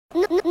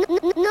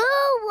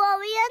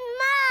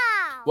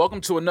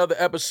Welcome to another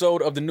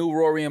episode of the new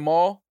Rory and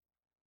Maul.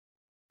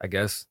 I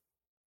guess.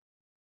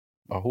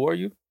 Who are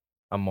you?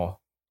 I'm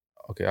Maul.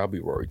 Okay, I'll be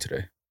Rory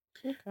today.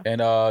 Okay.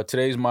 And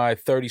today's my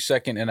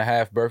 32nd and a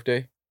half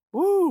birthday.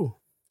 Woo!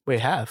 Wait,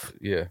 half?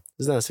 Yeah.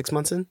 Isn't that 6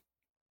 months in?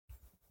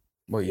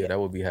 Well, yeah, that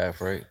would be half,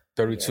 right?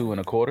 32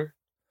 and a quarter.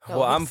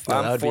 Well, I'm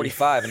that'd be-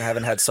 45 and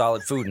haven't had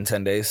solid food in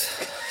 10 days.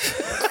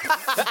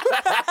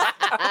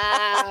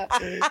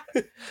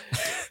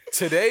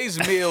 Today's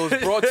meal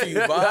is brought to you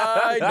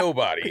by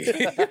nobody.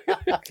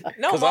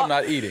 No, Because I'm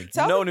not eating.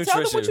 Tell no them, Tell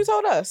them nutrition. what you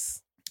told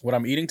us. What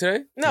I'm eating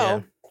today?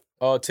 No.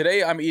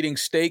 Today I'm eating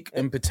steak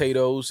and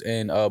potatoes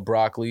and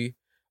broccoli,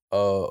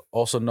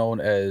 also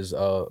known as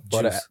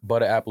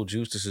butter apple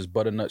juice. This is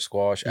butternut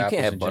squash. You apples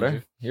can't have and butter.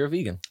 ginger. You're a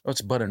vegan. Oh,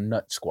 it's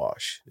butternut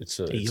squash. It's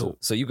a Ew.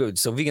 So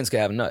vegans can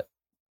have nut.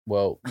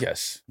 well,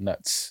 yes,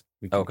 nuts.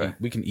 Okay.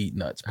 We can eat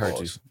nuts. Heard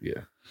Pause.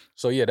 Yeah.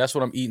 So yeah, that's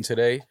what I'm eating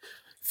today.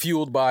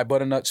 Fueled by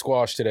butternut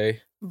squash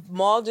today.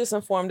 Maul just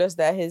informed us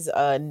that his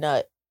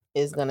nut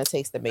is gonna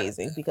taste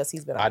amazing because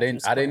he's been. I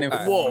didn't.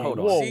 Whoa, hold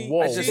on.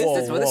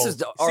 This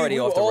is already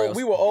off the rails.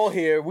 We were all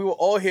here. We were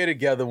all here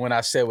together when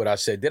I said what I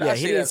said. Did I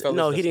say that? Fellas?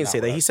 No, he That's didn't not say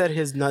that. what I He said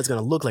his nut's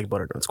gonna look like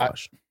butternut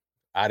squash.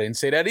 I didn't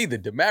say that either.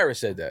 Damaris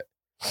said that.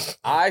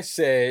 I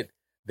said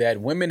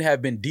that women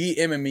have been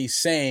DMing me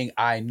saying,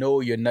 I know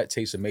your nut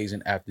tastes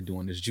amazing after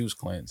doing this juice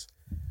cleanse.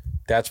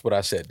 That's what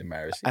I said,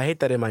 Damaris. I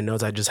hate that in my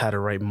notes. I just had to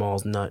write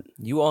Maul's nut.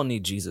 You all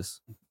need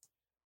Jesus.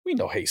 We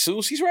know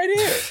Jesus. He's right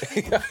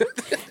here.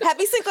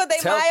 Happy Cinco de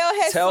Mayo,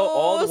 Jesus. Tell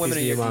all the women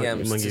in He's your the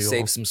DMs among to you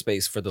save all. some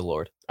space for the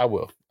Lord. I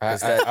will.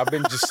 I've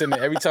been just sending,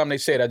 every time they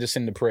say it, I just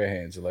send the prayer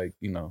hands. Like,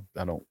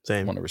 I don't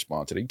Same. want to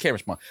respond to that. You can't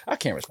respond. I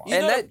can't respond. You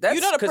And know, that's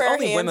you know the 'cause prayer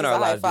only hands women is are a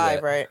allowed high to do five,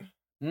 that. right?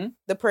 Hmm?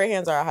 The prayer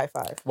hands are a high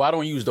five. Well, I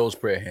don't use those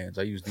prayer hands.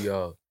 I use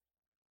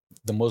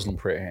the Muslim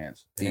prayer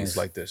hands. The hands These.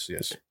 like this,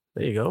 yes.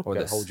 There you go. Or You gotta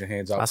this. hold your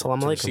hands out to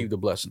Assalamu alaikum. receive the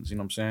blessings. You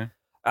know what I'm saying?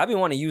 I've been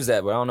wanting to use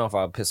that, but I don't know if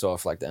I'll piss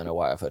off like the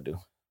NOI if I do.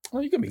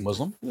 Well, you can be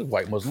Muslim. There's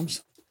white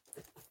Muslims.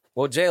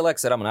 Well, JLX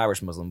said I'm an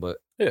Irish Muslim, but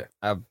There you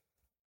I'm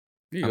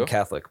go.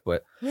 Catholic.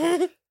 But neither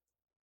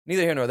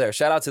here nor there.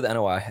 Shout out to the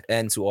NOI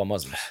and to all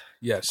Muslims.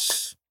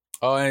 Yes.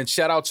 And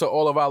shout out to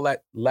all of our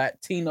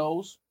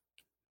Latinos,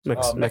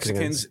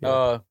 Mexicans,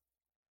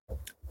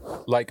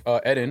 like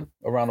Eden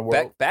around the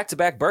world. Back to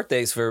back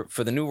birthdays for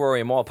the new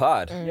Rory and Maul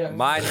pod. Mm.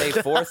 Mine May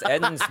 4th,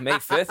 Eden's May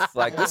 5th.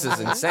 Like, this is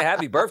insane.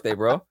 Happy birthday,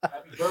 bro.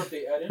 Happy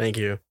birthday, Eden. Thank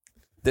you.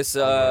 This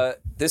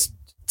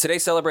today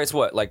celebrates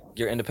what? Like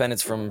your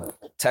independence from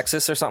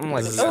Texas or something?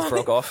 Like, you guys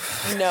broke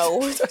off?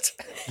 No.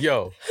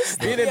 Yo,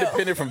 being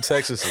independent from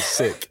Texas is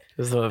sick.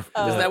 This is the, Isn't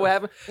that what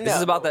happened? This no.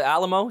 is about the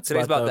Alamo?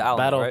 Today's about the Alamo,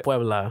 Battle right? of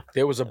Puebla.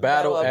 There was a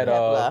battle of at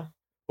Puebla.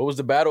 what was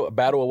the battle? A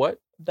battle of what?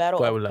 Battle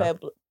Puebla. of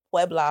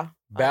Puebla.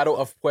 Battle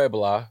of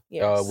Puebla.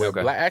 Yes. Where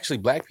Okay.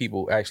 black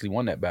people actually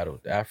won that battle.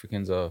 The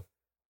Africans, I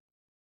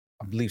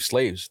believe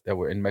slaves that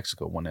were in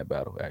Mexico won that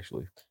battle,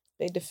 actually.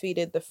 They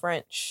defeated the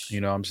French.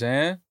 You know what I'm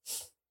saying?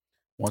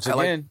 Once I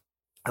like- again.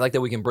 I like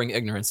that we can bring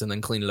ignorance and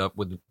then clean it up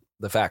with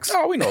the facts.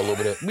 Oh, we know a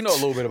little bit. We know a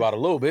little bit about a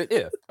little bit.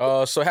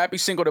 Yeah. So happy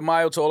Cinco de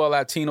Mayo to all our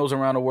Latinos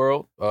around the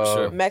world.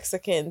 Sure.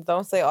 Mexicans.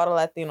 Don't say all the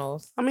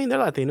Latinos. I mean, they're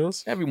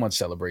Latinos. Everyone's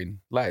celebrating.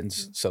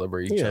 Latins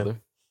celebrate each Yeah.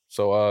 other.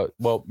 So,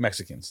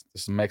 Mexicans.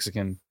 It's a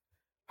Mexican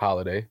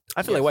holiday.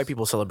 I feel like Yes. white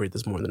people celebrate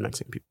this more than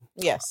Mexican people.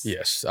 Yes.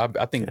 Yes,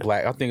 I think Yeah.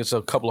 black. I think it's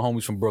a couple of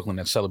homies from Brooklyn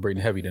that's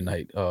celebrating heavy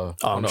tonight. Oh,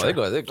 Oh, I'm no, sure.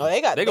 they're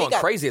going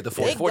crazy at the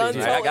they 440.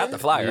 gun I got the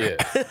flyer.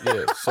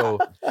 Yeah. So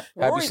happy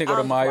Rory's Cinco de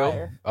on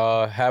Mayo.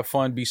 fire. Have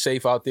fun. Be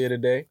safe out there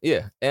today.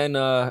 Yeah. And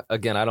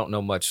again, I don't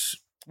know much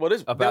Well,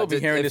 they'll about be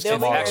hearing this they'll be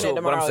tomorrow. hearing it Actual, what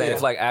I'm tomorrow, saying, yeah.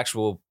 if like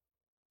actual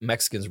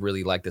Mexicans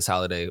really like this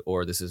holiday,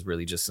 or this is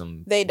really just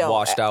some They don't.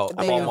 washed out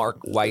They don't. Hallmark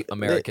white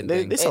American they,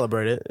 thing. They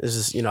celebrate it. It's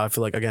just, I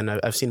feel like, again,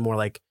 I've seen more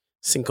like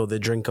Cinco de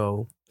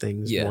Drinko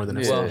things Yeah. more than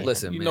I've Yeah. Well, seen.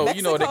 listen, You man. know,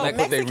 Mexico, they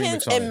put their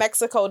Mexicans remix on in it.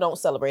 Mexico don't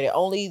celebrate it.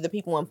 Only the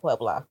people in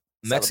Puebla.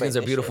 Mexicans celebrate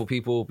are this beautiful shit.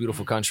 people,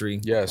 beautiful country.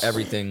 Yes.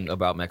 Everything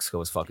about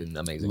Mexico is fucking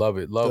amazing. Love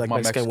it. Love like my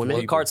Mexican Mexican women?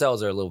 Well, people.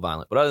 cartels are a little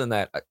violent, but other than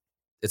that, I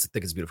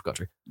think it's a beautiful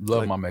country. Love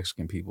Like- my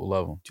Mexican people.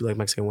 Love them. Do you like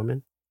Mexican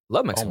women?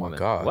 Love Mexican my women.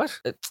 God.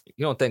 What?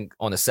 You don't think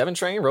on the 7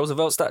 train,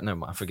 Roosevelt stopped? Never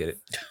mind, forget it.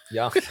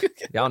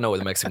 Y'all know where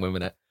the Mexican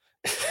women at.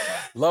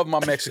 Love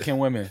my Mexican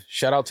women.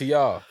 Shout out to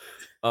y'all.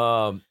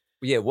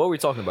 Yeah, what were we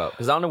talking about?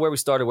 Because I don't know where we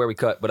started, where we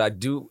cut, but I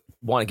do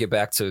want to get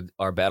back to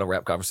our battle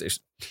rap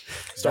conversation.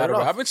 Start it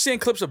off. I've been seeing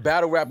clips of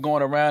battle rap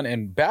going around,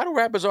 and battle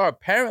rappers are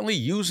apparently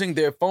using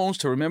their phones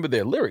to remember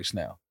their lyrics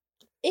now.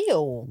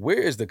 Ew. Where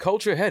is the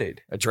culture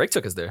headed? Drake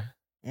took us there.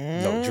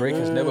 No, Drake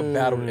has never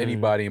battled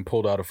anybody and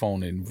pulled out a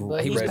phone and Well,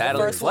 He He was was the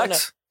battling first one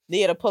Flex.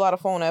 Yeah, to pull out a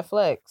phone at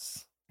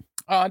Flex.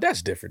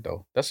 That's different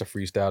though. That's a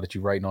freestyle that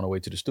you're writing on the way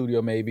to the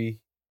studio,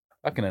 maybe.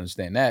 I can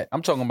understand that.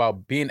 I'm talking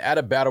about being at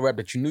a battle rap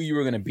that you knew you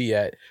were going to be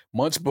at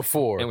months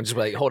before. And we're just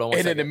like, hold on one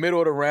And in the second. middle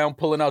of the round,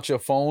 pulling out your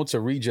phone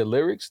to read your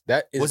lyrics.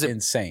 That is Was it-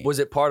 insane. Was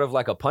it part of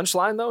like a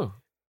punchline though?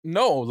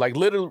 No, like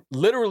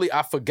literally,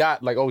 I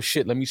forgot. Like, oh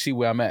shit, let me see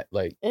where I'm at.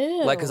 Like,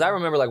 Ew. Like, because I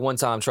remember like one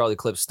time Charlie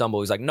Clips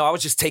stumbled. He's like, no, I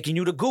was just taking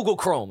you to Google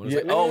Chrome. And I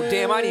was like, oh,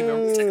 damn, I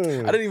didn't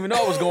even. I didn't even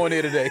know I was going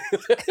there today.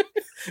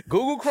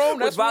 Google Chrome.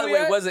 Which, That's by the where way,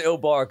 we at? wasn't ill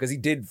bar because he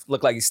did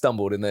look like he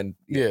stumbled and then.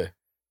 Yeah.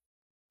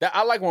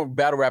 I like when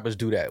battle rappers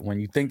do that, when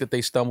you think that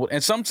they stumbled.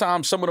 And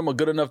sometimes some of them are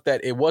good enough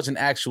that it was an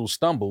actual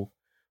stumble,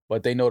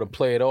 but they know to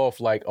play it off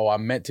like, oh, I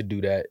meant to do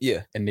that.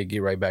 Yeah. And they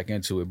get right back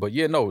into it. But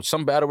yeah, no,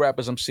 some battle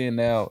rappers I'm seeing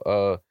now,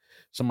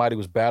 somebody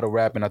was battle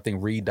rapping, I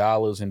think Reed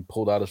Dollars, and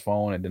pulled out his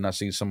phone. And then I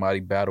see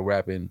somebody battle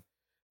rapping,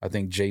 I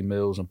think Jay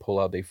Mills, and pull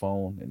out their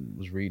phone and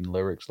was reading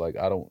lyrics. Like,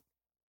 I don't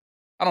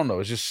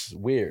know. It's just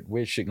weird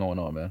shit going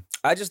on, man.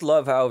 I just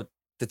love how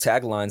the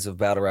taglines of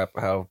battle rap,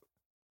 how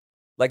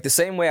like the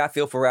same way I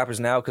feel for rappers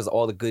now because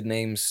all the good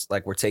names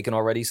like were taken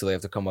already, so they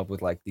have to come up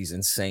with like these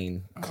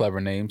insane Clever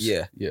names.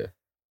 Yeah. Yeah.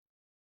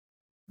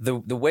 The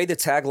way the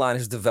tagline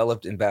has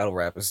developed in battle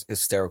rap is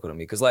hysterical to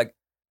me because like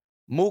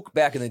Mook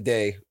back in the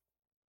day,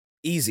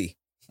 easy.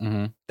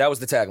 Mm-hmm. That was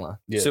the tagline.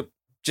 Yeah. So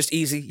just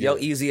easy, yell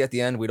easy at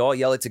the end. We'd all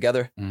yell it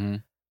together. Mm-hmm.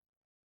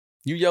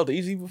 You yelled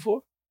easy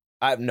before?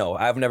 I've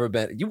never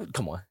been. You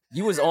come on.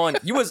 You was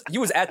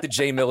at the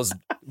J Mills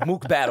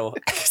Mook battle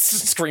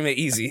screaming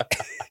easy.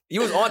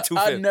 You was on 250.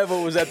 I never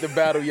was at the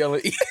battle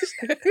yelling easy.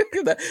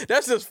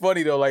 That's just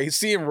funny though. Like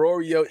seeing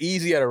Rory yell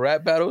easy at a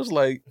rap battle, it's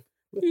like,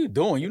 what are you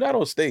doing? You're not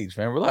on stage,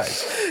 man.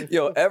 Relax.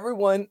 Yo,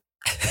 everyone.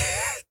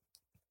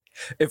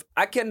 If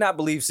I cannot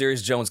believe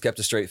Serious Jones kept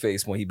a straight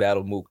face when he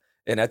battled Mook,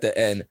 and at the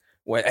end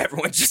when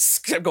everyone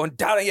just kept going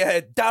down on your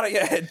head, down on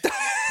your head.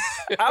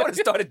 I would have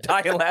started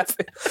dying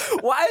laughing.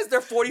 Why is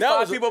there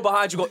 45 people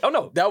behind you going, oh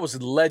no. That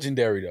was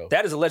legendary though.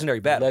 That is a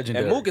legendary battle.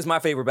 Legendary. And Mook is my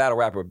favorite battle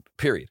rapper,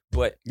 period.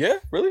 But yeah,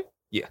 really?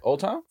 Yeah. All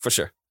time? For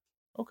sure.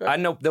 Okay. I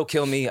know they'll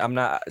kill me. I'm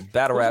not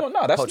battle rap.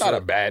 No, that's culture. not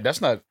a bad.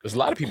 That's not. There's a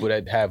lot of people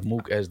that have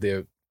Mook as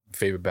their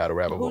favorite battle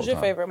rapper. Who's your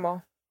favorite,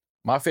 Mo?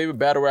 My favorite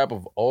battle rap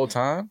of all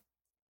time?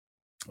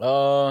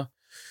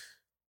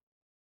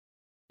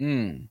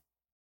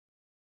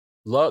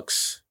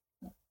 Lux,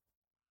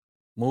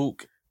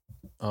 Mook,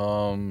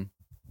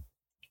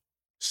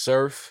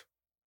 Surf.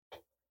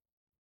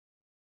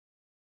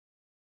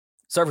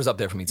 Surf is up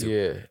there for me too.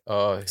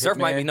 Yeah. Surf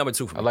might be Hitman. number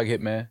 2 for me. I like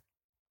Hitman.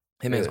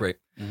 Hitman's Yeah. great.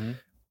 Mm-hmm.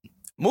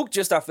 Mook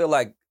just, I feel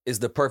like, is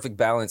the perfect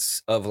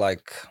balance of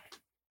like,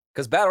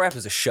 because battle rap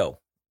is a show.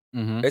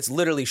 Mm-hmm. It's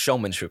literally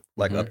showmanship,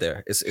 like Mhm. up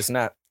there. It's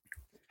not.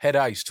 Head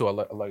Ice too. I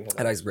like Head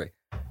That Ice. is great.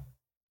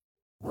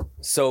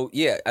 So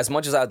yeah, as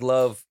much as I'd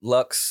love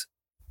Lux,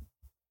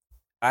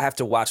 I have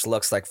to watch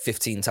Lux like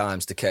 15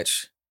 times to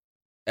catch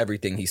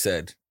everything he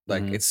said.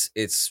 Like Mhm.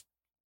 it's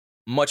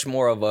much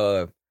more of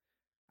a.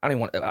 I don't even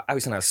want.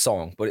 Obviously not a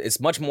song, but it's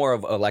much more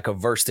of like a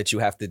verse that you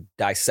have to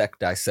dissect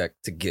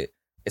to get.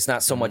 It's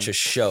not so much a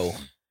show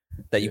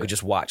that you could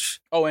just watch.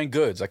 Oh, and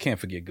Goods. I can't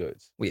forget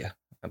Goods. Well, yeah,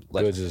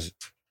 Goods is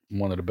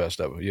one of the best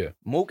ever. Yeah.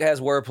 Mook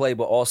has wordplay,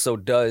 but also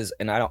does,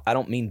 and I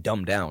don't mean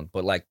dumb down,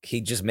 but like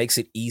he just makes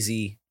it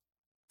easy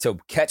to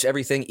catch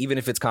everything, even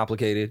if it's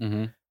complicated.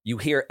 Mm-hmm. You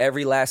hear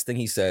every last thing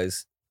he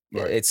says.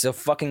 Right. It's a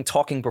fucking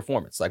talking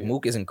performance. Like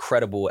Mook is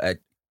incredible at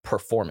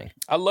performing.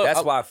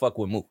 That's why I fuck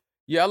with Mook.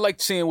 Yeah, I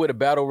like seeing where the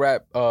battle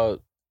rap,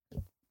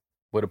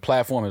 where the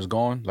platform is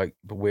going, like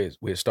where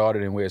it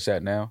started and where it's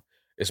at now.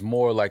 It's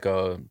more like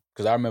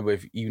because I remember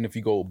even if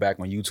you go back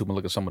on YouTube and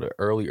look at some of the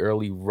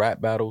early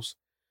rap battles,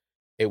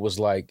 it was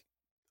like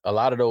a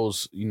lot of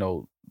those,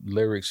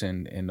 lyrics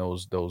and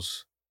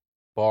those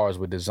bars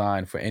were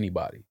designed for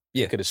anybody.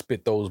 Yeah. You could have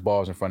spit those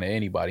bars in front of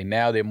anybody.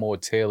 Now they're more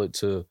tailored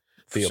to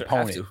the Sure,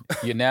 opponent.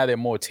 have Now they're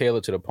more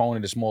tailored to the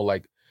opponent. It's more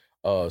like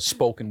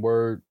spoken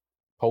word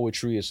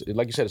poetry. It's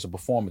like you said, it's a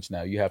performance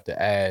now. You have to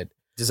add.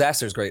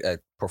 Disaster is great at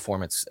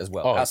performance as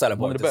well. Oh, Outside of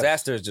one bar, of the best.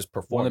 Disaster is just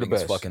performing. One of the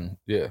Is best. fucking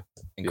Yeah.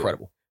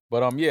 incredible.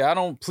 But I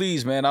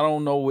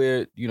don't know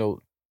where,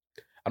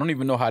 I don't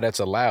even know how that's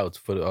allowed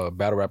for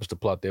battle rappers to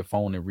pull out their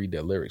phone and read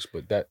their lyrics.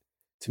 But that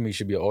to me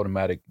should be an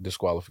automatic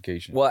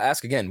disqualification. Well,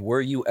 ask again.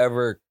 Were you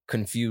ever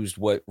confused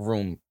what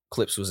room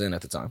Clips was in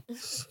at the time?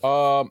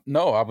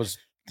 No, I was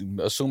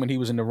assuming he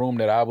was in the room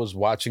that I was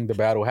watching the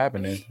battle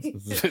happen in.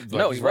 Like,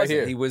 No, he's he right wasn't.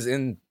 here. He was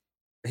in.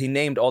 He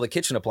named all the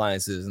kitchen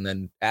appliances and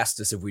then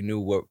asked us if we knew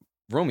what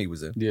room he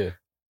was in. Yeah.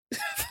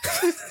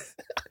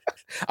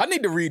 I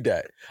need to read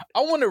that.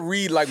 I want to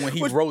read like when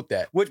he wrote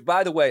that. Which,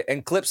 by the way,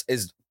 and Clips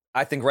is,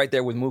 I think, right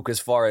there with Mook as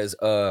far as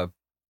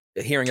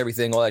hearing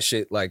everything, all that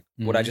shit. Like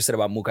what I Mhm. just said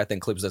about Mook, I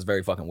think Clips does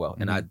very fucking well,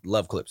 and I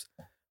love Clips.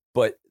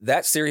 But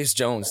that Serious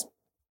Jones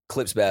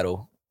Clips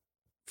battle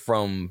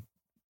from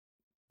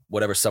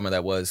whatever summer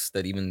that was,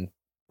 that even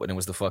when it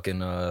was the fucking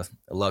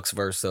Lux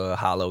versus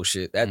Hollow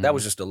shit, that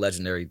was just a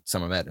legendary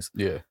Summer Madness.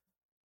 Yeah.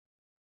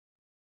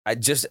 I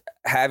just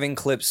having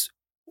Clips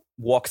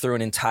walk through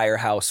an entire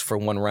house for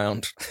one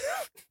round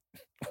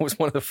was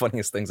one of the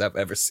funniest things I've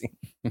ever seen.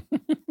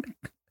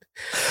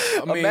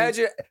 I mean-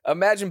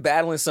 Imagine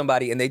battling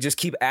somebody and they just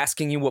keep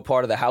asking you what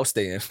part of the house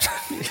they in.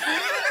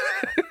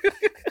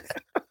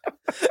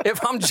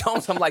 If I'm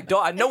Jones, I'm like,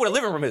 dog, I know where the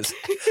living room is.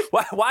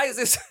 Why is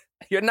this?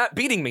 You're not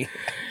beating me.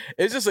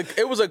 It's just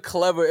it was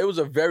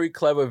a very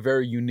clever,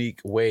 very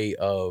unique way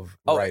of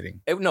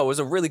writing. It was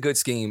a really good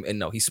scheme, and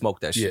no, he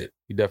smoked that shit. Yeah,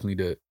 he definitely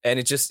did. And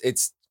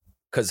it's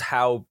because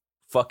how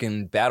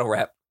fucking battle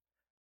rap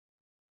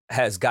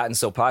has gotten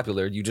so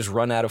popular, you just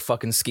run out of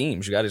fucking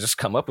schemes. You got to just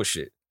come up with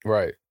shit.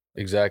 Right.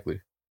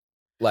 Exactly.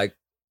 Like,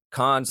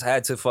 Khans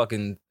had to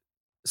fucking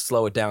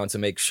slow it down to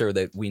make sure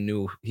that we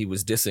knew he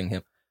was dissing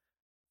him.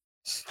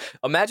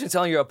 Imagine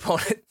telling your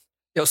opponent,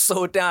 yo,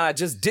 slow it down, I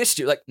just dissed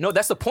you. Like, no,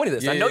 that's the point of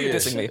this. I know you're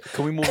dissing me.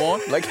 Can we move on?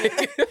 Like,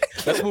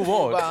 let's move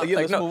on. Wow. Yeah,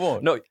 Like, let's move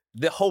on. No,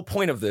 the whole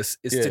point of this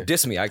is to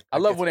diss me. I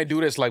love when they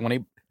do this, like when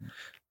they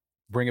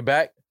bring it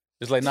back.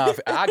 It's like, nah,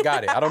 I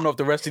got it. I don't know if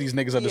the rest of these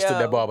niggas understood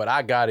that bar, but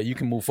I got it. You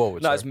can move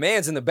forward. No, sir. his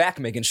man's in the back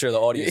making sure the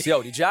audience,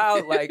 yo, did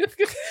y'all, like...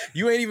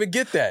 You ain't even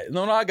get that.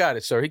 No, I got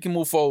it, sir. He can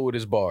move forward with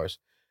his bars.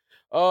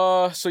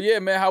 So yeah,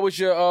 man, how was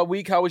your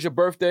week? How was your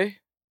birthday?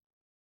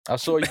 I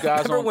saw you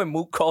guys Remember when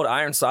Mook called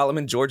Iron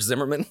Solomon George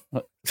Zimmerman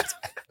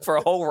for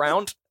a whole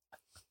round?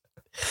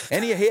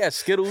 And he had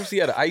Skittles. He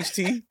had an iced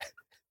tea.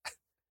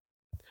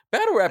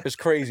 Battle rap is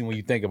crazy when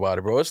you think about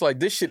it, bro. It's like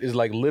this shit is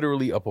like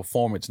literally a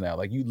performance now.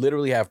 Like you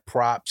literally have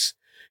props.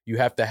 You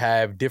have to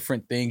have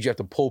different things. You have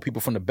to pull people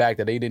from the back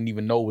that they didn't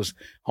even know was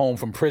home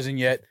from prison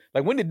yet.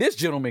 Like when did this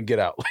gentleman get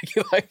out?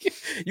 Like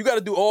you got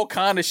to do all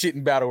kind of shit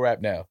in battle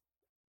rap now.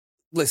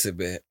 Listen,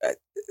 man.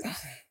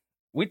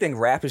 We think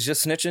rap is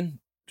just snitching.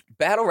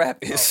 Battle rap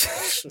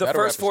is the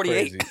Battle first rap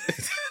is 48.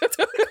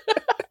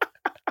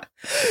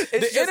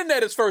 The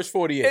internet is first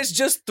 48. It's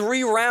just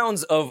 3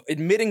 rounds of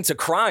admitting to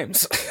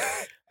crimes.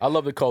 I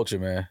love the culture,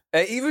 man.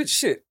 And even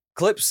shit,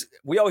 Clips.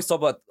 We always talk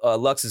about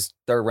Lux's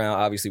third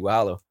round, obviously, with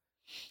Hollow.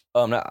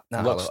 Not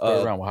Lux Hollow.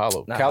 third round with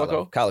Hollow. Not Calico?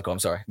 Hollow. Calico, I'm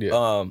sorry.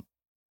 Yeah.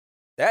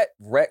 That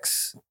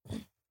Rex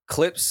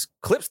Clips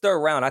third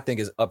round, I think,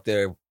 is up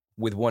there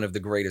with one of the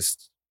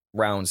greatest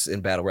rounds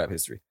in battle rap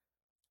history.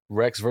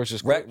 Rex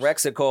versus Clips?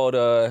 Rex had called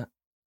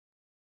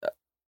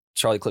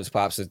Charlie Clips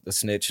Pops a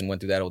snitch and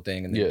went through that whole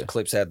thing. And then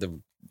Clips had the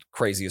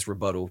craziest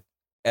rebuttal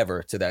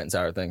ever to that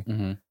entire thing.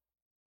 Mm-hmm.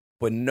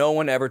 But no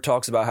one ever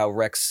talks about how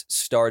Rex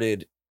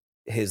started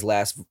his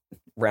last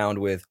round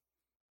with,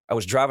 I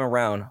was driving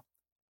around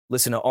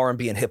listening to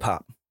R&B and hip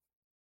hop.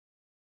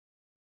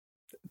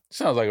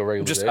 Sounds like a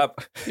regular day.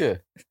 Yeah.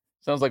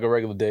 Sounds like a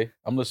regular day.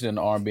 I'm listening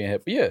to R&B and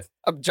hip. Yeah.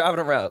 I'm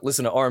driving around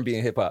listening to R&B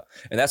and hip hop.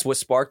 And that's what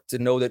sparked to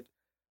know that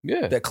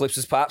that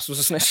Clips' Pops was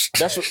a snitch.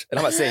 That's what, and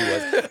I'm not saying he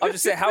was. I'm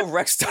just saying how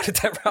Rex started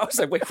that round. I was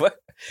like, wait, what?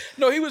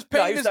 No, he was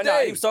paying his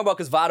day. He was talking about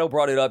because Vado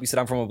brought it up. He said,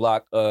 I'm from a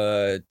block,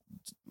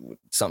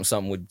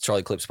 something with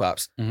Charlie Clips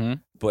Pops. Mm-hmm.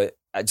 But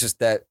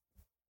that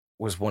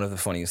was one of the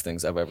funniest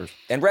things I've ever.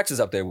 And Rex is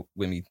up there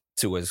with me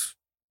too as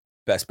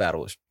best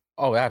battlers.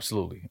 Oh,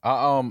 absolutely.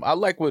 I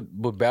like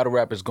what battle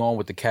rap is going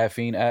with the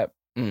Caffeine app.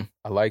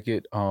 I like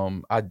it.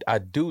 I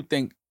do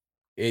think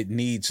it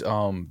needs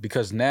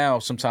because now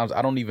sometimes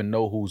I don't even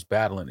know who's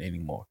battling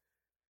anymore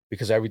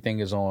because everything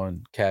is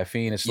on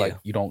Caffeine. It's like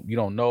you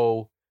don't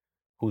know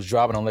who's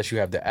dropping unless you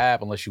have the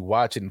app, unless you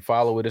watch it and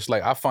follow it. It's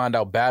like I find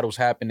out battles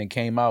happened and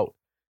came out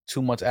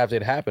 2 months after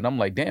it happened. I'm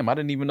like, damn, I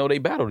didn't even know they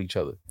battled each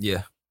other.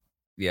 Yeah.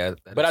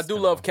 But I do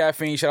love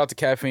Caffeine. Shout out to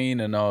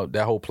Caffeine and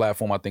that whole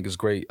platform. I think is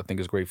great. I think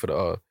it's great for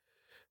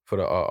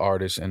the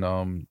artists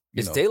and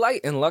is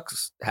Daylight and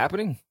Lux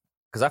happening?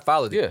 Because I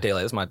followed Daylight.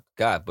 That's my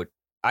guy, but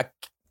I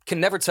can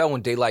never tell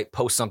when Daylight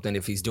posts something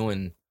if he's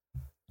doing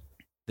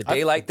the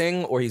Daylight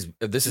thing or if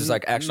this is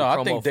like actual promo.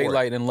 I think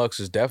Daylight and Lux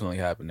is definitely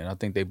happening. I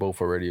think they both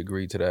already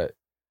agreed to that.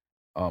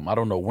 I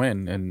don't know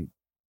when, and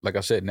like I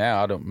said,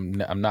 now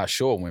I'm not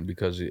sure when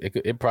because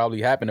it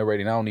probably happened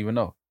already and I don't even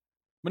know.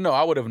 But no,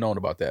 I would have known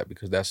about that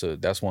because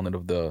that's one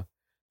of the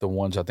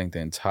ones I think the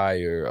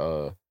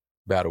entire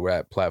battle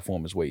rap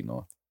platform is waiting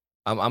on.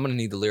 I'm gonna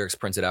need the lyrics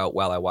printed out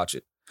while I watch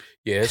it.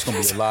 Yeah, it's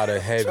gonna be a lot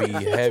of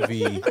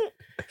heavy.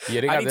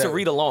 Yeah, I need to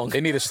read along. They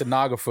need a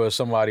stenographer or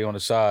somebody on the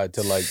side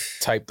to like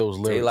type those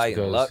lyrics. Daylight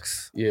and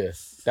Lux. Yeah,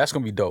 that's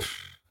gonna be dope.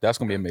 That's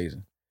gonna be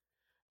amazing.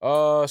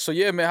 So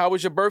yeah, man, how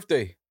was your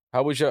birthday?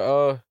 How was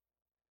your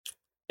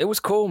It was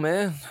cool,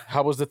 man.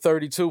 How was the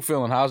 32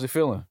 feeling? How's it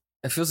feeling?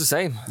 It feels the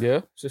same.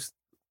 Yeah, just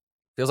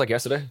feels like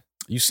yesterday.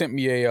 You sent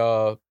me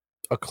a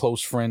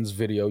close friends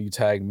video. You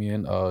tagged me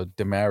in.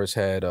 Damaris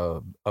had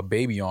a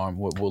baby arm,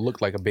 what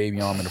looked like a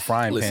baby arm in a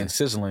frying pan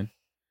sizzling.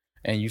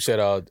 And you said,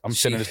 I'm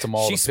sending this to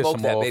Maul to piss him off. She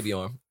smoked that baby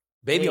arm.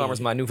 Baby arm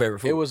is my new favorite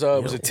food. It was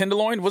it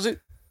tenderloin, was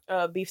it?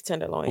 Beef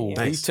tenderloin. Ooh,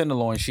 Yeah. Beef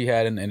tenderloin she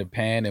had in a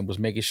pan and was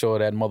making sure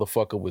that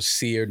motherfucker was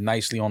seared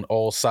nicely on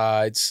all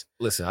sides.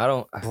 Listen,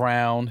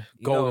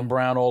 golden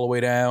brown all the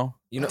way down.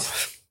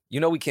 You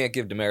know we can't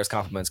give Damaris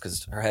compliments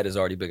because her head is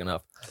already big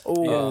enough.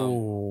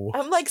 Oh,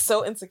 I'm like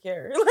so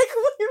insecure. Like,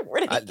 where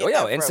did you get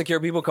that from?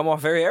 Insecure people come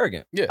off very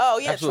arrogant. Yeah. Oh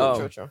yeah,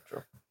 absolutely. true.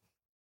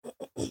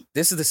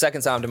 This is the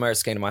second time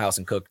Damaris came to my house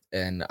and cooked,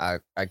 and I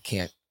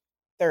can't.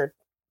 Third.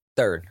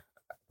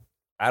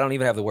 I don't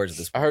even have the words of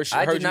this. I heard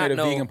you made a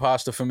vegan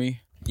pasta for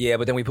me. Yeah,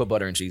 but then we put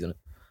butter and cheese in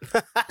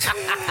it.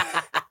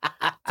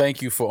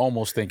 Thank you for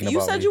almost thinking about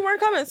me. You said you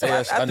weren't coming, so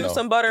yes, I threw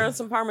some butter and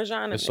some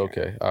Parmesan in It's there.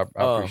 okay. I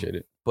appreciate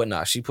it. But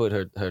nah, she put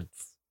her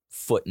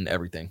foot in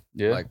everything.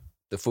 Yeah. Like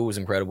the food was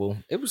incredible.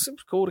 It was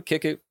cool to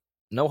kick it.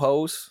 No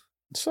hoes.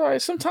 Sorry,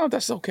 sometimes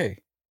that's okay.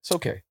 It's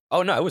okay.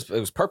 Oh no, it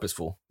was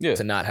purposeful Yeah.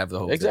 to not have the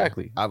hoes there.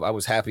 Exactly. I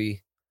was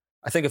happy.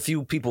 I think a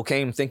few people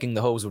came thinking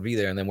the hoes would be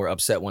there, and then were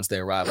upset once they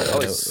arrived. Like, oh,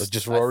 It's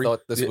just Rory. I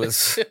thought this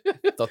was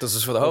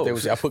for the Thought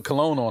hoes. I put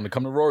cologne on to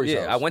come to Rory's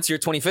Yeah, I house. went to your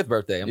 25th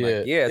birthday. I'm Yeah.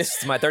 like, yeah,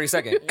 it's my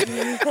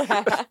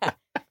 32nd.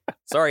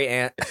 Sorry,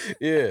 Aunt.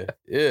 Yeah.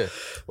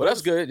 Well,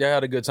 that's good. Y'all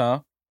had a good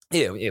time.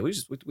 Yeah,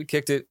 we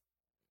kicked it,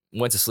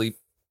 went to sleep.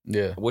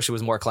 Yeah. I wish it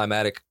was more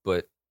climatic,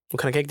 but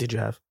What kind of cake did you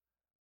have?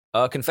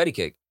 confetti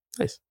cake.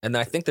 Nice. And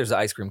I think there's an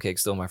ice cream cake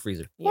still in my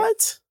freezer. Yeah.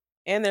 What?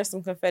 And there's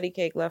some confetti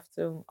cake left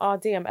too. Oh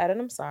damn, Eden,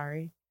 I'm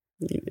sorry.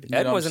 You know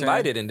Ed what was I'm saying?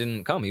 invited and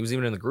didn't come. He was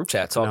even in the group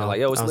chat talking No, like,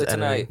 yo, it's I was lit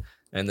tonight. editing.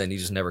 And then he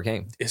just never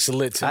came. It's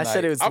lit tonight. I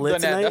said it was I've lit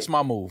done that. tonight? That's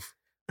my move.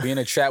 Be in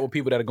a chat with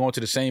people that are going to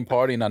the same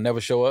party and I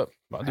never show up.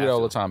 I do that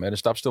all the time, and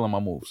stop stealing my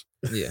moves.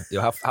 Yeah.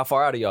 Yo, how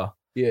far out of y'all?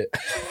 Yeah.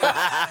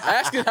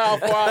 Asking how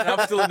far and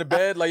I'm still in the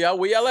bed. Like, y'all,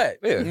 where y'all at?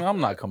 Yeah. I'm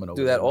not coming over.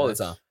 Do that there, all man.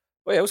 the time.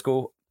 But yeah, it was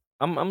cool.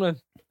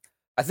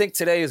 I think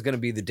today is gonna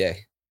be the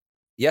day.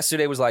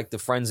 Yesterday was like the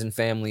friends and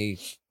family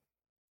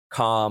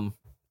calm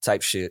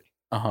type shit.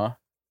 Uh-huh.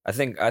 I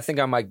think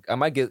I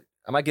might get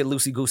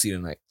loosey goosey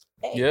tonight.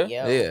 Hey, Yeah?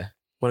 yo. Yeah.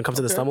 When it comes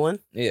to the Okay. stumbling?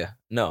 Yeah.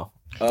 No.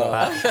 No,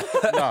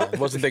 I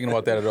wasn't thinking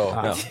about that at all.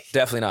 No,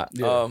 definitely not.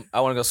 Yeah.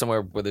 I want to go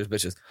somewhere where there's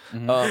bitches.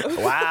 Mhm.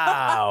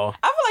 Wow.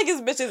 I feel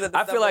like it's bitches at the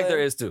I feel like there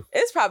stumbling. is too.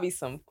 It's probably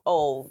some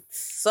old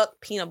suck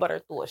peanut butter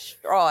through a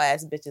straw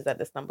ass bitches at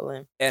the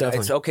stumbling. And Definitely.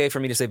 it's okay for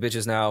me to say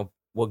bitches now.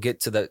 We'll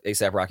get to the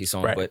ASAP Rocky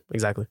song, Right. but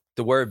Exactly.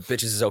 the word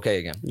bitches is okay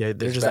again. Yeah,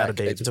 they're It's just out of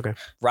back. date. It's okay.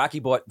 Rocky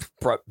brought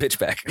bitch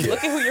back.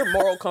 Look at who your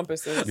moral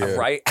compass is. Yeah.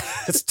 Right?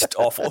 It's just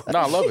awful. No,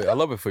 I love it. I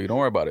love it for you. Don't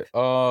worry about it.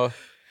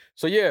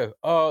 So yeah,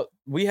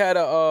 we had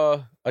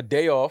a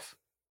day off.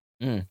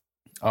 Mm.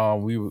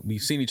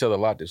 We've seen each other a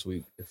lot this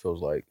week. It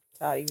feels like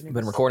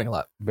Been recording a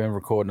lot. been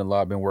recording a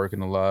lot, been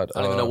working a lot. I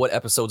don't even know what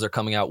episodes are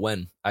coming out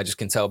when. I just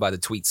can tell by the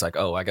tweets, like,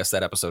 oh, I guess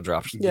that episode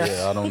dropped.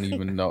 Yeah, I don't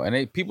even know.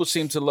 And people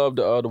seem to love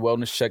the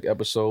wellness check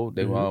episode.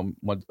 They Mhm.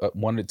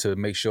 wanted to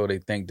make sure they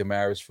thank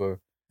Damaris for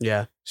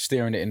Yeah,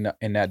 steering it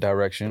in that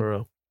direction. for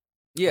real.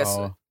 Yes,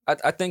 Uh,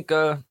 I think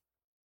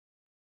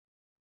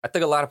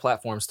a lot of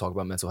platforms talk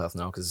about mental health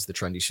now because it's the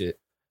trendy shit.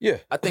 Yeah,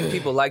 I think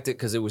people liked it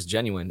because it was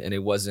genuine and it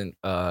wasn't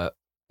an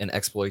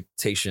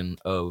exploitation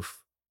of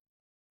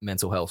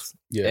mental health.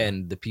 Yeah,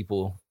 And the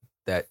people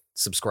that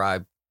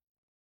subscribe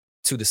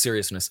to the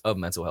seriousness of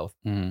mental health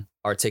Mhm.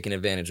 are taking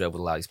advantage of with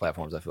a lot of these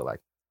platforms, I feel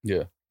like.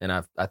 Yeah. And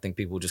I think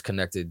people just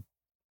connected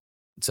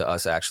to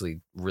us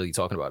actually really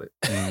talking about it.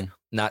 Mhm.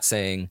 Not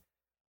saying,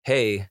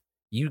 hey,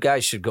 you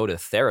guys should go to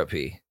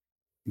therapy.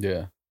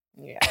 yeah.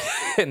 Yeah.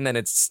 And then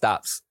it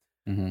stops.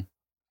 Mhm.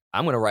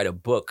 I'm going to write a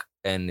book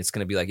and it's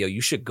going to be like, yo,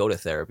 you should go to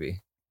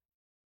therapy.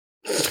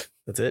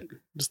 That's it.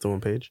 Just the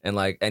one page. And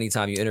like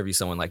anytime you interview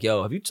someone like,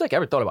 yo, have you just like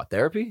ever thought about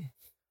therapy?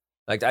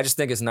 Like, I just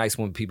think it's nice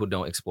when people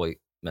don't exploit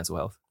mental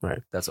health.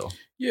 Right. That's all.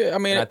 Yeah, I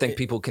mean, And I think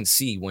people can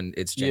see when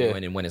it's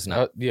genuine and when it's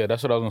not. yeah,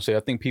 that's what I was gonna say. I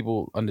think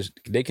people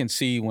they can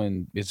see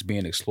when it's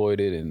being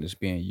exploited and it's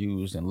being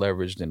used and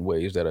leveraged in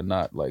ways that are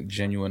not like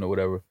genuine or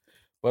whatever.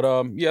 But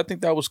yeah, I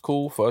think that was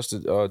cool for us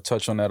to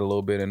touch on that a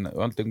little bit, and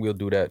I think we'll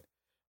do that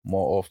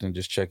more often.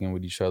 Just check in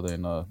with each other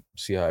and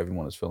see how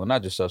everyone is feeling,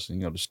 not just us,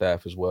 and the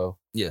staff as well.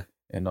 Yeah.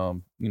 And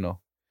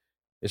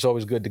it's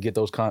always good to get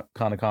those kind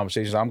of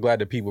conversations. I'm glad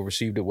that people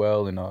received it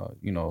well, and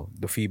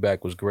the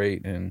feedback was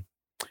great. And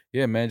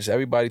yeah, man, just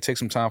everybody take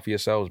some time for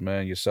yourselves,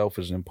 man. Yourself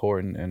is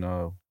important, and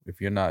if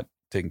you're not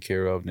taken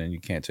care of, then you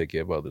can't take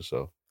care of others.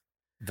 So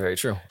Very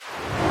true.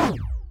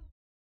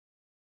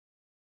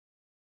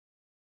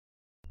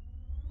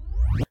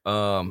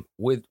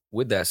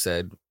 With that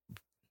said,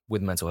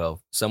 with mental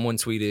health, someone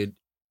tweeted,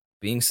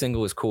 being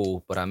single is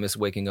cool, but I miss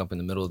waking up in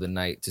the middle of the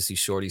night to see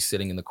Shorty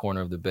sitting in the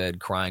corner of the bed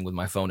crying with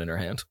my phone in her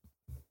hand.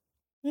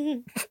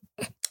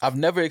 I've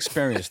never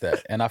experienced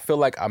that, and I feel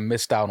like I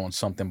missed out on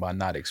something by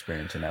not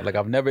experiencing that. Like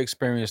I've never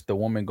experienced the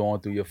woman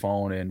going through your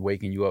phone and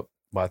waking you up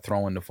by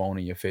throwing the phone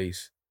in your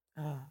face.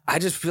 I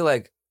just feel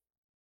like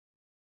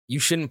you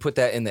shouldn't put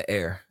that in the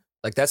air.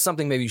 Like that's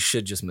something maybe you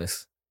should just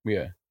miss.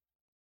 Yeah,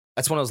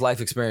 That's one of those life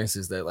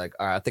experiences that like,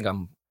 all right, I think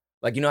I'm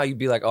like, you know how you'd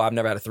be like, oh, I've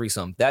never had a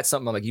threesome. That's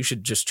something I'm like, you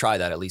should just try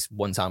that at least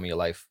one time in your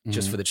life,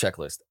 just Mhm. for the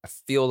checklist. I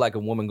feel like a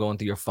woman going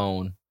through your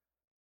phone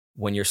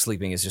when you're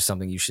sleeping is just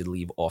something you should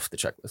leave off the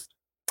checklist.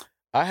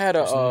 I had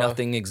There's a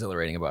nothing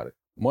exhilarating about it.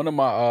 one of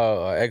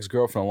my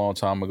ex-girlfriend a long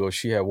time ago.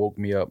 She had woke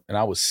me up, and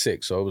I was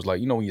sick, so it was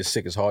like, when you're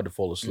sick, it's hard to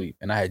fall asleep,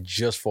 and I had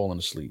just fallen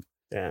asleep.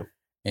 Yeah.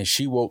 And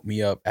she woke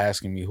me up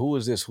asking me, who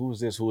is this? Who is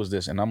this? Who is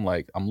this? And I'm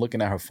like, I'm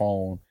looking at her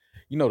phone.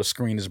 The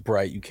screen is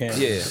bright. You can't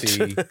really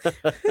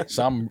Yeah.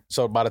 see.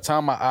 So by the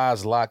time my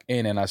eyes lock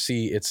in and I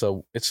see it's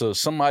a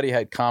somebody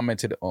had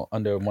commented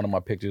under one of my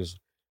pictures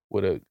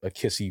with a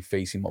kissy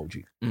face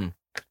emoji. Mm.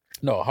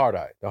 No, the heart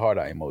eye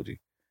emoji.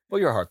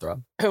 Well, you're a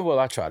heartthrob. Well,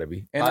 I try to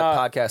be. And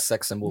Podcast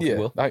sex symbol, if you yeah,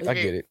 will. I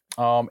get it.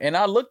 And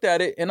I looked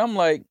at it and I'm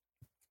like,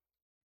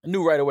 I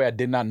knew right away I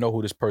did not know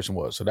who this person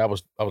was. So I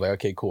was like,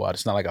 okay, cool.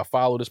 It's not like I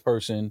follow this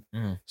person.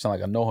 It's not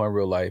like I know her in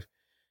real life.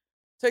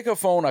 Take her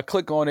phone, I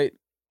click on it,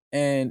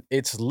 and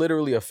it's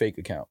literally a fake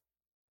account.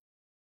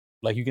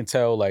 Like you can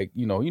tell, like,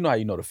 you know how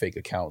you know the fake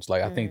accounts.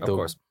 Like I think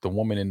the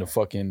woman in the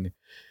fucking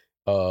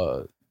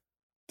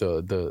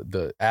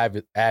the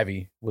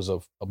Abby was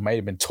might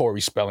have been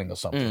Tori Spelling or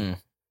something.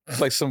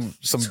 Like some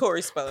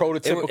Tory spelling.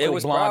 prototypical It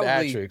was blonde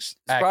probably- actress.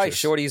 It's probably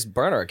Shorty's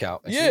burner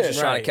account. And she Yeah. was just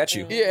trying to catch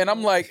you. Yeah, and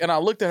I'm like, and I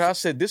looked at her, I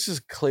said, this is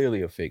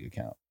clearly a fake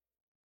account.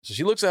 So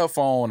she looks at her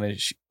phone and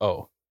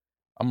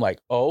I'm like,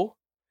 oh,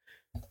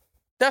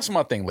 that's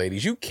my thing,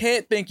 ladies. You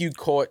can't think you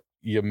caught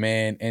your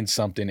man in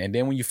something, and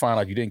then when you find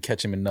out you didn't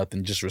catch him in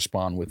nothing, just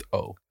respond with,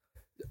 oh.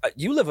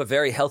 You live a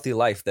very healthy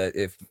life that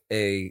if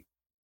a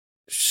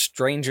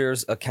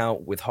stranger's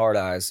account with hard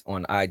eyes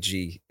on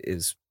IG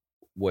is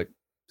what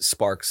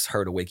sparks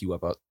her to wake you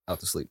up out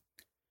to sleep.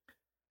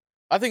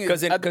 I think,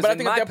 Because but I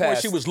think at that point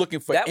she was looking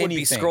for that anything. would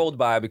be scrolled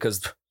by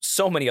because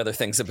so many other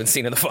things have been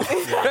seen in the phone.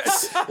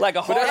 Like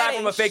a hard that eye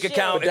from a ain't fake shit.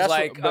 account But is that's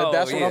like, what- but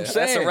that's what I'm that's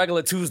a saying.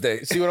 regular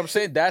Tuesday. See what I'm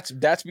saying?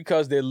 That's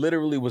because there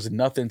literally was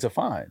nothing to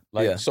find.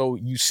 Like, Yeah. so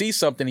you see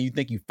something and you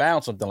think you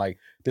found something. Like,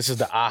 this is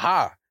the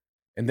aha,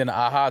 and then the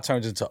aha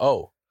turns into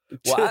oh.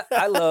 Well,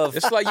 I love.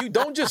 It's like you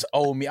don't just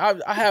owe me.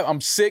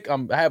 I'm sick. I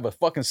have a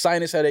fucking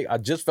sinus headache. I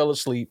just fell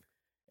asleep,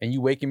 and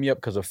you waking me up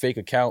because a fake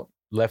account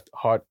left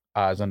hard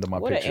eyes under my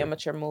What picture. an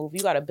amateur move.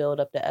 You got to build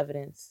up the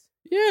evidence.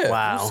 Yeah.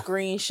 Wow. You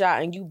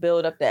screenshot and you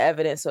build up the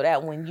evidence so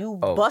that when you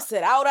bust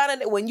it out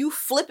on it, when you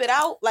flip it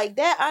out like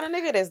that on a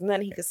nigga, there's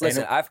nothing he can say.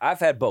 Listen, I've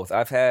had both.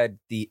 I've had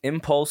the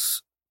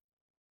impulse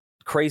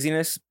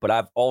craziness, but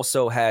I've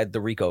also had the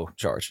RICO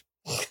charge.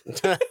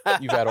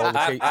 You've had all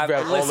the you've had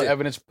all the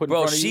evidence put in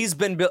Bro, front of you. she's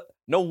been built.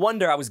 No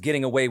wonder I was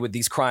getting away with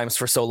these crimes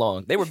for so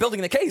long. They were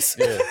building the case.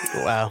 Yeah.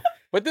 Wow.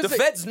 But The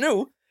feds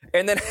knew,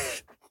 and then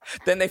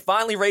then they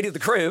finally raided the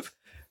crib,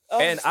 Oh,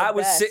 and it's the I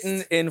was best.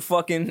 sitting in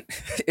fucking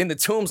in the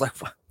tombs like,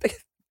 what?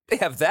 They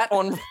have that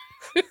on.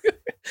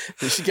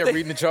 She kept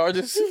reading the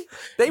charges.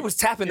 They was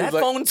tapping He was that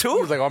like- phone He too.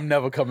 was like, I'm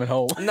never coming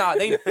home. Nah,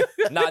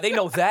 they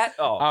know that.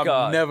 Oh I'm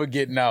god, never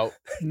getting out.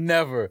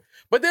 Never.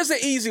 But there's an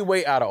easy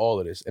way out of all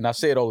of this. And I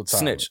say it all the time.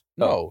 Snitch.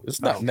 No, it's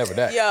not never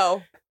that.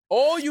 Yo,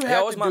 All you that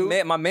have was to my do,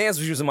 man. My man's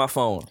was using my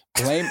phone.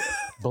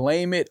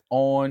 blame it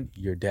on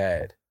your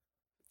dad.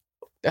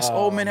 That's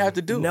all men have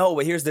to do. No,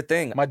 but here's the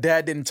thing: My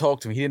dad didn't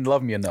talk to me. He didn't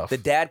love me enough. the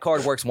dad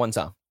card works one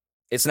time.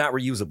 It's not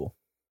reusable.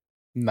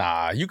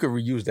 Nah, you could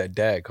reuse that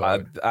dad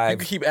card. You I've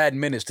could keep adding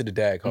minutes to the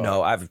dad card.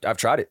 no, I've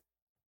tried it.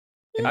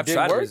 And it I've didn't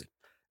tried work? it.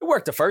 It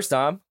worked the first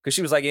time because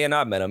she was like, "Yeah, no,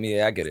 I met him.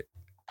 Yeah, I get it."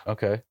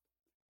 Okay.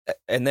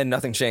 And then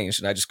nothing changed,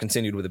 and I just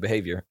continued with the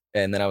behavior.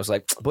 And then I was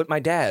like, "But my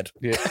dad."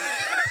 Yeah.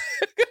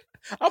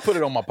 I'll put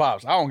it on my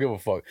pops. I don't give a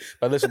fuck.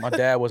 But listen, my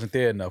dad wasn't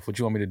there enough. What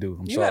you want me to do?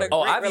 I'm You sorry. had a-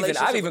 Oh, Great I've even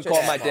relationship with called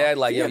your my dad, dad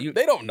like, "Yo, Yeah, you."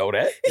 they don't know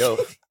that. Yo,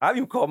 I've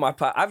even called my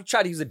pop. I've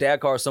tried to use the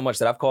dad card so much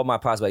that I've called my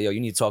pops like, "Yo, you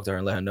need to talk to her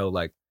and let her know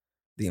like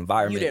the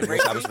environment didn't in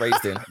which raise I was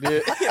raised in."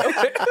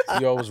 Yeah.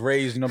 Yo, I was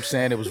raised, you know what I'm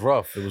saying? It was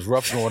rough. It was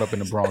rough growing up in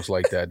the Bronx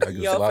like that. Like, it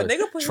was yo, a if lot a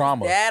nigga of put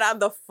trauma. his dad on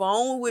the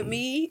phone with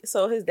me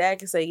so his dad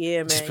can say, yeah,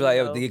 man. Just feel like,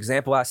 you yo, know. the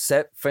example I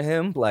set for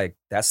him, like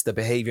that's the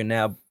behavior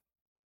now.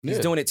 He's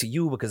Yeah. doing it to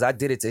you because I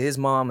did it to his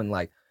mom, and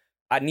like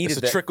I needed It's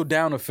a that. trickle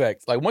down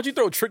effect. Like once you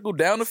throw a trickle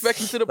down effect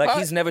into the Like pot,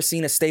 he's never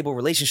seen a stable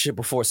relationship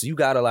before, so you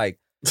gotta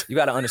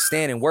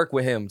understand and work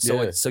with him,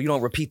 so Yeah. so you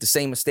don't repeat the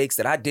same mistakes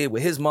that I did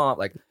with his mom.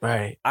 Like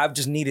Right. I've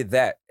just needed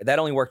that. That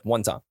only worked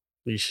one time.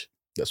 Yeesh.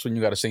 that's when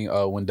you got to sing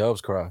 "When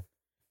Doves Cry."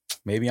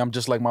 Maybe I'm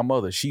just like my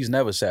mother. She's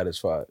never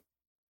satisfied.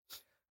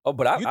 Oh,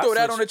 but You throw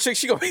that on a chick,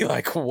 she gonna be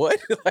like, "What?"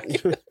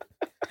 Like,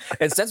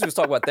 And since we was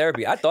talking about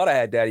therapy, I thought I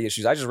had daddy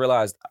issues. I just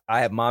realized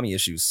I have mommy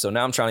issues. So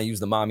now I'm trying to use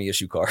the mommy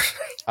issue card.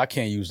 I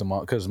can't use the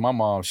mom because my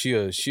mom,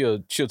 she'll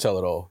tell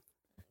it all.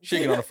 She'll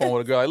get on the phone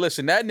with a girl like,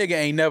 "Listen, that nigga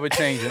ain't never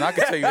changing. I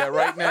can tell you that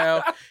right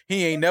now.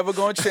 He ain't never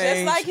gonna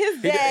change. Just like his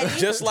He- daddy.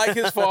 just like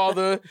his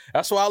father.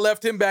 That's why I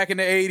left him back in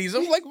the 80s.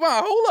 I'm like,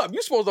 Mom, hold up.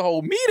 You're supposed to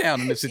hold me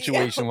down in this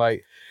situation.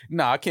 Like,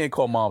 nah, I can't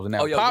call moms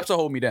now. Oh, yo, Pops will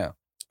hold me down.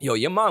 Yo,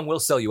 your mom will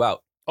sell you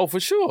out. Oh,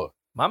 for sure.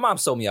 My mom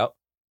sold me out.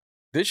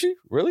 Did she?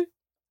 Really?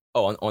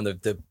 Oh, on the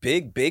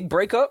big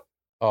breakup.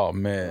 Oh,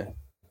 man.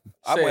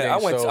 I Say it went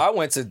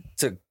ain't so.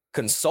 to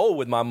console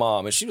with my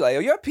mom, and she was like, "Yo,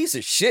 you're a piece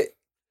of shit."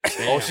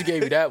 Oh, she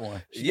gave you that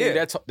one. She gave you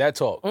Yeah. that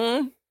talk.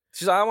 Mm.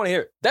 She's like, "I want to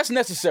hear it." That's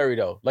necessary,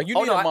 though. Like, you Oh,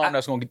 need no, a mom I-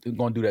 that's gonna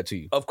do that to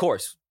you. Of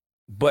course,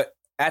 but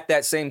at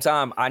that same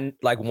time, I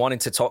like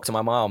wanted to talk to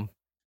my mom,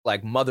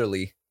 like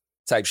motherly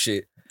type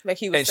shit, Like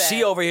he was and sad.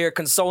 she over here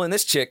consoling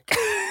this chick.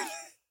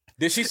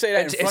 Did she say that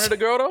in And- front of the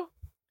girl, though?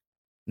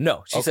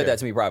 No, she said Okay. that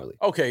to me privately.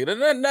 Okay,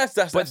 then that's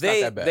But not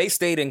that bad. they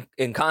stayed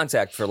in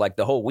contact for like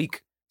the whole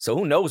week. So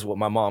who knows what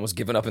my mom was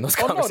giving up in those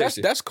Oh no,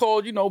 conversations? that's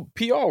called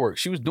PR work.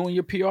 She was doing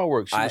your PR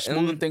work. She was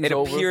smoothing things it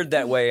over. appeared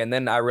that way, and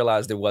then I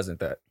realized it wasn't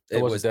that. It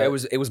wasn't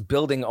that. It was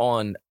building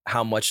on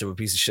how much of a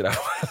piece of shit I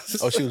was.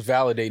 Oh, she was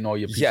validating all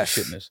your piece Yes.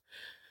 of shitness.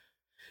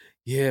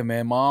 Yeah,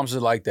 man. Moms are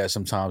like that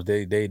sometimes.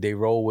 They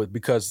roll with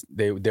because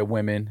they're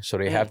women, so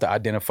they have to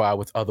identify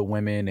with other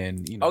women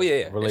and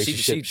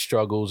relationship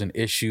struggles and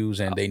issues,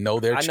 and they know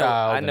their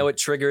child. I know it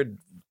triggered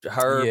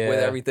her with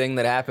everything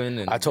that happened.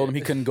 And I told him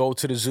he couldn't go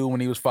to the zoo when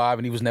he was 5,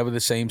 and he was never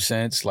the same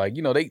since. Like,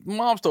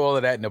 moms throw all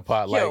of that in the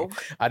pot. Like,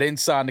 I didn't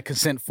sign the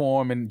consent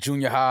form in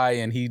junior high,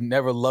 and he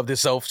never loved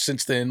himself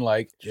since then.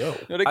 Like, they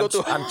go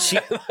through.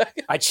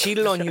 I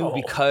cheated on you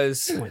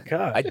because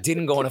I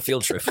didn't go on a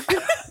field trip.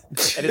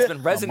 And it's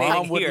been resonating My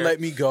mom wouldn't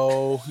let me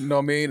go. You know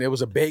what I mean? It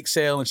was a bake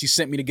sale, and she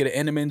sent me to get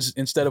an Entenmann's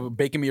instead of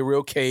baking me a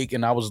real cake,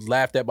 and I was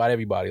laughed at by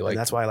everybody. Like, and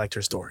that's why I liked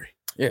her story.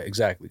 Yeah,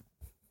 exactly.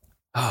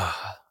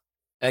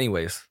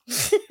 Anyways.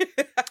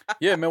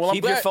 Yeah, man. Well,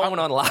 keep your phone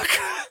on lock.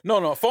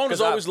 No, phone is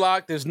always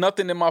locked. There's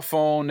nothing in my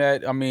phone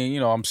that,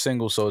 I'm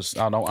single, so it's,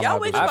 I don't. Y'all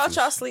wake about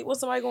y'all sleep when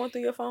somebody going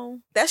through your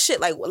phone? That shit,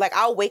 like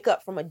I'll wake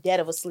up from a dead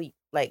of a sleep.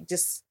 Like,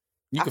 just.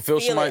 You can feel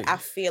somebody. I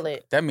feel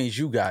it. That means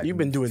you've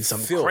been doing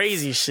some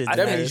crazy shit.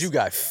 That means you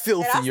got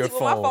filth in your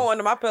phone. I sleep with my phone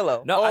under my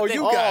pillow.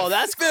 No,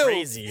 that's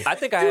crazy. I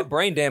think I have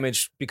brain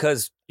damage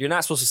because you're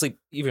not supposed to sleep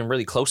even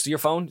really close to your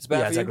phone. It's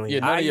bad for exactly. you.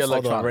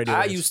 Yeah,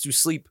 I used to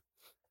sleep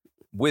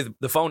with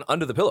the phone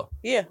under the pillow.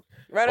 Yeah.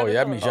 Right under the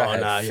that pillow. means y'all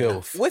had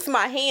filth. With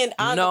my hand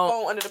on the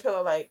phone under the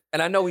pillow, like.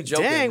 And I know we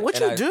joking. Dang, what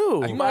you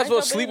do? You might as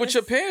well sleep with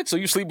your pants. So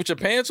you sleep with your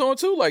pants on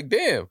too? Like,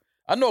 damn.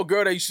 I know a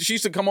girl that she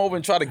used to come over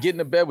and try to get in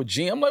the bed with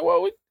G. I'm like,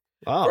 well,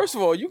 first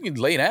of all, you can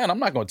lay down. I'm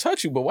not going to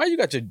touch you, but why you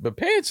got your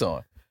pants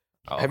on?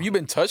 Have you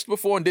been touched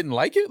before and didn't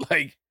like it?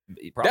 Like,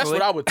 that's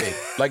what I would think.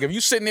 Like, if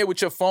you sitting there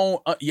with your phone,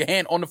 your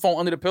hand on the phone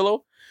under the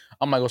pillow,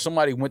 I'm like, well,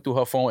 somebody went through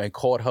her phone and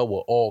caught her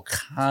with all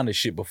kind of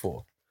shit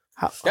before.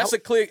 That's a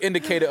clear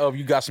indicator of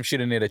you got some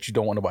shit in there that you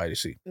don't want nobody to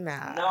see.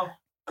 Nah.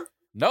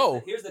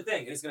 No. Here's the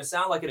thing. It's going to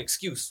sound like an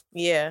excuse.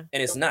 Yeah.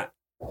 And it's not.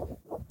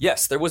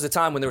 Yes, there was a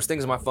time when there was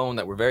things on my phone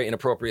that were very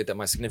inappropriate that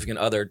my significant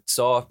other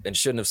saw and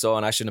shouldn't have saw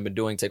and I shouldn't have been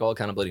doing. Take all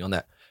accountability on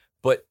that.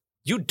 But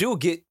you do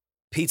get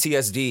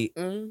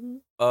PTSD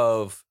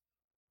of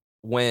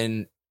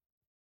when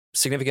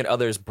significant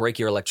others break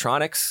your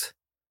electronics.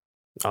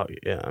 Oh,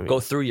 yeah. Go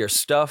through your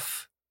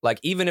stuff. Like,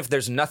 even if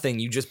there's nothing,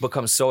 you just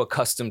become so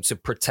accustomed to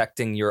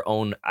protecting your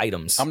own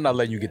items. I'm not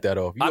letting you get that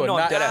off. You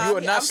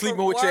are not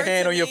sleeping with your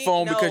hand on your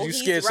phone because you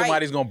scared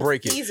somebody's going to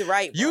break it. He's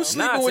right, bro. You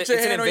sleeping with your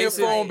hand on your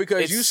phone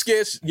because you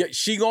scared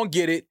she going to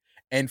get it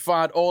and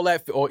find all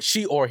that, or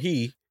she or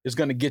he is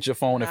going to get your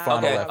phone and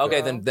find all that. Okay,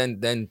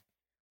 then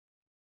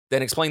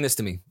explain this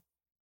to me.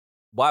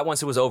 Why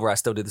once it was over, I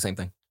still did the same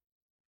thing?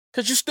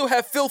 Because you still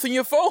have filth in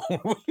your phone.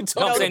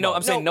 I'm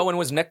saying no one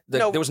was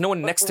there was no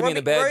one next to me in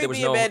the bed. There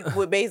was no bed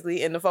would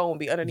basically, and the phone would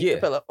be underneath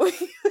the pillow.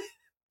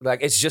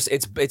 Like,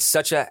 it's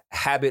such a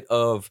habit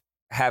of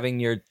having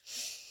your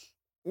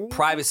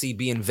privacy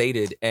be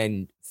invaded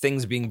and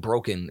things being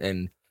broken,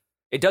 and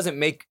it doesn't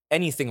make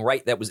anything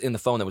right that was in the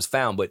phone that was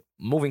found. But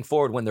moving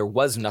forward, when there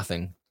was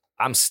nothing,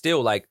 I'm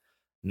still like,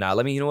 nah.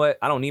 You know what?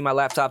 I don't need my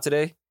laptop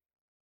today,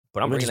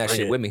 but I'm bringing that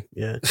shit with me.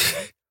 Yeah,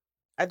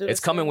 it's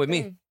coming with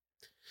me.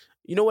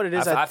 You know what it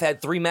is? I've had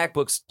 3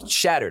 MacBooks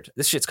shattered.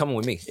 This shit's coming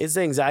with me. It's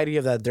the anxiety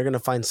of that they're going to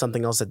find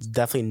something else that's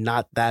definitely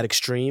not that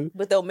extreme.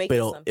 But they'll make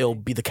it'll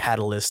be the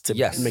catalyst to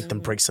make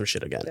them break some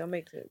shit again. They'll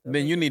make it.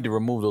 Then you need to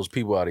remove those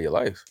people out of your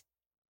life.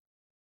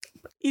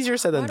 Easier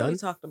said than done. We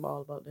talked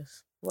about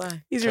this.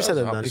 Why? Easier said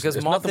than done. Because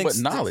it's nothing but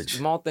knowledge.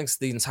 Maul thinks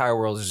the entire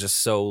world is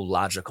just so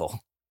logical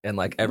and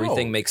like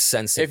everything makes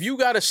sense. If you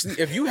have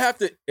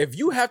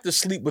to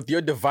sleep with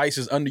your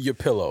devices under your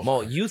pillow,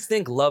 Maul, you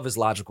think love is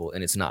logical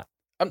and it's not.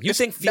 You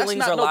think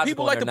feelings are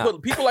logical?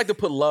 People like to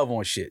put love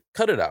on shit.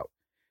 Cut it out.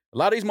 A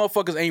lot of these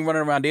motherfuckers ain't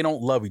running around. They don't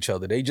love each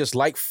other. They just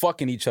like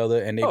fucking each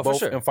other, and they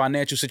both in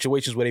financial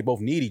situations where they both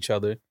need each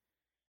other,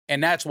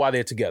 and that's why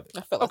they're together.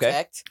 I feel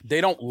attacked. They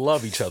don't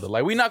love each other.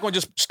 Like, we're not gonna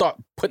just start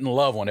putting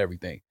love on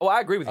everything. Oh, I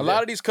agree with you. A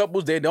lot of these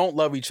couples, they don't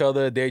love each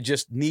other. They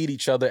just need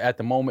each other at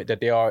the moment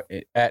that they are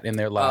at in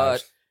their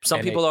lives.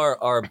 Some people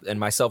are, and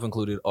myself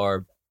included,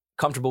 are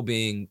comfortable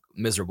being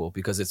miserable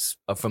because it's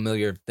a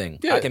familiar thing.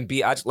 Yeah.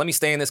 Let me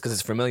stay in this because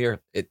it's familiar.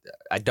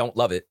 I don't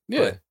love it.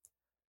 Yeah.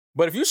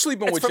 But if you're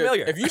sleeping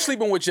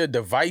with your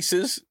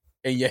devices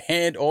and your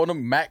hand on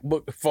them,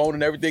 MacBook, phone,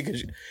 and everything,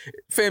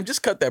 fam,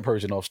 just cut that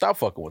person off. Stop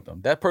fucking with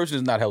them. That person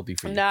is not healthy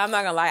for you. No, I'm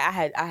not gonna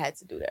lie. I had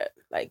to do that.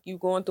 Like, you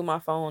going through my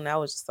phone, I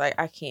was just like,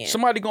 I can't.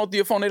 Somebody going through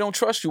your phone, they don't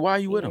trust you. Why are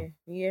you with them?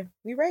 Yeah,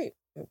 you're right.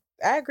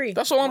 I agree.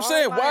 That's all I'm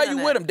saying. Why are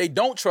you with them? They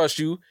don't trust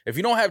you. If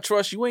you don't have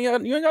trust, you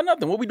ain't got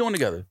nothing. What we doing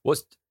together?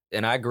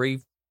 And I agree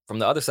from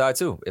the other side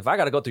too. If I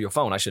got to go through your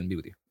phone, I shouldn't be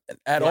with you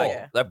at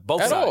all. Like,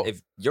 both sides.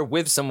 If you're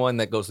with someone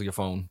that goes through your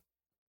phone,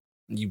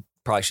 you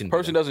probably shouldn't.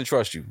 Person doesn't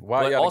trust you.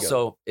 Why? But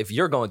also, if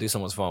you're going through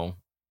someone's phone,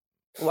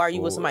 why are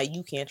you with somebody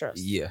you can't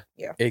trust? Yeah.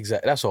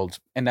 Exactly. That's all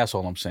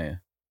I'm saying.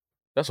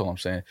 That's all I'm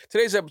saying.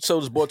 Today's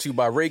episode is brought to you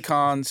by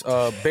Raycon's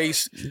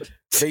bass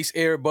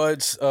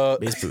earbuds.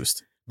 Bass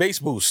Boost. Bass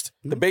Boost.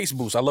 The Bass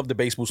Boost. I love the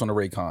Bass Boost on the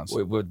Raycons.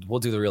 We'll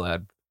do the real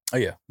ad. Oh,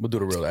 yeah. We'll do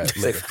the real ad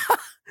later.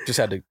 Just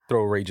had to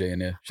throw Ray J in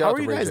there. Shout How out are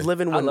to you Ray guys J.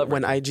 living I love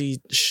when Ray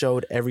IG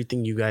showed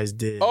everything you guys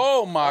did?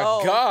 Oh my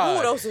God.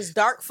 Ooh, those was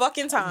dark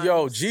fucking times.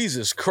 Yo,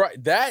 Jesus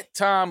Christ. That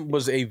time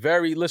was a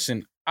very,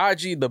 listen,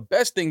 IG, the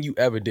best thing you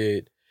ever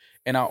did.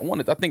 And I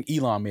think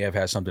Elon may have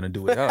had something to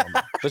do with it. I don't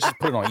know. Let's just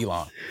put it on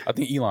Elon. I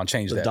think Elon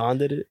changed that. Don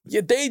did it.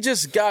 Yeah, they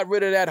just got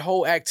rid of that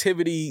whole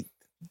activity.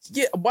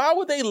 Yeah, why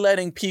were they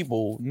letting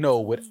people know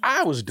what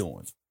I was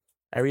doing?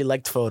 Every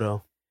liked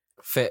photo,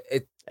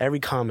 every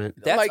comment.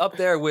 That's Like- up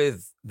there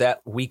with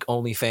that week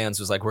OnlyFans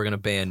was like, we're gonna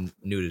ban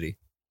nudity.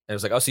 And it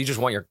was like, oh, so you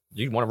want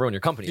to ruin your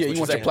company? Yeah, is what you you're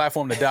want your saying.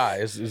 platform to die.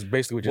 Is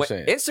basically what you're When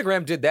saying.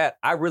 Instagram did that,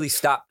 I really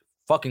stopped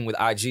fucking with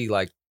IG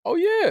like Oh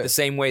yeah, the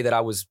same way that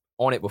I was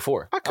on it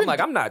before. I I'm couldn't- like,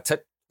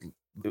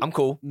 I'm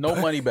cool. no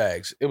money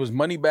bags. It was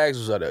money bags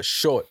was at a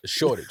shortage,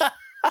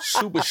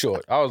 super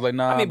short. I was like,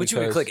 nah. I mean, but you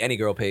can because- click any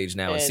girl page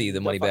now and And see the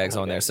the money fucking bags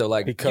on money there. bags. So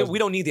like, Because- we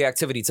don't need the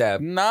activity tab.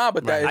 Nah,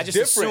 but that is I just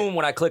different. assume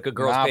when I click a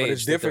girl's Nah, page, but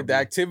it's that different. The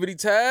there'll be- activity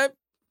tab,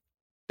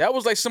 that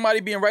was like somebody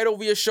being right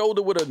over your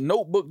shoulder with a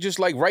notebook, just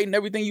like writing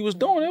everything you was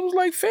doing. It was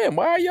like, fam,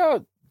 why are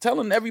y'all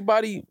telling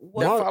everybody that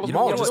Well, follows you me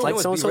know, what just you're like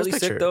doing? so-and-so's really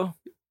picture. sick though.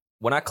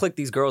 When I click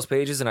these girls'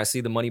 pages and I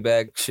see the money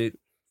bag shit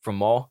from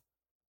Maul,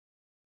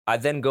 I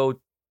then go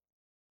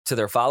to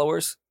their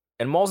followers,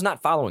 and Maul's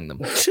not following them.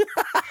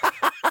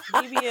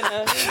 He be in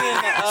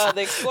the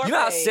explore You know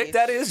how page. sick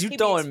that is? You He be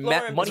throwing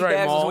exploring money That's right,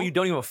 bags Maul. when you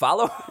don't even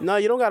follow? No,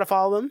 you don't gotta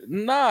follow them.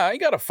 Nah, I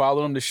ain't gotta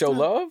follow them to show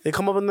love. They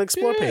come up on the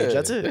explore page.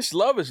 That's it. It's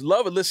love is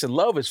love. Listen,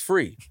 love is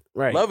free.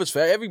 Right. Love is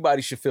fair.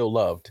 Everybody should feel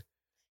loved.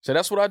 So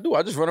that's what I do.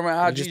 I just run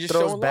around IG He just just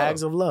throws showing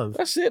bags love. of love.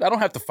 That's it. I don't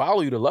have to follow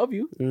you to love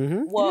you.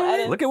 Mm-hmm. Well, I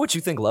didn't, Look at what you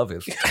think love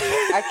is.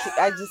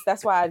 I just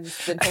that's why I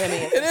just been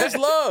turning it. It is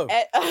love.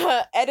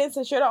 Eden,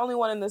 since you're the only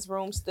one in this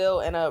room still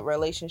in a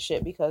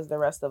relationship because the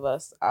rest of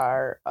us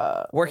are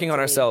Working on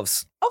mentally-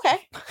 ourselves. Okay,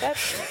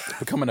 that's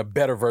Becoming a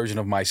better version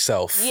of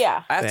myself.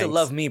 yeah. I have to Thanks.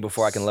 love me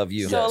before I can love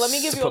you. So let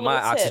me give to you a put my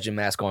little tip. oxygen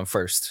mask on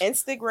first.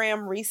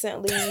 Instagram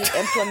recently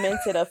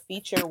implemented a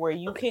feature where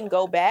you can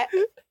go back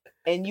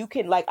and you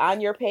can like on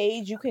your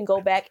page you can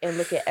go back and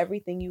look at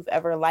everything you've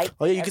ever liked.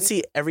 Oh yeah, you can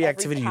see every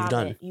activity you've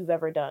done comment you've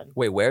ever done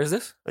Wait, where is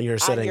this? on your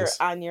settings.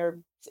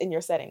 in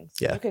your settings.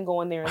 Yeah. You can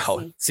go in there and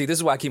Oh, see, this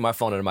is why I keep my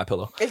phone under my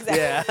pillow. exactly.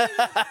 Yeah.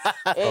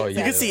 Oh, You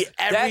yeah. can see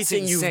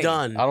everything you've insane.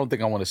 done. I don't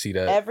think I want to see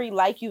that. Every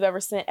like you've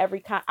ever sent,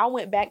 I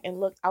went back and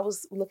looked. I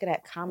was looking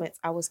at comments.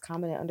 I was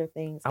commenting under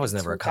things. I was in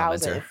never a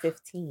commenter.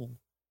 2015.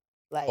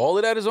 Like All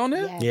of that is on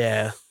there? yeah.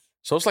 Yeah.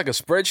 So it's like a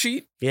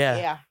spreadsheet Yeah.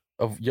 Yeah.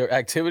 of your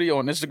activity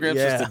on Instagram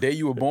Yeah. since the day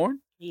you were born?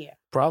 Yeah.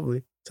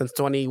 Probably. Since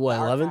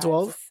 11, 12?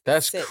 Archives.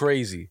 That's Sick.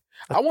 crazy.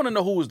 I want to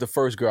know who was the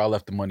first girl I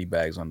left the money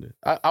bags under.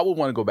 I would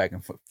want to go back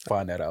and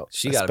find that out.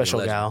 She A got special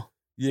be a legend. gal.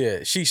 Yeah,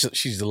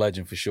 she's the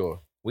legend for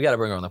sure. We got to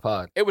bring her on the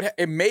pod.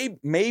 It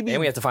maybe And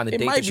we have to find the it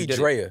date might that be you did it.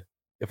 Drea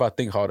if I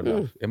think hard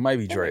enough. It might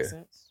be That Drea. makes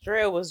sense.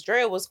 Drea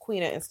was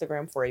queen of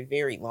Instagram for a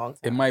very long time.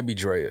 It might be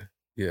Drea.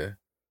 Yeah.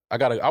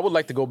 I would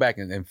like to go back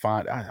and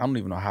find. I don't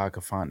even know how I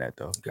could find that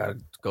though. Got to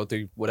go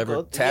through whatever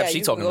Go- tab yeah, she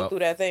you talking can go about. through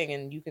that thing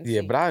and you can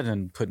Yeah, see. but I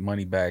didn't put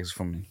money bags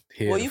from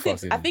here. well, to you can.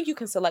 fucking- I think you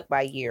can select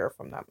by year, if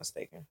I'm not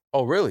mistaken.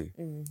 Oh, really?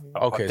 Mhm.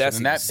 Okay, That's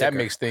so then even that sicker.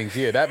 makes things.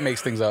 Yeah, that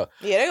makes things up.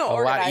 Yeah, they're gonna A lot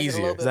organize it easier.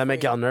 a little bit. Does that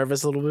make for you. y'all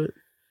nervous a little bit?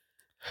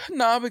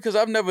 Nah, because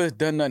I've never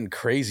done nothing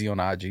crazy on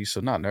IG,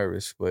 so not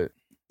nervous. But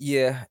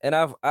Yeah, and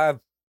I've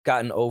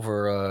gotten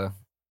over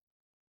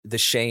the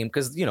shame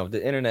because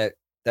the internet.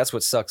 That's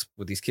what sucks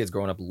with these kids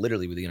growing up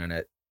literally with the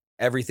internet.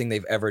 Everything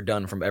they've ever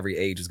done from every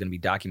age is going to be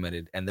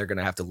documented, and they're going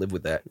to have to live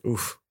with that.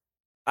 Oof.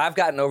 I've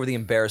gotten over the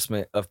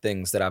embarrassment of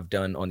things that I've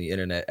done on the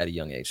internet at a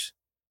young age.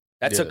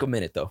 That Yeah. took a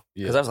minute though,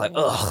 because Yeah. I was like,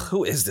 "Ugh,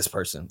 who is this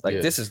person? Like,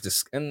 Yeah. this is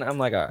just." And I'm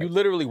like, "All right, you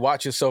literally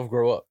watch yourself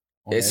grow up.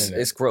 On the it's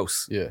internet.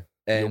 gross." Yeah,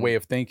 And your way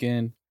of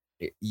thinking,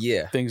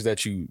 yeah. things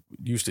that you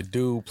used to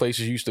do,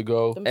 places you used to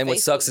go. Them And what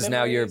Facebook sucks is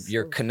now you're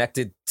memories.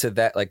 connected to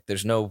that. Like,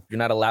 you're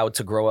not allowed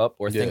to grow up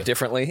or Yeah. think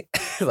differently.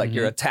 Like,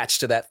 you're attached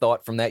to that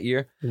thought from that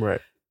year.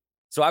 Right.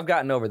 So I've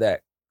gotten over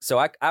that. So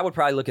I would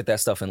probably look at that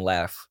stuff and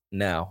laugh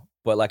now.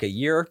 But like a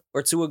year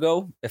or two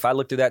ago, if I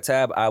looked through that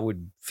tab, I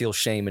would feel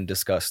shame and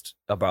disgust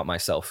about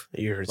myself.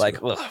 You heard Like,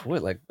 ugh,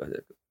 what? Like,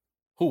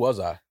 Who was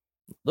I?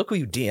 look who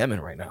you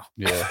DMing right now.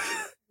 Yeah,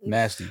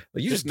 nasty.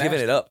 Like, you just nasty.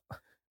 giving it up.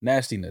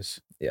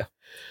 Nastiness. Yeah.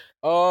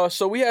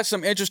 So we had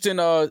some interesting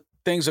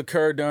things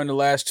occur during the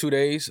last 2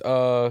 days.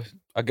 I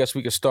guess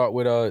we could start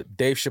with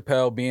Dave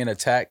Chappelle being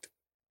attacked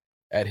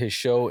at his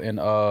show in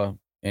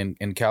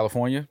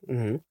California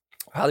Mm-hmm.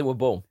 Hollywood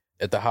Bowl.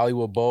 at the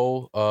Hollywood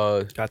Bowl.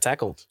 Got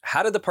tackled.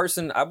 How did the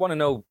person? I want to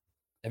know.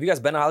 Have you guys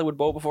been to Hollywood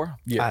Bowl before?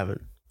 Yeah. I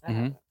haven't.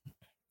 Mhm.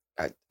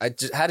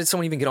 How did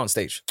someone even get on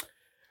stage?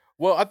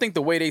 Well, I think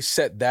the way they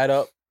set that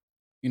up,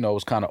 it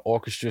was kind of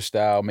orchestra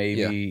style,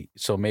 maybe.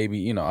 So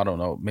maybe, I don't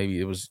know. Maybe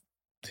it was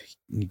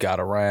he got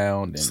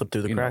around and Slipped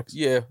through the you know, cracks.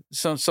 yeah,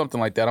 something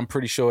like that. I'm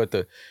pretty sure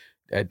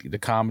at the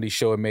comedy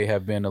show, it may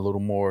have been a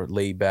little more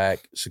laid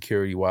back,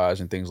 security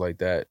wise, and things like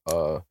that.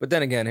 But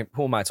then again,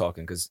 who am I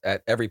talking? Because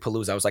at every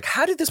Palooza, I was like,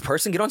 "How did this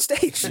person get on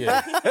stage?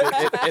 Yeah,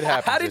 it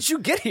happens. How did you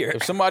get here?"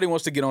 If somebody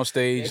wants to get on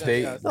stage,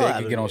 they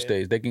can get on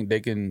stage. They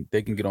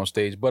can get on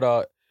stage.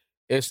 But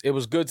it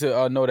was good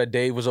to know that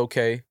Dave was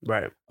okay.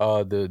 Right.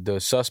 The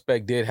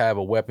suspect did have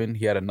a weapon.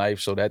 He had a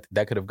knife, so that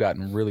could have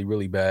gotten really,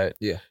 really bad.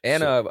 Yeah,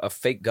 and a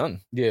fake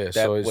gun. Yeah, That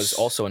so was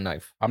also a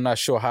knife. I'm not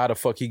sure how the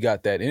fuck he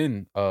got that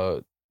in.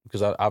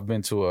 Because I've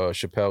been to a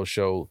Chappelle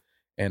show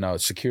and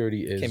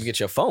security is Can't even get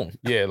your phone.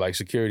 yeah, like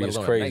security Let is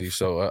alone a crazy. knife.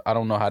 So I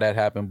don't know how that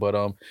happened, but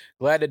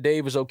glad that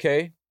Dave is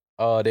okay.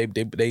 They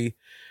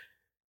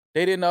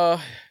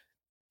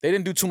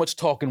didn't do too much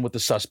talking with the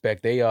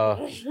suspect. They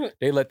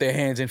let their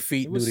hands and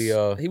feet do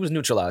the He was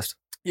neutralized.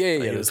 yeah.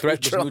 he The was threat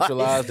was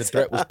neutralized. The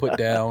threat was put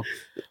down.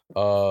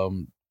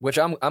 Which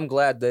I'm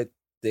glad that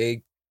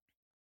they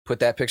put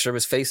that picture of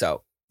his face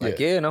out. Like,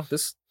 no,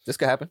 this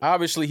could happen.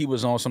 Obviously, he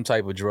was on some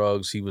type of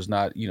drugs. He was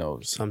not,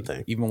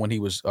 Something. even when he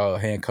was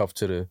handcuffed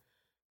to the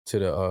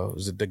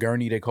was it the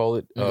gurney they call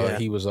it? Yeah.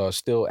 He was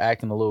still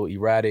acting a little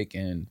erratic,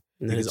 and And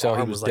you then could his tell he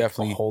arm was was like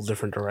definitely a whole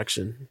different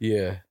direction.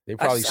 yeah. They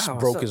probably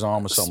broke his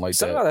arm or something like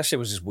Somehow that. that shit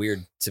was just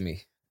weird to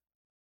me.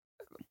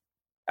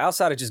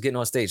 Outside of just getting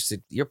on stage,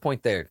 to your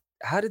point there,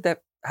 how did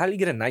he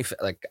get a knife?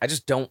 Like, I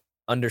just don't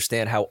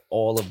understand how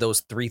all of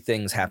those three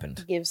things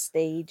happened. Give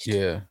staged.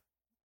 Yeah.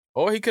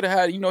 Or he could have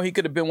had, he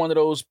could have been one of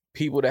those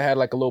people that had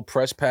like a little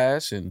press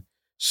pass and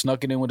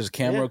snuck it in with his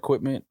camera Yeah.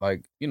 equipment.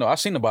 Like, I've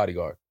seen The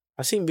Bodyguard.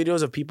 I've seen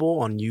videos of people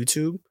on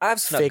YouTube I've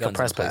snuck fake a guns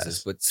press in places,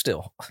 pass. but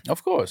still.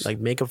 Of course. like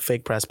make a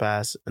fake press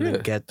pass and Yeah.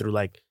 then get through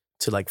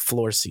to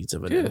floor seats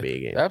of an Yeah. NBA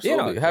game.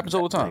 Absolutely. It happens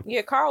all the time.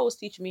 Yeah, Carl was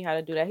teaching me how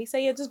to do that. He said,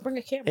 "Yeah, just bring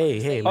a camera."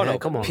 Hey, Oh man, no,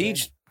 come on.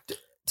 Peach.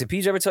 Did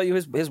Peach ever tell you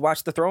his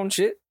Watch the Throne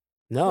shit?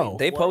 No.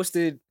 They What?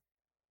 posted,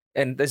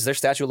 and this is their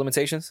statute of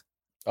limitations.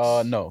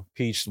 No.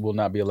 Peach will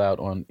not be allowed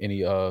on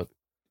any at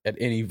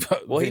any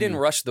Well, he didn't venue.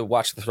 rush the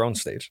Watch the Throne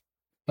stage.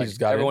 He Like,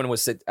 just got everyone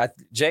was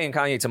Jay and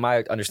Kanye, to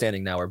my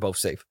understanding, now are both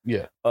safe.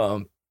 Yeah.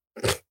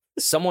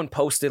 Someone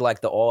posted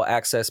like the all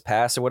access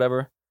pass or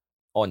whatever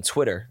on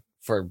Twitter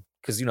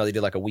because they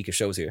did like a week of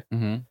shows here,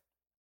 Mm-hmm.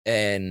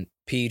 and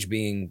Peach,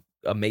 being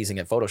amazing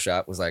at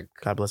Photoshop, was like,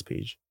 God bless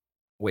Peach.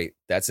 "Wait,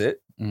 that's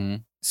it?" Mm-hmm.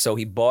 So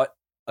he bought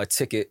a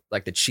ticket,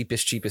 like the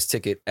cheapest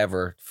ticket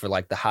ever for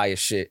like the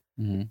highest shit,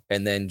 Mm-hmm.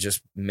 and then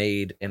just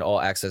made an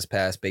all access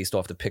pass based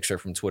off the picture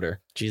from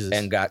Twitter Jesus.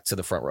 and got to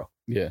the front row.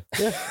 Yeah.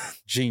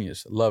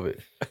 Genius. Love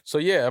it. So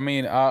yeah, I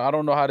mean, I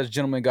don't know how this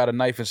gentleman got a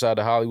knife inside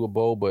the Hollywood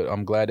Bowl, but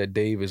I'm glad that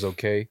Dave is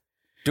okay.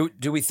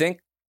 Do we think?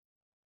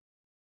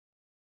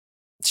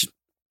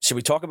 Should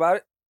we talk about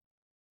it?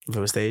 if it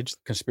was staged.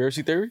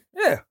 Conspiracy theory?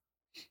 Yeah.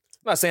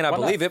 I'm not saying I Why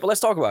not? believe it, but let's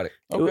talk about it.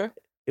 Okay.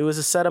 It was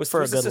a setup for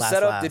a Was good this laugh.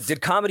 setup?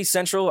 Did Comedy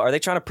Central, are they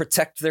trying to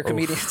protect their Oof.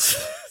 comedians?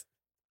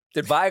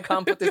 Did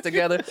Viacom put this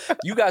together?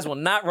 You guys will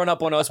not run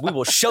up on us. We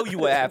will show you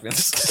what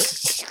happens.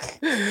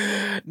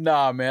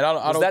 Nah, man. I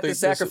Was don't that think the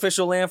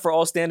sacrificial lamb for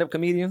all stand-up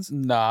comedians?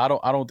 Nah,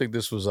 I don't think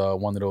this was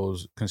one of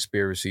those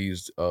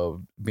conspiracies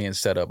of being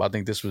set up. I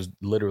think this was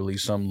literally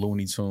some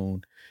Looney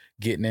Tune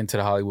getting into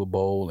the Hollywood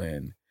Bowl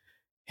and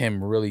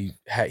him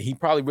he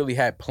probably really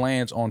had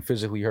plans on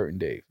physically hurting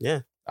Dave.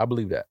 Yeah. I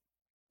believe that.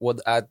 Well,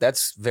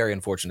 that's very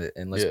unfortunate,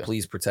 and let's Yeah.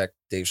 please protect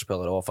Dave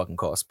Chappelle at all fucking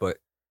costs. But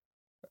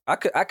I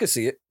could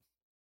see it.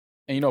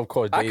 And of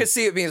course, Dave, I could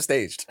see it being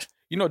staged.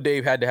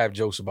 Dave had to have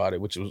jokes about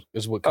it, which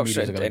is what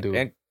comedians are going to do.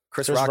 And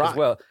Chris Chris Rock as Rock.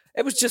 well.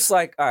 It was just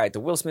like, all right, the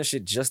Will Smith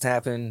shit just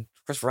happened.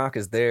 Chris Rock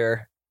is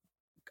there.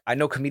 I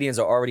know comedians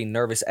are already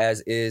nervous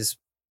as is,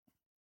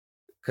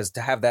 because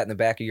to have that in the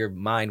back of your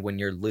mind when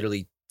you're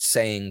literally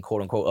saying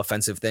quote unquote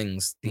offensive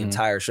things the Mhm.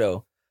 entire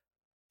show,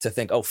 to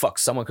think, oh fuck,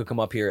 someone could come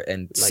up here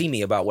and see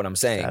me about what I'm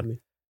saying, Stab me.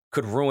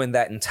 could ruin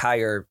that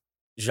entire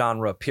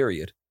genre,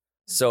 period.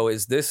 So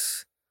is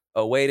this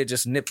a way to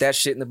just nip that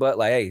shit in the butt?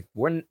 Like, hey,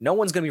 no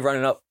one's gonna be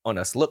running up on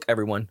us. Look,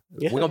 everyone,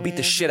 Yeah. we're gonna beat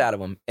the shit out of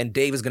him, and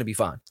Dave is gonna be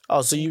fine.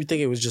 Oh, so you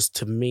think it was just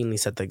to mainly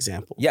set the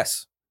example?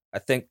 Yes, I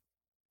think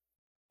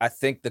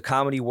the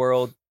comedy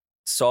world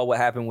saw what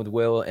happened with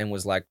Will and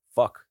was like,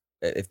 fuck,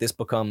 if this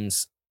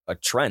becomes a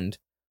trend.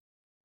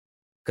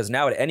 Because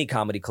now at any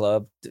comedy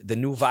club, the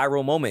new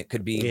viral moment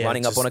could be Yeah,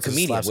 running up just on a to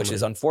comedian, slap which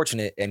is somebody.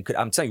 unfortunate and could,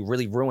 I'm telling you,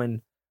 really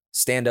ruin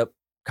stand-up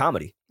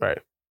comedy. Right.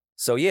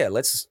 So yeah,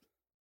 let's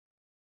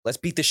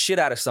beat the shit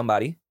out of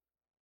somebody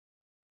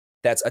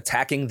that's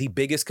attacking the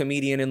biggest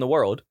comedian in the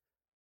world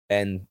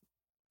and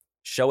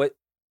show it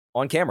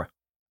on camera.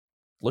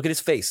 Look at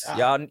his face.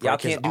 Y'all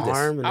Break his can't do this.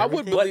 arm and I would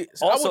everything? believe.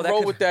 I also would that roll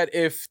could- with that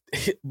if.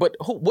 But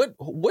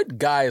what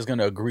guy is going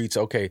to agree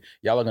to? Okay,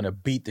 y'all are going to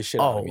beat the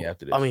shit out of me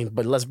after this. I mean,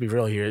 but let's be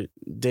real here.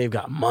 Dave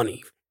got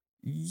money.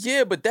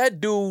 yeah, but that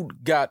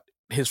dude got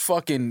his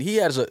fucking. He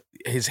has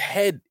his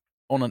head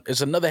on.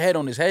 It's another head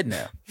on his head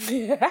now.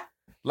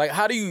 Like,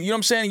 how do you? You know what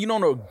I'm saying? You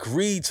don't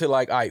agree to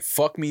like, all right,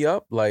 fuck me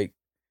up. Like,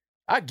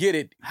 I get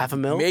it.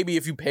 $500,000? Maybe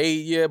if you pay,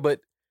 yeah, but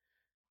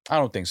I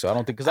don't think so. I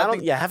don't think because I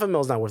think Yeah,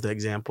 $500,000 is not worth the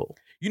example.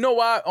 you know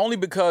why? Only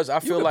because I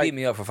You feel could like beat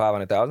me up for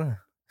 $500,000.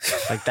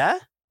 Like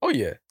that? Oh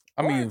yeah.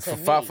 I mean, Word for to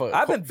five, me. for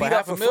I've been for beat up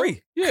half a for mil?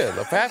 free. Yeah,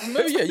 for half a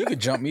million. Yeah, you could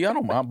jump me. I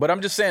don't mind. But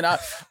I'm just saying,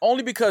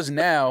 only because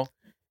now,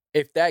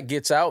 if that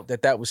gets out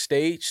that was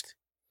staged,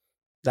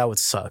 That would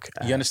suck.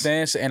 you ass.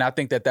 understand? So- And I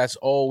think that's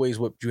always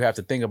what you have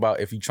to think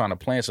about if you're trying to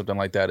plan something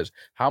like that is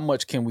how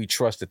much can we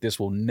trust that this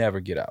will never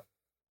get out?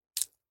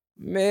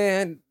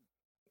 Man,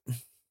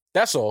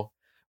 That's all.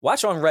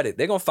 watch on Reddit.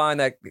 They're gonna find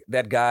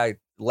that guy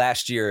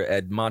last year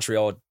at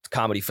Montreal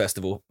Comedy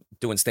Festival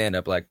doing stand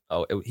up. Like,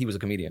 he was a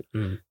comedian.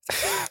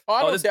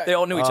 I don't- They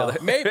all knew each other.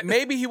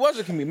 maybe he was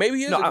a comedian. Maybe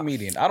he is No, a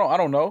comedian. I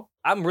don't know.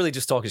 I'm really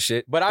just talking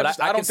shit. But I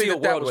can don't see think a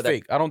that world was where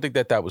fake. I don't think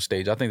that was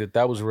staged. I think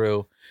that was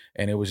real,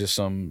 and it was just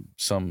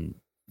some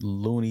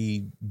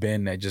loony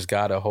Ben that just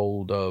got a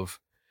hold of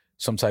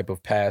some type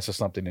of pass or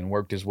something and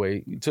worked his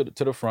way to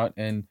the front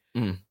and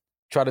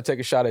tried to take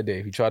a shot at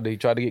Dave. He tried to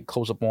get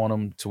close up on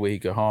him to where he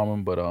could harm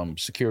him, but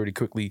security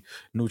quickly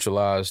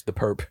neutralized the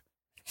perp.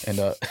 And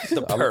The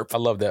perp. I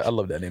love that. I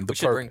love that name. The We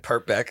should perp. bring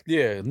Perp back.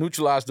 Yeah,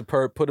 neutralized the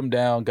perp, put him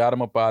down, got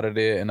him up out of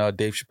there, and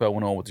Dave Chappelle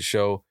went on with the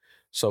show.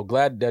 So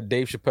glad that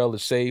Dave Chappelle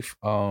is safe.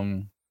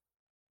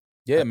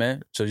 Yeah,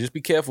 man. So just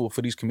be careful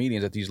for these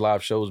comedians at these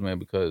live shows, man,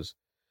 because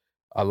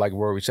like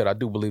Rory said, I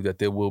do believe that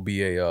there will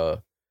be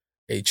a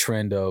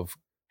trend of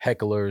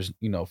hecklers,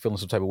 feeling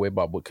some type of way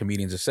about what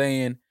comedians are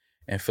saying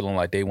and feeling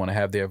like they want to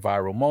have their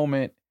viral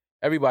moment.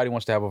 Everybody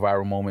wants to have a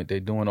viral moment.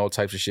 They're doing all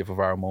types of shit for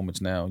viral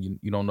moments now.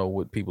 You don't know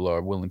what people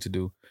are willing to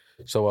do.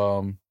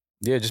 So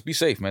yeah, just be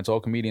safe, man. To all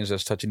comedians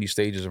that's touching these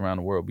stages around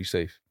the world, be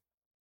safe.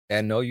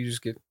 And no, you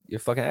just get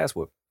your fucking ass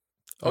whooped.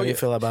 How do you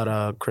feel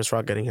about Chris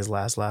Rock getting his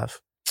last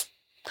laugh?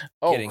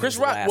 Oh, Getting Chris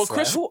his Rock. last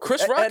Well,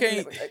 Chris Rock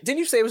ain't. Didn't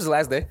you say it was his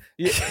last day?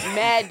 Yeah,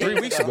 Mad 3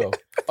 days weeks ago.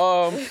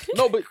 No, but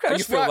How do you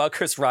Chris feel Rock. about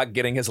Chris Rock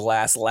getting his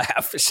last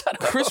laugh?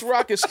 Shut up. Chris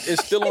Rock is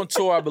still on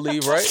tour, I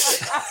believe, right?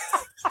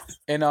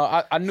 And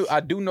I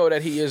do know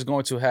that he is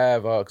going to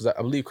have because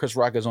I believe Chris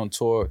Rock is on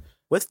tour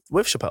With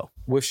Chappelle.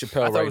 with I Chappelle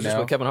thought it right was just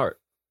now. with Kevin Hart.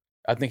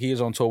 I think he is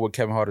on tour with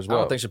Kevin Hart as I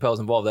well. don't think Chappelle's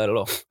involved in that at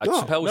all.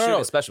 No. Chappelle was No, shooting no.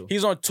 a special.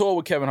 He's on tour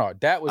with Kevin Hart.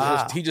 That was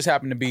Ah. he just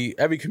happened to be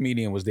every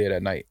comedian was there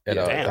that night at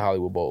Damn. the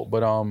Hollywood Bowl.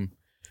 But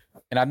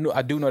and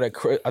I do know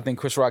that I think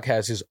Chris Rock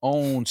has his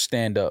own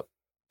stand up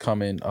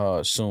coming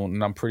soon,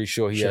 and I'm pretty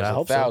sure he Shit, I has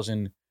hope so.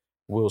 1,000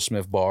 Will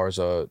Smith bars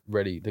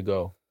ready to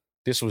go.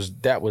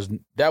 That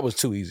was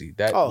too easy.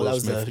 That Oh, Will that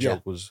was Smith the-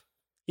 joke was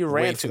You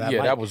way ran too. for that. Yeah,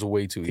 mic that was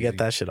way too to easy. get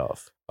that shit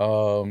off.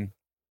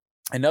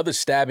 Another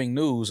stabbing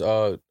news.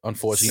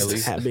 Unfortunately,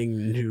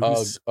 Stabbing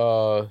news.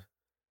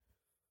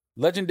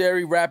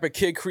 legendary rapper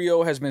Kid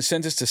Creole has been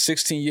sentenced to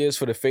 16 years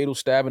for the fatal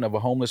stabbing of a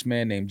homeless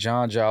man named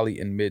John Jolly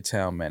in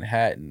Midtown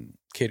Manhattan.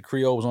 Kid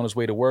Creole was on his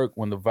way to work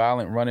when the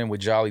violent run-in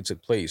with Jolly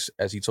took place.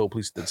 As he told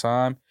police at the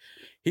time,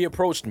 he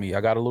approached me.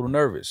 I got a little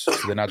nervous. So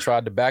then I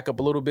tried to back up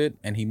a little bit,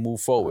 and he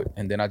moved forward.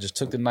 And then I just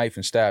took the knife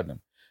and stabbed him.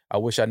 I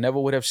wish I never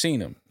would have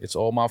seen him. It's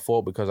all my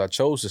fault because I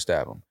chose to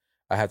stab him.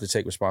 I have to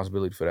take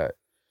responsibility for that.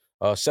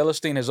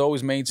 Celestine has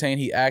always maintained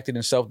he acted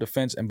in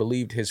self-defense and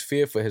believed his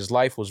fear for his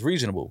life was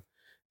reasonable.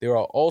 There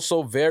are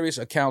also various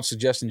accounts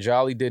suggesting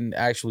Jolly didn't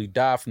actually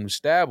die from the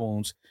stab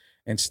wounds.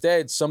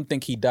 Instead, some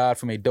think he died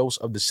from a dose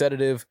of the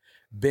sedative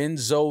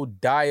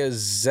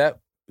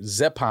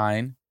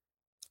benzodiazepine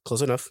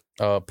Close enough.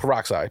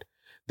 peroxide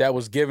that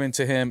was given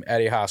to him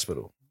at a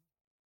hospital.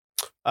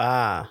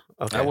 Ah,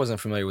 okay. I wasn't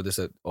familiar with this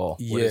at all.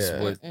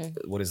 Yeah.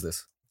 What is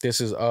this?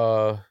 This is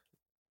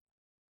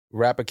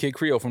rapper Kid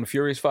Creole from the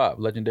Furious Five,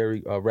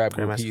 legendary rap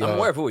group. Grandmaster. He, I'm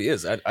aware of who he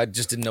is. I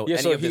just didn't know yeah,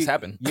 any so of this he-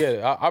 happened.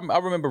 Yeah, I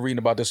remember reading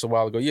about this a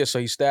while ago. Yeah, so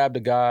he stabbed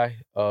a guy,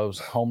 a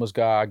homeless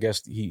guy. I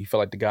guess he felt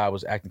like the guy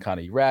was acting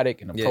kind of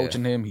erratic and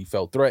approaching him. He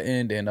felt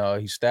threatened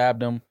and he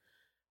stabbed him.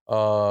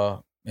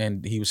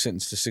 And he was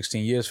sentenced to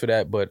 16 years for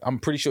that. But I'm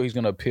pretty sure he's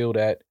going to appeal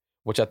that,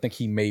 which I think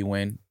he may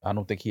win. I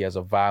don't think he has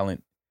a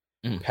violent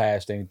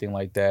past or anything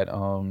like that.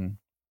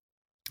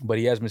 But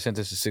he has been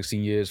sentenced to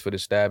 16 years for the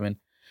stabbing.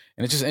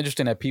 And it's just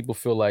interesting that people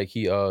feel like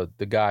the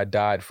guy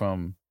died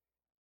from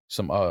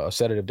some a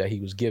sedative that he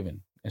was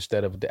given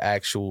instead of the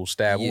actual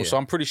stab wound. Yeah. So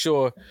I'm pretty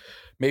sure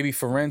maybe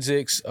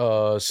forensics,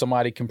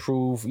 somebody can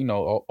prove,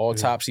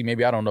 autopsy.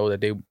 Maybe I don't know that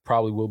they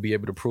probably will be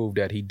able to prove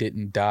that he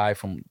didn't die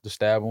from the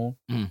stab wound.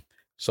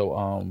 So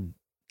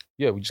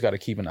yeah, we just got to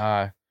keep an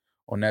eye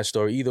on that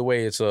story. Either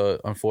way, it's a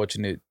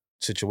unfortunate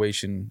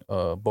situation.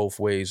 Both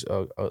ways,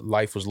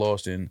 life was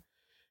lost and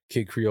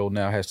Kid Creole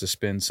now has to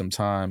spend some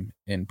time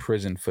in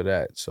prison for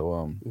that.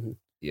 So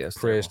Yes.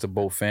 prayers to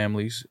both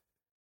families.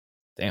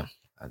 Damn.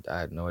 I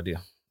had no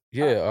idea.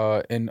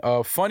 Yeah, and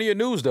funnier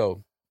news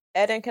though.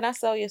 Eden, can I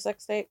sell your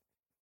sex tape?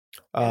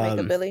 And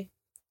make a Billy?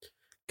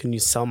 Can you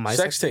sell my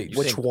Sex sex tape. tape?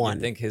 Which one?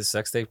 You think his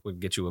sex tape would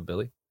get you a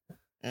Billy?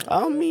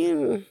 I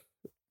mean,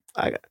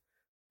 I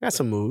got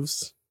some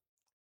moves.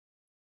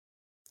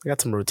 I got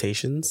some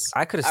rotations.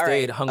 I could have All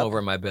stayed right. hungover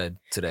in my bed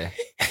today.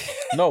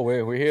 No,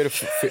 we're here to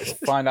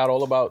find out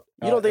all about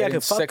You don't think I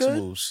Eddie's could fuck sex good?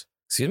 moves.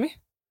 Excuse me?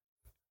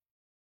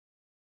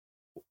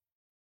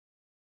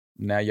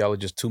 Now y'all are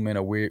just two men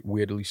are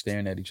weirdly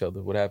staring at each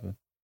other. What happened?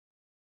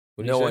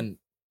 What No one.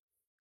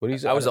 What did he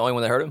say? I was the only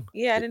one that heard him.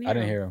 Yeah, I didn't hear I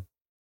didn't him. hear him.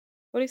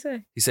 What'd he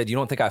say? He said, "You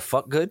don't think I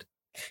fuck good?"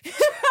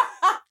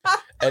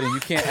 Eden, you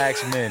can't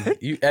ask men.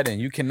 Eden,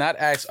 you cannot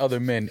ask other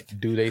men,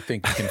 do they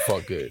think you can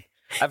fuck good?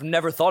 I've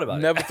never thought about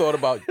it. Never thought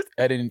about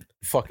Eden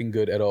fucking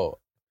good at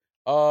all.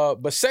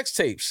 But sex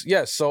tapes,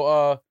 yes.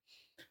 So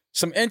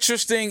some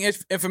interesting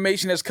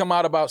information has come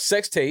out about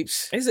sex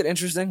tapes. Is it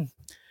interesting?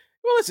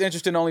 Well, it's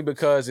interesting only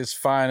because it's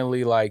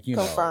finally like,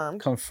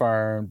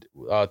 confirmed.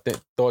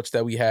 Thoughts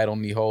that we had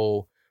on the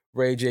whole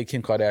Ray J,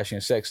 Kim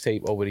Kardashian sex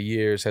tape over the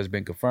years has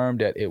been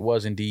confirmed that it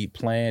was indeed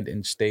planned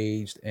and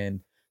staged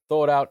and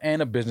thought out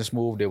and a business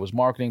move. There was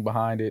marketing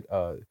behind it.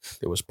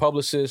 There was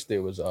publicists.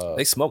 There was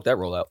They smoked that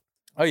rollout.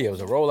 oh yeah, it was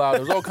a rollout.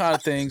 There was all kind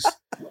of things.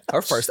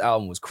 Her first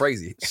album was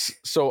crazy.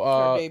 So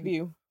Her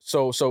debut.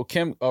 So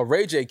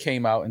Ray J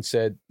came out and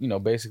said,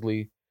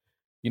 basically,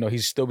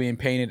 he's still being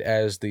painted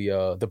as the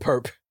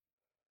perp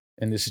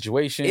in this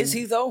situation. Is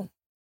he though?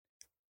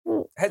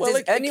 Does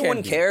it anyone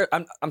can be. care?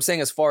 I'm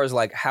saying as far as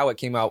like how it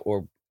came out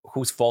or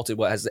whose fault it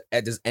was.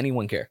 Does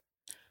anyone care?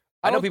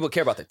 I know don't- people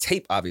care about the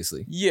tape,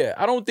 obviously. Yeah,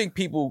 I don't think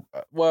people.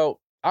 Well,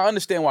 I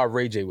understand why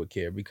Ray J would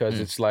care because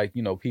it's like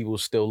people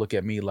still look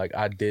at me like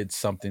I did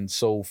something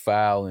so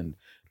foul and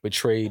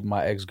betrayed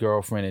my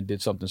ex-girlfriend and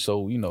did something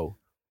so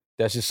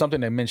that's just something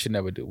that men should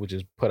never do, which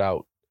is put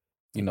out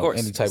course,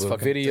 any type it's of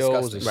fucking videos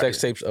disgusting. and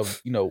sex tapes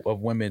of of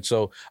women.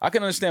 So I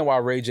can understand why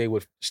Ray J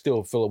would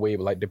still feel a way,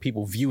 but like the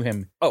people view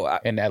him Oh, I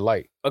in that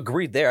light.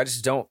 agreed there.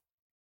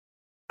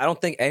 I don't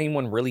think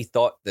anyone really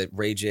thought that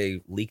Ray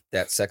J leaked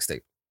that sex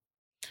tape.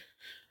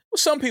 Well,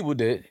 some people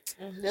did.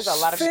 There's a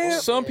lot of people.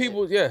 Some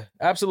people, yeah,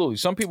 absolutely.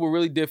 Some people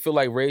really did feel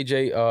like Ray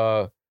J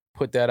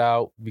put that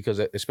out because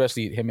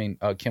especially him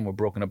and Kim were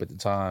broken up at the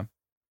time.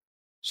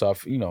 So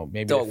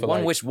maybe So they feel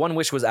one like,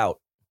 wish was out.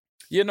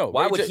 Ray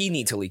Why would J, he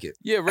need to leak it?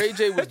 Yeah, Ray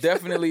J was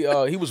definitely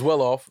he was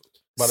well off.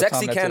 By the Sexy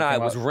time that Can tape I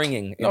came was out.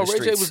 ringing in No, the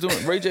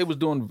streets. Ray J was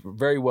doing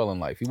very well in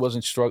life. He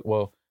wasn't struggling.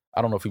 Well,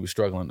 I don't know if he was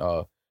struggling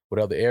with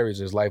other areas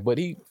of his life, but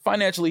he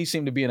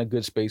seemed to be in a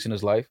good space in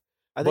his life.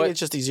 I think But- it's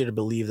just easier to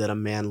believe that a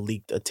man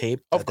leaked a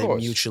tape Of that they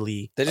course.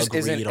 mutually There just agreed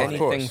isn't on. anything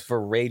course. for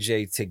Ray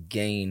J to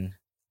gain.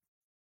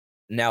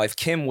 Now, if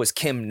Kim was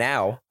Kim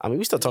now, I mean,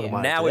 we still talking Yeah.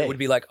 about now it it would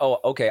be like, oh,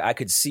 okay, I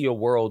could see a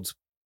world.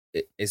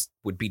 It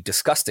would be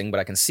disgusting, but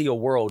I can see a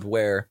world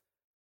where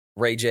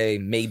Ray J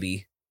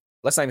maybe,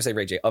 let's not even say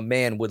Ray J, a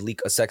man would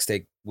leak a sex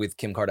tape with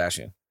Kim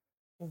Kardashian.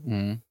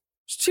 Mm-hmm.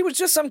 She was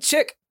just some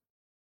chick,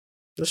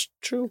 That's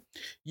true.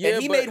 Yeah,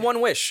 and he but, made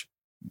one wish.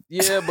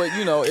 Yeah, but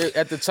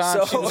at the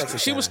time So-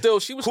 she was still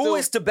Who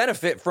is to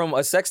benefit from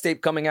a sex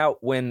tape coming out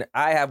when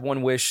I have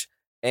one wish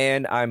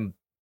and I'm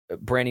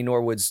Brandy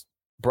Norwood's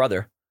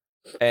brother,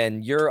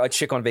 and you're a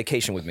chick on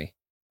vacation with me?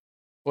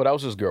 Well, that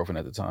was his girlfriend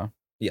at the time.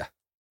 Yeah.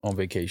 On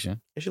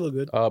vacation. She look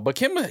good. But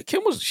Kim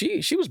was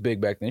she was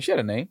big back then. She had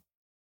a name.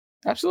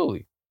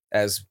 Absolutely.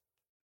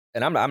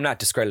 And I'm not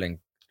discrediting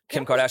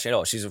Kim Kardashian at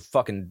all. She's a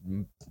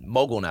fucking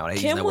mogul now. I hate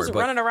using Kim that was word, but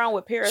running around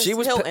with Paris she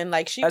was Hilton,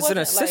 like she as an wasn't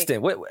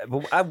assistant.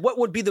 What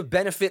would be the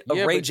benefit of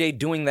Yeah, Ray but- J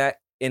doing that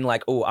in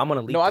like, oh, I'm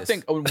gonna leak No, I this?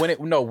 think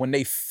when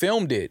they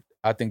filmed it,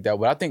 I think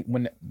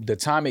when the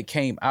time it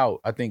came out,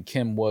 I think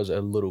Kim was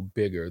a little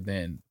bigger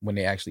than when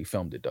they actually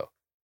filmed it though.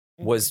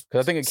 was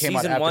Because I think it came out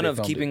season after one they of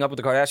filmed Keeping it. Up with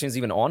the Kardashians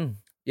even on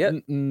yet?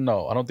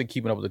 No, I don't think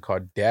Keeping Up with the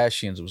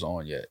Kardashians was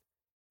on yet.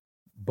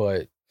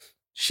 But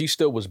she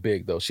still was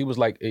big though. She was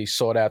like a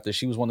sought after.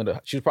 She was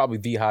probably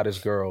the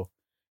hottest girl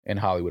in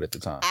Hollywood at the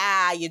time.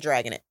 you're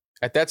dragging it.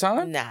 At that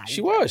time? Nah, She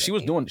you was.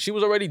 dragging it. She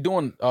was already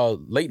doing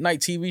late night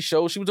TV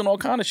shows. She was doing all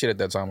kind of shit at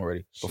that time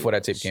already before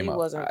that tape came out.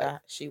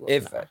 She wasn't.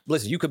 If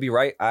listen, you could be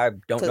right. I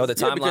don't know the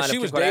Yeah, timeline because of she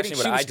was Kim dating. Kardashian,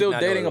 She but I was did still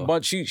not know dating that a at all.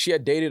 bunch. She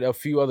had dated a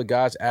few other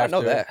guys I after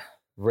know that.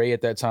 Ray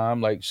at that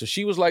time. Like, so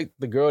she was like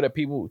the girl that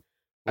people.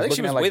 I think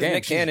she looking was at like, with damn,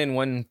 Nick she's- Cannon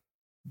when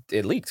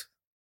it leaked.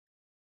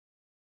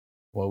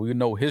 Well, we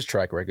know his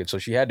track record, so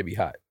she had to be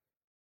hot.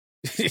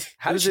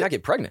 How did she not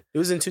get pregnant? It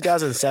was in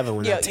 2007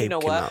 when Yeah, that you tape know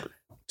came what? out.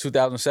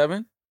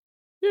 2007.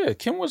 Yeah,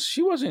 Kim was.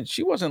 She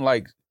wasn't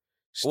like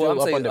still Well, I'm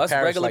up saying under us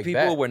Paris regular like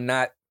people that. were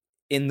not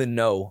in the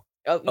know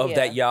of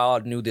that. Y'all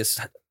knew this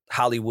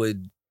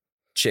Hollywood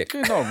chick.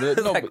 Yeah,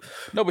 no, Like,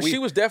 but we- she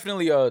was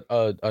definitely a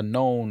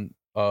known.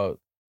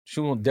 She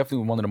was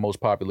definitely one of the most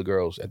popular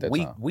girls at that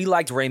time. we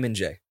liked Raymond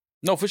J.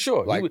 No, for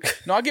sure. Like-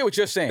 No, I get what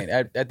you're saying.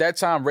 At that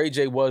time, Ray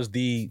J was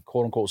the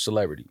quote unquote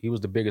celebrity. He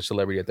was the biggest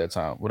celebrity at that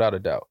time, without a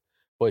doubt.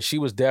 But she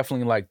was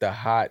definitely like the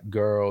hot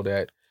girl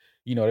that,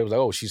 they was like,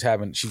 oh, she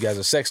has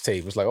a sex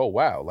tape. It's like, oh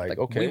wow, like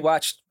okay. We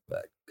watched.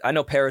 I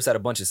know Paris had a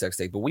bunch of sex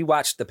tapes, but we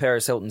watched the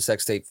Paris Hilton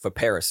sex tape for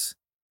Paris.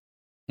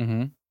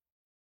 Mm-hmm.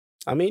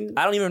 I mean,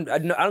 I don't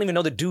even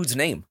know the dude's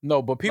name.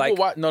 No, but people Like-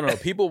 watch. No.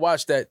 People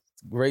watch that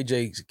Ray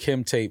J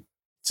Kim tape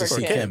to For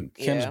see Kim,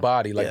 Kim's yeah.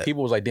 body. Like Yeah.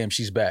 people was like, damn,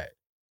 she's bad.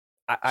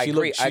 I She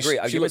agree. looked- I agree.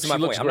 I she give looks- it to my she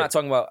point. looks I'm great. not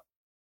talking about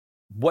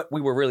what we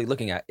were really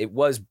looking at. It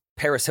was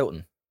Paris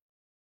Hilton,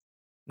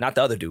 not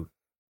the other dude.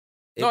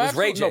 It No, was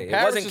Ray absolutely. J. No,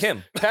 it wasn't Paris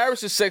Kim.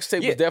 Paris's sex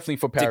tape Yeah. was definitely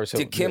for Paris Did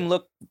Hilton. Kim Yeah.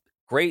 look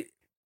great?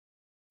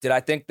 Did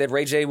I think that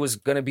Ray J was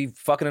gonna be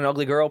fucking an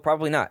ugly girl?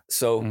 Probably not.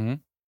 So Mhm.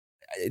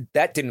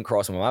 that didn't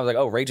cross my mind. I was like,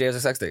 oh, Ray J has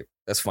a sex tape.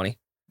 That's funny.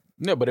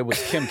 No, but it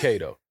was Kim K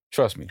though.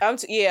 Trust me. I It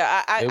was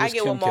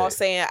get what Kim Maul's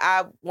K. saying.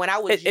 When I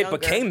was It younger,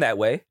 became that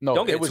way. No,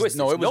 Don't get it it was- twisted.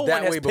 no, it was no that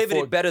one has way pivoted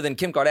before- better than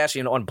Kim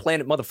Kardashian on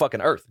planet motherfucking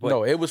Earth. But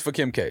No, it was for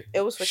Kim K.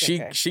 It was for Kim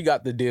K. She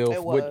got the deal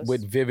It with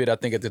was. Vivid. I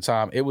think at the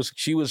time it was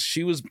she was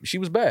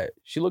bad.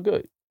 She looked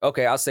good.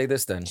 okay, I'll say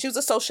this then. She was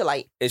a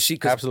socialite. Is she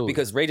Absolutely.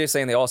 because Ray J's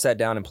saying they all sat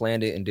down and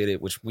planned it and did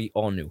it, which we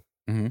all knew.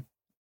 Mhm.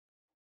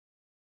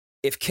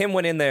 If Kim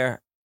went in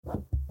there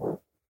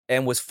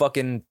and was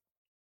fucking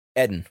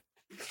Eden,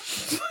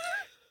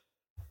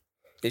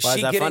 is Why is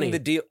she that getting funny? the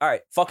deal? All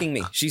right, fucking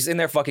me. She's in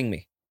there fucking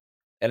me.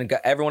 And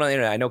got everyone on the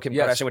internet, I know Kim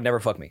Yes. Kardashian would never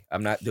fuck me.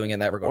 I'm not doing it in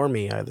that regard. Or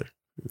me either.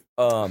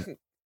 I-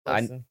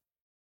 Listen.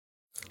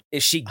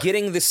 Is she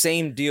getting the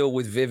same deal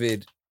with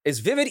Vivid? Is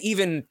Vivid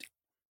even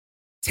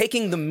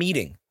taking the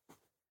meeting?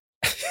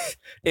 if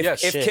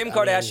Yes. if Shit, Kim I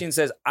Kardashian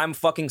says, I'm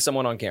fucking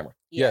someone on camera.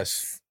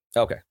 Yes.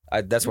 Okay.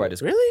 That's where I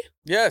disagree. Really?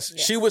 Yes,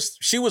 Yes.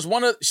 she was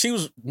one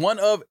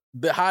of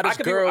the hottest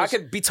girls. I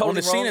could be on totally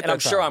the scene wrong, at and I'm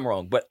that sure time. I'm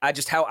wrong, but I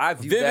just how I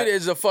view Vivid that.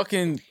 is a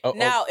fucking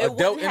Now it adult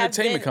wouldn't have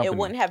entertainment been company. it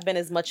wouldn't have been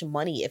as much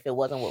money if it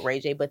wasn't with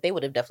Ray J, but they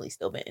would have definitely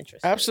still been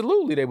interested.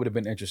 Absolutely, they would have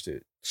been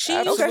interested. She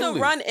used to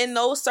Absolutely. run in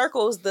those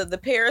circles, the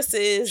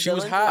Parises, She the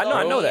was Lindsay hot.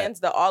 I know that.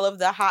 Lohans, all of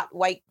the hot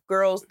white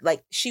girls.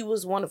 Like she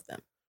was one of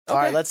them. All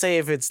right, let's say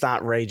if it's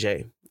not Ray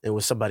J, it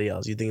was somebody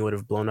else. You think it would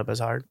have blown up as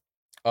hard?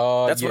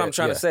 That's what yeah, I'm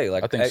trying yeah. to say.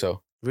 Like I think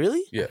so.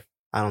 Really? Yeah.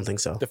 I don't think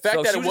so. The fact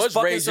so that she it was was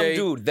fucking Ray some J.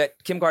 dude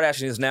that Kim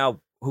Kardashian is now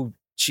who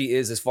she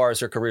is as far as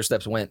her career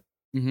steps went.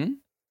 Mm-hmm.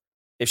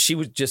 If she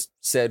was just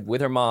said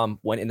with her mom,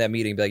 went in that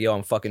meeting, be like, "Yo,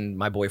 I'm fucking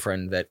my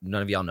boyfriend that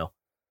none of y'all know."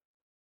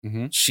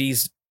 Mm-hmm.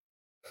 She's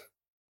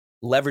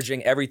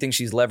leveraging everything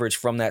she's leveraged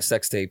from that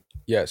sex tape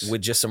Yes.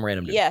 with just some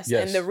random dude. Yes,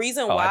 Yes. and the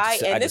reason Oh, I why,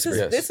 dis- I and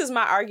disagree. this is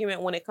my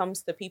argument when it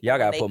comes to people. Y'all when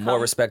gotta they put more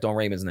come- respect on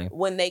Raymond's name.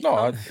 when they No,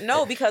 come.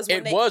 No, because when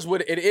it they was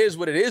what it is.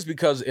 What it is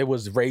because it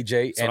was Ray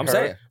J That's what and I'm her.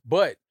 saying.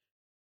 But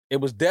it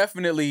was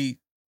definitely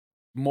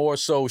more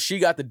so. She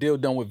got the deal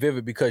done with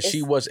Vivid because she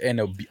It's- was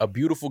a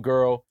beautiful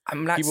girl.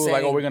 I'm not People were saying.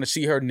 like, "Oh, we're gonna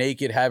see her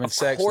naked having of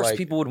sex." course, like,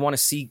 people would want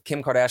to see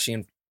Kim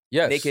Kardashian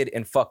yes. naked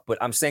and fuck, but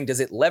I'm saying, does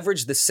it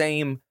leverage the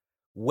same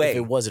way If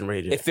it wasn't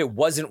Ray J. if it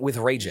wasn't with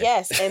Ray J?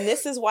 Yes, and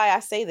this is why I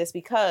say this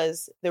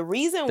because the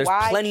reason There's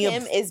why plenty of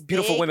Kim is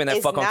beautiful big women that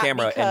is fuck on not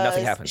camera and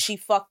nothing because happens. She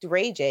fucked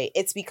Ray J.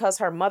 It's because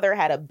her mother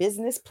had a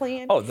business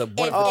plan. Oh, the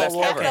one and of the they best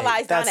well, ever. okay.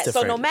 capitalized on That's it.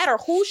 So no different. matter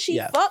who she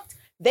Yeah. fucked,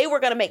 they were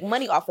gonna make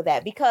money off of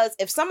that. Because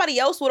if somebody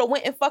else would have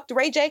went and fucked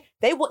Ray J,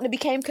 they wouldn't have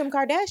became Kim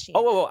Kardashian.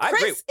 Oh, whoa, I agree.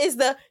 Chris is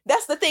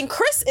that's the thing.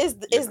 Chris is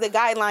the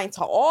guideline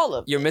to all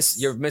of You're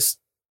this.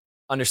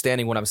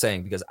 misunderstanding what I'm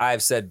saying because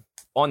I've said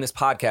on this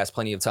podcast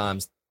plenty of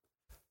times.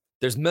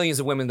 There's millions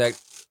of women that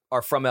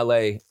are from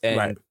LA and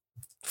Right.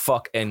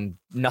 fuck and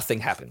nothing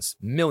happens.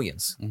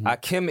 Millions.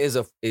 Mhm. Kim is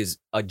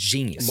a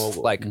genius.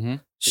 Mogul. Like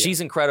Mhm. she's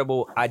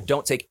incredible. I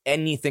don't take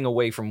anything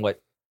away from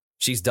what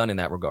she's done in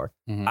that regard.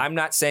 Mhm. I'm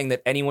not saying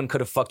that anyone could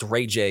have fucked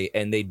Ray J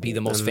and they'd be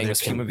the most And they're famous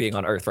Kim. human being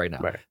on earth right now.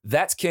 Right.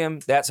 That's Kim.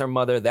 That's her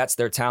mother. That's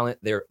their talent.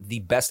 They're the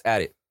best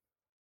at it.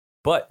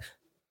 But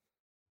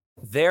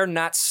they're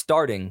not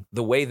starting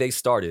the way they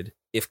started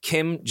if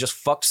Kim just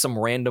fucked some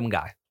random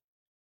guy.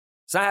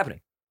 It's not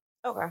happening.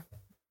 Okay.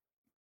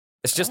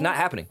 It's just not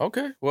happening.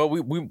 Okay. Well,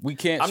 we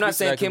can't. I'm not speak to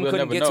saying that 'cause Kim we'll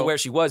couldn't never get know. to where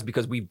she was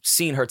because we've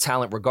seen her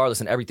talent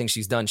regardless and everything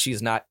she's done. She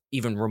is not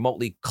even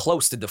remotely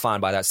close to defined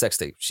by that sex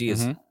tape. She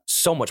is Mhm.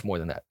 so much more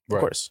than that. Of Right.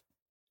 course.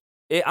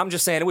 I'm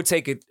just saying it would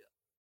take it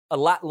a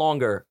lot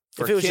longer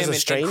for If it was Kim just a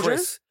and stranger?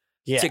 Chris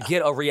Yeah. to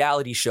get a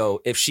reality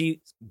show if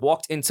she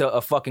walked into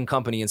a fucking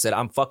company and said,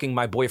 I'm fucking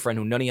my boyfriend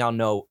who none of y'all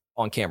know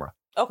on camera.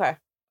 Okay.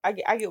 I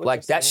get what Like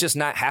you're that's saying. just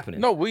not happening.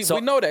 No, we So-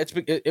 know that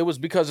it was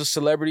because of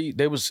celebrity.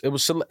 It was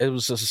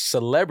a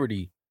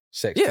celebrity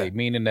sex Yeah. tape,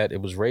 meaning that it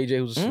was Ray J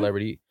who was a Mhm.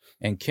 celebrity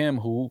and Kim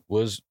who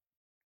was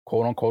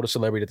quote unquote a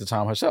celebrity at the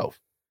time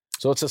herself.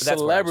 So it's a That's where I just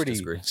celebrity.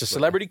 disagree. It's a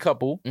celebrity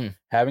couple Mm.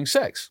 having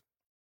sex.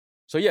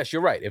 So yes,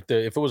 you're right. If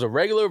it was a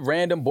regular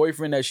random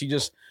boyfriend that she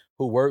just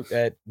who worked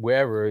at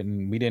wherever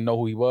and we didn't know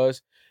who he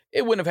was,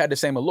 it wouldn't have had the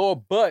same allure,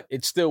 but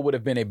it still would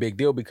have been a big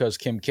deal because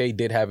Kim K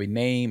did have a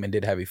name and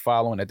did have a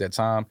following at that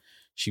time.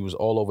 She was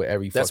all over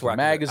every That's where fucking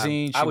I-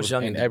 magazine. I She was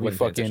young in and every wasn't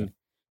paying fucking attention.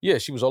 yeah.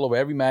 She was all over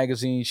every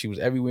magazine. She was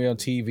everywhere on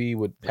TV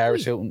with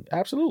Paris Really? Hilton.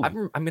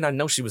 Absolutely, I mean, I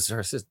know she was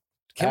her sister.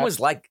 Kim Ab- was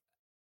like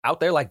out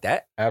there like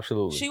that.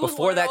 absolutely. She was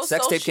Before one of that those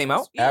sex tape she came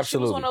was- out? Yeah, she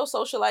was one Absolutely. of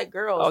those socialite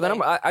girls. Oh, then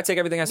like- I take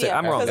everything I said. Yeah,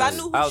 I'm wrong. because I guys.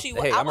 knew who she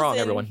was. Hey, I I'm was wrong,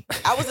 in- everyone.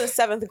 I was in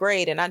 7th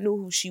grade and I knew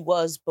who she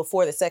was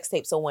before the sex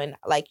tape. So when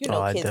I kids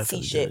see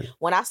definitely shit, did.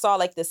 when I saw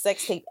like the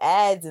sex tape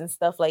ads and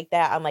stuff like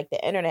that on like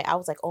the internet, I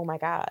was like, oh my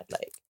God.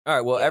 Like All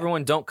right, well, Yeah.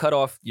 everyone, don't cut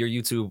off your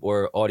YouTube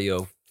or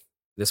audio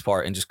this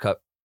part and just cut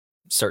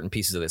certain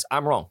pieces of this.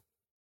 I'm wrong.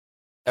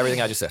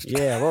 Everything I just said.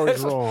 Yeah, Rory's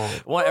wrong.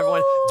 Want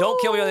everyone,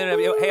 don't kill me on the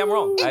internet. Hey, I'm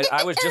wrong.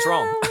 I was just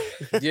wrong.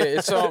 yeah,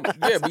 it's yeah,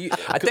 but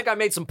I think I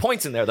made some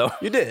points in there though.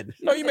 You did.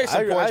 no, you made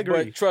some I points,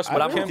 agree. but trust me,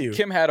 I agree with you.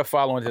 Kim had a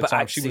following at the But I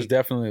time. She was see-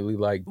 definitely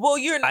like, well, I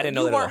didn't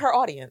know you that at weren't all. her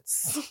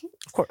audience.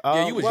 Of course.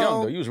 yeah, you was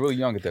young though. You was really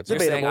young at that You're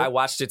time. saying Debatable. I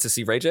watched it to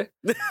see Ray J?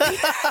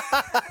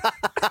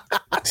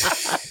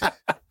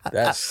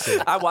 That's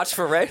sick. I watched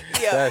for Ray.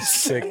 Yeah. That's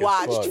sick. as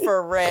Watched fuck.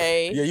 for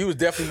Ray. Yeah, you was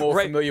definitely more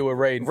Ray- familiar with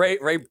Ray.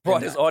 Ray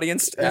brought his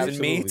audience and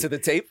me Absolutely. to the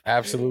tape.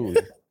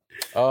 Absolutely.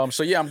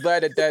 So yeah, I'm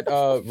glad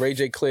that Ray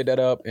J cleared that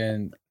up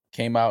and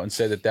came out and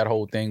said that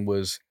whole thing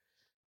was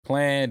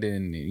planned,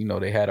 and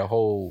they had a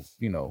whole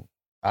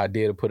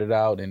idea to put it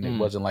out, and it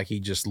wasn't like he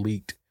just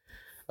leaked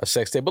a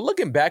sex tape. But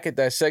looking back at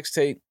that sex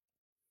tape,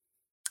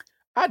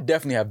 I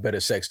definitely have better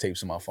sex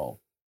tapes in my phone.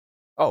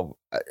 Oh,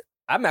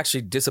 I'm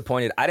actually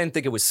disappointed. I didn't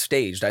think it was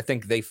staged. I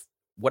think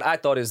what I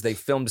thought is they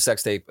filmed a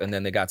sex tape and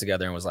then they got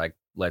together and was like,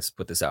 let's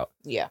put this out.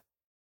 Yeah.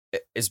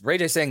 Is Ray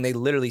J saying they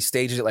literally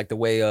staged it like the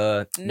way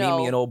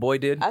Mimi and Old Boy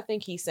did? I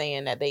think he's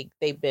saying that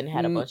they've been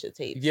had a bunch of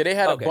tapes. Yeah, they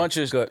had Okay, a bunch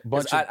of good.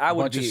 'Cause I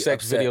would bunch of be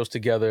sex upset. videos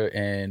together,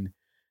 and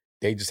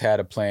they just had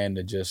a plan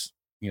to just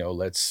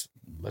let's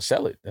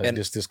sell it. And-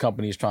 This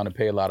company is trying to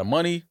pay a lot of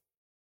money.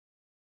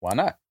 Why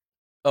not?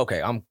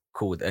 Okay, I'm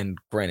cool with it. And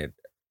granted,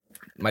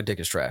 my dick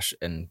is trash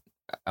and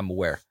I'm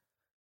aware.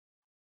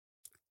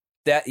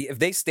 That if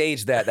they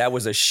staged that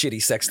was a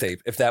shitty sex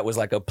tape. If that was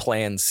like a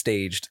planned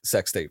staged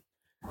sex tape.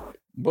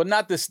 But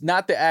not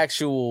the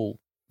actual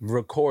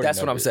recording. That's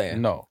of what I'm it.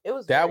 saying. No, It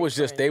was that very was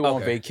just cringe. they were on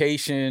Okay.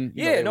 vacation.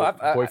 Yeah, they no,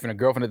 were I- boyfriend and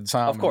girlfriend at the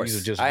time. Of course.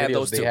 These were just I have videos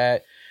those they too.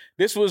 had.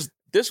 This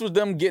was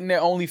them getting their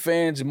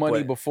OnlyFans money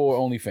But- before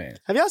OnlyFans.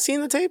 Have y'all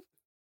seen the tape?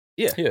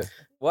 Yeah. Yeah,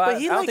 Well, But I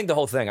he, don't like- think the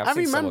whole thing. I I've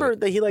seen some of remember it.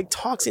 that he like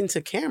talks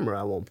into camera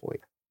at one point.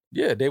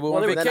 yeah, they were Well,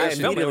 on they were vacation.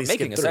 filming, they were immediately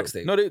making a skip sex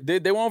through. tape. No,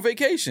 they were on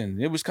vacation.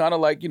 It was kind of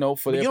like for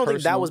But their you don't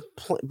think that personal-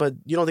 was, but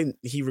you don't think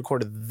he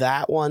recorded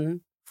that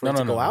one for it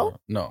to go out?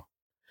 No,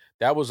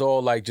 that was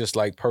all just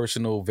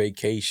personal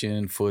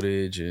vacation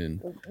footage,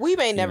 and We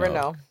may never know.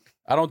 know.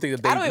 I don't think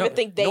that they. I don't even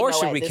think they nor know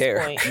should at we this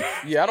care. point.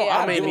 Yeah, I don't. Yeah, I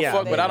don't I give mean, a yeah,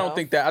 fuck, but I they don't know.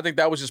 think that. I think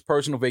that was just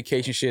personal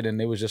vacation shit,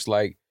 and it was just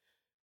like,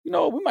 we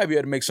might be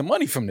able to make some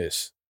money from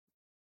this.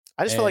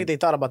 I just feel like And- they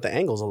thought about the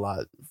angles a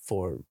lot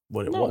for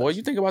what it No, was. well,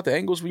 you think about the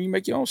angles when you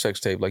make your own sex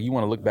tape. Like you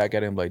want to look back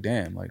at it and be like,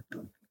 damn, like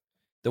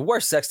The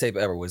worst sex tape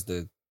ever was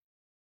the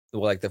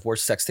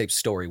worst sex tape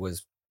story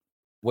was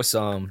what's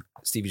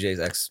Stevie J's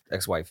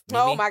ex-wife.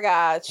 Oh Mimi? my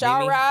God. Shower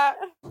Mimi? rod.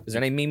 Is her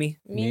name Mimi?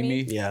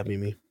 Mimi Yeah,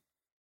 Mimi.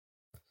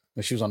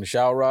 when she was on the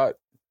shower rod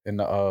and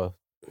the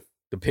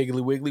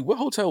Piggly Wiggly. What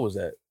hotel was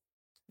that?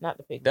 Not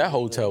the pig. That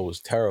hotel was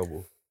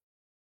terrible.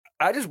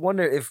 I just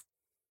wonder if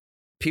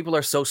people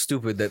are so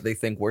stupid that they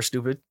think we're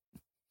stupid.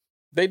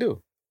 They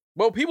do.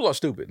 Well, people are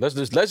stupid. Let's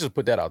just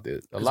put that out there.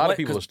 A 'Cause lot what- of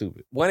people 'cause- are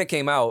stupid. When it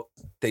came out,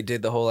 they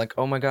did the whole like,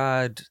 oh my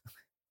God,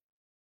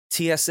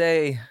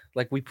 TSA,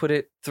 like we put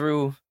it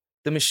through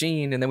the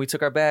machine and then we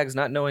took our bags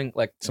not knowing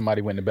like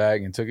Somebody went in the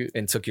bag and took it.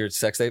 and took your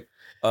sex tape.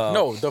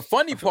 No, the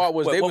funny part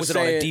was what, they what were was it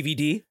saying on a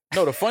DVD?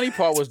 No, the funny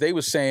part was they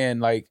were saying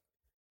like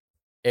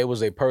it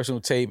was a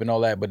personal tape and all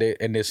that, but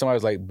then somebody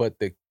was like, but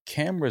the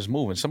camera's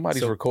moving.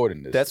 Somebody's So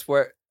recording this. That's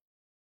where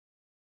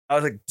I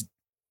was like,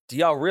 do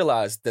y'all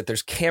realize that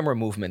there's camera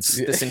movements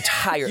Yeah. this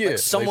entire yeah, like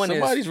someone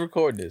somebody's is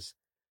recording this.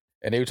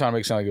 And they were trying to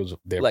make it sound like it was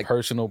their Like,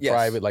 personal, yes.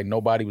 private, like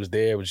nobody was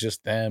there. It was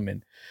just them.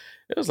 And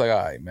it was like, all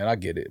right, man, I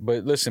get it.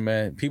 But listen,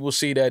 man, people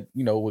see that,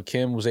 what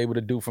Kim was able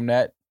to do from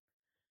that.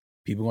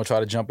 People gonna try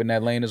to jump in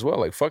that lane as well.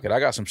 Like, fuck it. I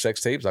got some sex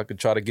tapes. I could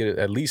try to get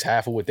at least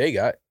half of what they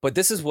got. but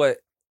this is where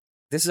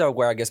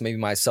I guess maybe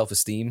my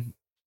self-esteem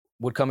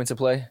would come into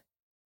play.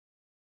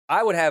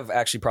 I would have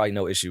actually probably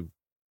no issue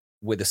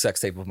with the sex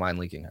tape of mine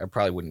leaking. I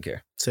probably wouldn't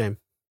care. Same.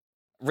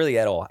 Really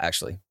at all,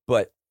 actually.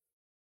 But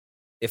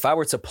if I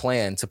were to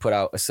plan to put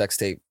out a sex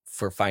tape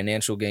for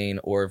financial gain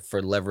or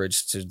for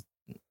leverage to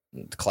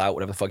clout,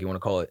 whatever the fuck you want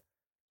to call it,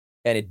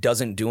 and it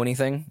doesn't do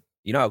anything,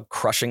 you know how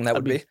crushing that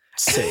would be?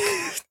 Sick.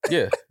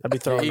 Yeah. I'd be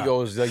Your throwing up.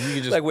 egos, like you can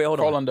just Like, wait, hold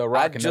crawl on. under a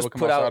rock I and just never come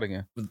put outside out-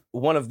 again.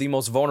 One of the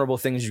most vulnerable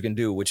things you can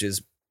do, which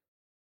is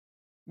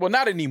Well,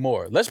 not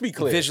anymore. Let's be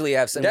clear. visually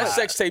absent. That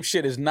sex tape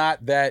shit is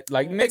not that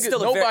like It's niggas.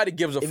 still a Nobody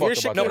gives a If fuck your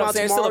shit about came what I'm out that.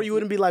 saying, it's still tomorrow, a- you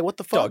wouldn't be like, what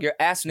the fuck? Dog, you're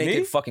ass naked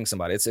Me? fucking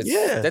somebody. It's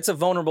Yeah. That's a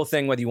vulnerable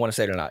thing, whether you want to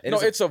say it or not. No,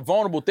 it's a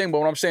vulnerable thing. But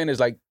what I'm saying is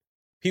like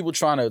people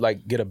trying to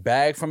like get a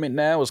bag from it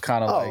now is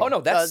kind of Oh. like oh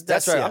no, that's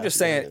that's- right. yeah, I'm just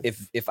saying yeah.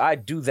 if I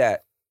do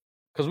that,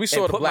 because we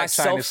saw the put Black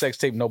China myself- sex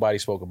tape. Nobody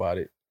spoke about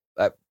it.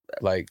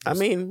 Like I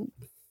mean,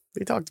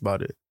 we talked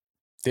about it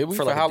did we for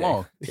for like a how day.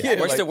 long?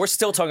 Yeah, we're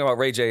still talking about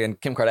Ray J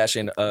and Kim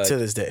Kardashian. to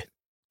this day.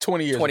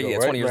 20 years 20 ago, years,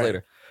 right? 20 years Right.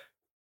 later.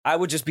 I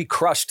would just be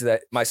crushed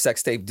that my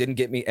sex tape didn't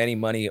get me any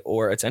money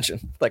or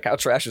attention. Like, how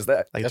trash is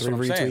that? Like That's 3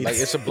 what I'm retweets. saying. Like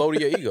it's a blow to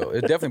your ego.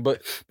 It's definitely,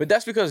 but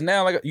that's because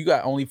now like you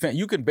got OnlyFans.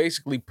 You can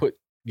basically put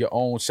your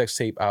own sex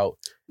tape out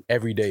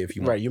every day if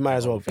you want. Right, you might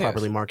as well OnlyFans.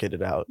 properly market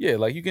it out. Yeah,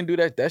 like you can do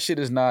that. That shit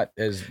is not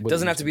as. It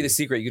doesn't have to be the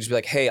secret. You could just be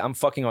like, hey, I'm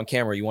fucking on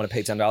camera. You want to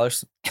pay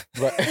 $10?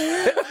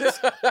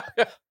 Right.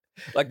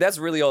 Like, that's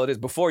really all it is.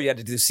 Before, you had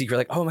to do the secret.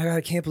 Like, oh my God,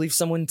 I can't believe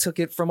someone took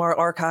it from our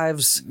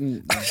archives.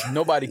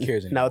 Nobody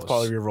cares anymore. Now it's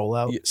part of your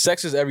rollout. Yeah,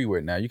 sex is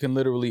everywhere now. You can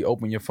literally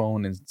open your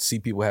phone and see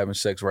people having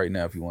sex right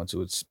now if you want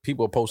to. It's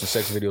people are posting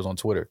sex videos on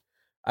Twitter.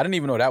 I didn't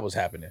even know that was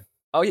happening.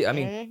 Oh, yeah. I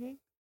mean, Mhm.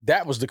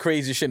 That was the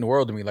craziest shit in the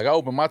world to me. Like I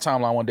opened my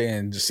timeline one day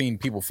and just seen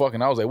people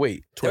fucking. I was like,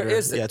 wait, Twitter,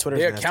 is- yeah, Twitter.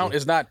 their account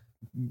is not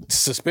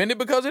suspended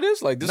because of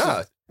this? Like this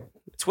nah. is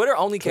Twitter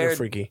only Twitter cared.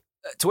 freaky.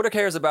 Twitter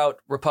cares about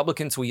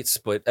Republican tweets,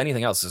 but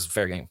anything else is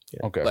fair game.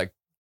 Okay. Like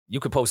you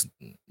could post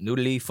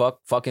nudity,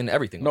 fucking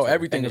everything. No, on Twitter.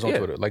 everything And is on yeah,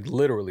 Twitter. Like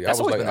literally. That's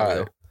I was always like,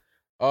 been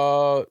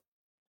all right.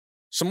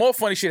 Some more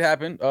funny shit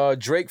happened.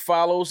 Drake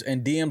follows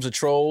and DMs a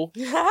troll.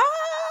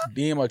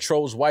 DM a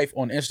troll's wife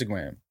on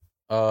Instagram.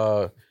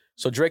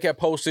 So Drake had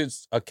posted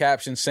a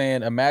caption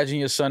saying, "Imagine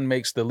your son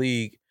makes the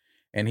league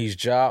and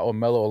he's Ja or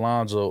Melo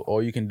Alonzo.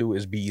 All you can do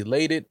is be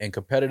elated and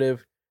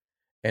competitive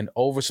and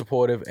over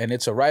supportive. And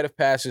it's a rite of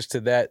passage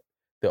to that.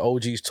 The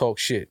OGs talk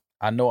shit.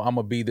 I know I'm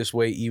going to be this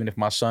way even if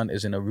my son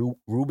is in a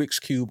Rubik's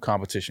Cube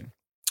competition."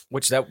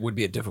 which that would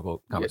be a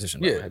difficult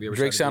competition. Yeah. Have you ever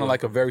Drake tried to sounded do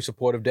like a very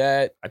supportive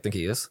dad, I think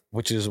he is.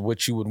 which is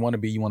what you would want to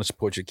be. You want to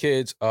support your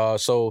kids.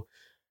 So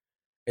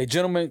a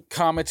gentleman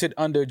commented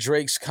under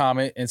Drake's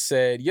comment and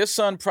said, "Your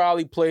son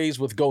probably plays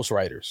with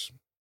ghostwriters."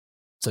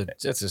 So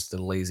that's just a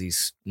lazy,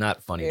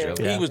 not funny Yeah. joke.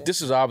 Yeah.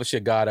 This is obviously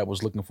a guy that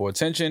was looking for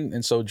attention.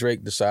 And so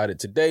Drake decided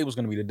today was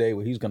going to be the day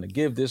where he's going to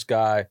give this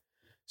guy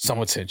some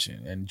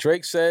attention. And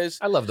Drake says,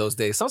 I love those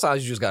days.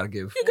 Sometimes you just gotta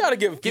give. you got to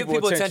give people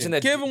attention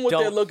that give them what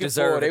don't they're looking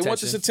deserve for. They want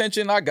this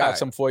attention. I got All right,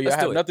 some for you. let's I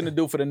have do it. nothing to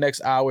do for the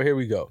next hour. Here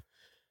we go.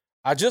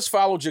 "I just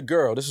followed your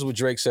girl." This is what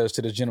Drake says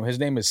to this gentleman. His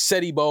name is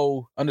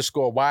Setibo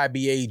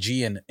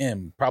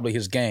 _YBAGNM. Probably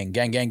his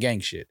gang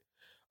shit.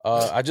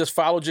 "I just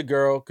followed your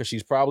girl because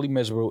she's probably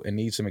miserable and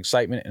needs some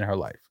excitement in her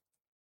life."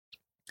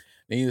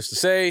 Needless to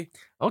say,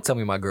 Don't tell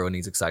me my girl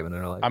needs excitement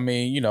in her life. I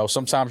mean,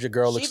 sometimes your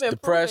girl She looks been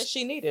depressed.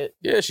 She needed.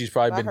 Yeah, she's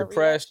probably By been her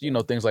depressed,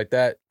 reaction. things like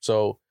that.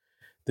 So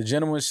the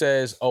gentleman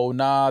says, "Oh,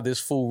 nah, this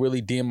fool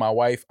really DM'd my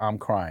wife. I'm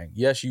crying."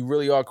 Yes, you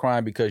really are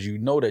crying because you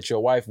know that your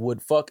wife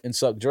would fuck and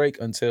suck Drake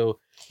until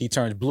he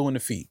turns blue in the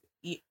feet.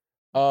 Yeah.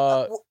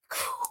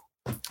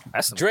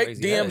 That's some Drake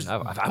crazy DMs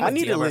head. I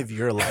need to DM her. live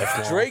your life.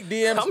 Now. Drake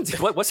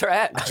DMs What's her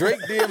at? Drake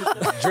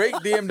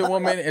DM'd the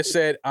woman and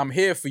said, "I'm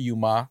here for you,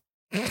 ma."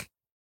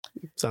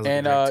 Sounds like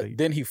And a Drake to you.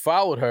 then he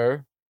followed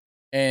her,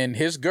 and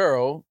his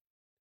girl,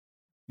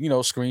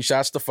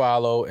 screenshots to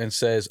follow and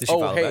says, Did she "Oh,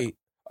 follow hey." back?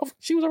 Oh,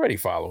 she was already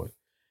following.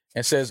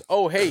 And says,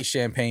 "Oh, hey,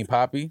 Champagne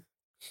Poppy."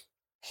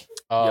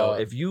 Yo,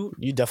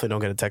 You definitely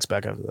don't get a text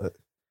back after that.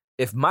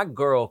 if my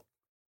girl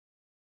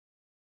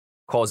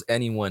calls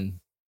anyone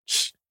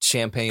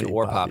Champagne Big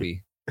or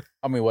Poppy. Poppy,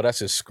 I mean, well, that's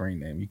his screen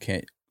name. You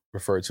can't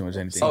refer to him as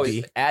anything. oh, else.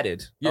 it's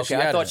added. Yeah, Okay, she I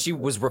added thought him. she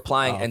was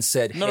replying Oh. and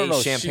said, No, "Hey, no,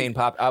 Champagne she-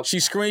 Pop." She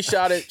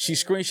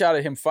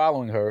screenshotted him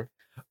following her,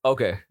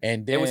 Okay,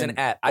 and then it was an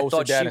ad. I posted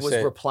thought that she and was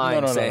said-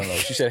 replying No. saying,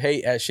 She said,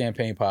 "Hey, at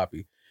Champagne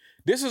Poppy."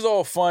 This is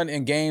all fun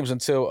and games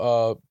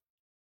until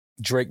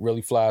Drake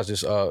really flies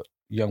this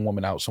young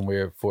woman out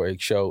somewhere for a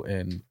show,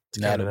 and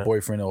now the Canada.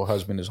 boyfriend or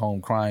husband is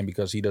home crying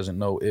because he doesn't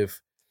know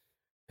if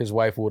his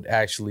wife would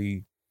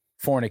actually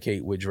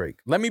fornicate with Drake.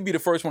 Let me be the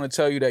first one to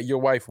tell you that your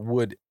wife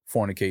would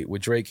fornicate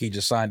with Drake. He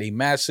just signed a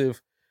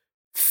massive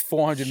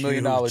 $400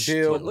 million Huge.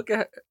 deal. But look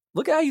at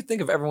how you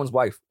think of everyone's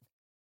wife.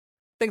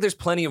 I think there's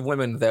plenty of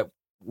women that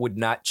would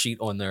not cheat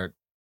on their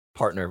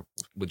partner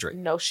with Drake.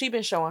 No, she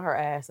been showing her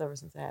ass ever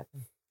since it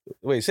happened.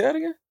 Wait, say that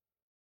again?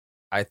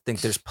 I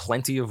think there's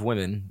plenty of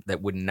women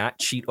that would not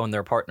cheat on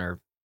their partner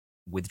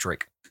with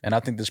Drake. And I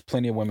think there's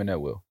plenty of women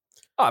that will.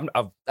 Oh,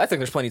 I think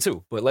there's plenty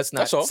too, but let's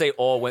not That's all. say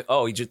all women.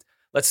 Oh, you just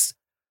let's.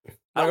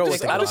 I don't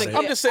think. I don't think.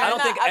 I'm just saying- I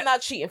don't think. I'm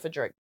not cheating for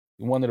Drake.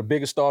 One of the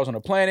biggest stars on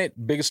the planet,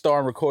 biggest star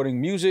in recording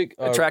music,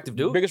 Attractive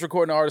dude. biggest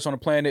recording artist on the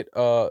planet,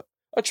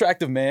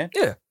 attractive man.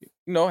 Yeah.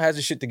 Has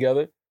his shit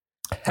together.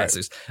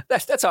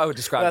 That's how I would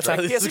describe That's how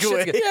Drake. He has this his is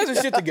shit going. He has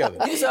his shit together.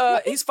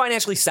 He's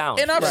financially sound.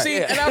 And I've Right.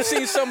 seen Yeah. I've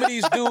seen some of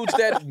these dudes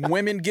that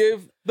women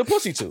give the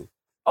pussy to.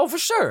 Oh, for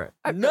sure.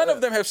 None of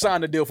them have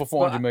signed a deal for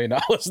 $400 million.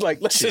 Like,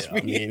 let's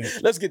Yeah,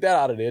 let's get that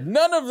out of there.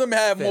 None of them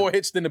have Fam, more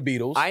hits than the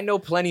Beatles. I know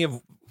plenty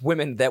of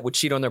women that would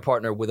cheat on their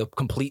partner with a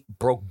complete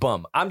broke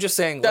bum. I'm just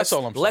saying. That's let's,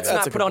 all I'm saying. Let's That's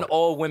not a put good on point.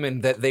 all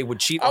women that they would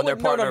cheat I on their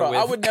would, partner with.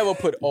 I would never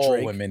put all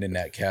Drake. women in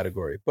that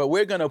category, but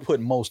we're gonna put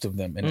most of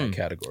them in that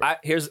category.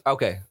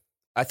 Okay.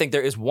 I think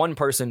there is one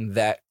person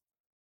that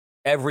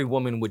every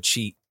woman would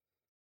cheat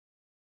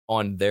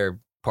on their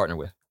partner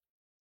with.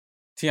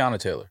 Tiana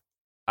Taylor.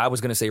 I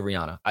was gonna say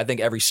Rihanna. I think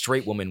every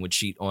straight woman would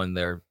cheat on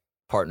their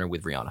partner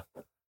with Rihanna.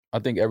 I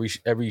think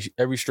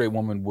every straight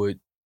woman would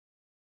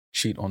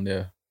cheat on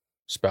their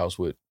spouse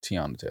with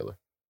Tiana Taylor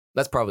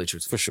That's probably true.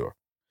 for sure.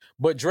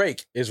 But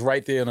Drake is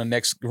right there in the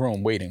next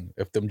room waiting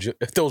if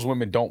those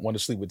women don't want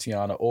to sleep with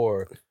Tiana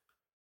or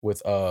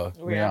with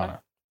Rihanna.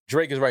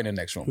 Drake is right in the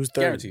next room. Who's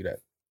third? Guarantee that.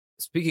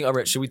 Speaking of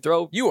it, should we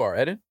throw? You are,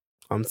 Eden.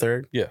 I'm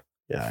third. Yeah.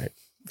 Yeah. All right.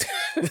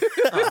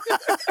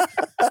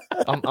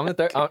 I'm the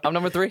third. I'm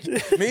number 3.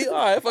 Me? All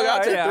right, fuck,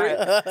 I'll take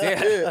Yeah, three.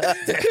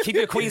 Yeah. Keep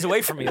your queens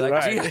away from me. Like,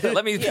 Right. gee,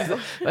 let me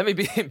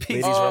be in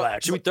peace. Ladies,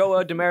 relax. Should we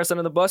throw Damaris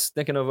under the bus?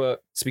 Thinking of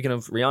speaking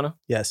of Rihanna,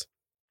 Yes.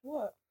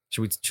 What?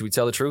 should we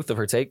tell the truth of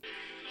her take?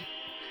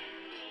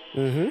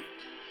 Mm-hmm.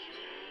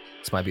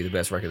 This might be the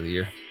best record of the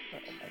year. Oh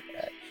my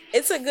god.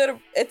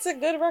 It's a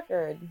good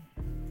record.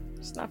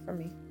 It's not for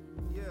me.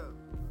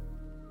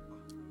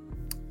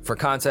 For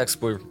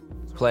context, we're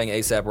playing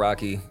ASAP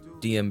Rocky,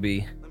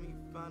 DMB,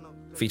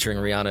 featuring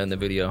Rihanna in the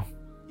video.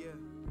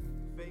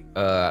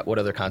 What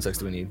other context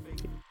do we need?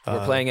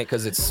 We're playing it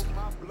because it's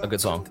a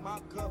good song.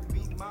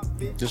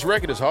 This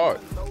record is hard.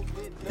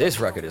 This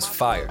record is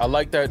fire. I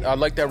like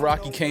that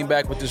Rocky came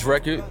back with this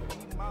record.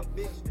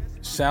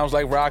 Sounds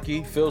like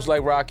Rocky, feels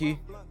like Rocky.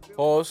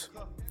 Pause.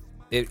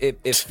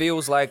 It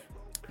feels like,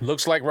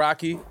 Looks like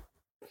Rocky.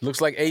 Looks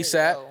like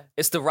ASAP.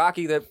 it's the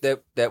Rocky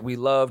that we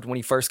loved when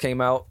he first came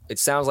out. It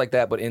sounds like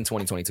that, but in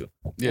 2022.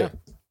 Yeah.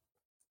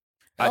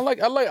 I like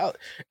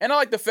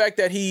the fact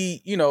that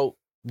he,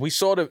 we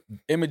saw the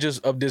images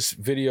of this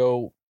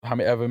video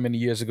however many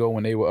years ago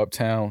when they were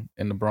uptown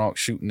in the Bronx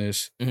shooting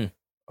this. Mhm.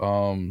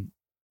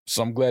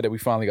 So I'm glad that we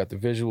finally got the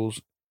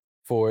visuals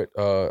for it.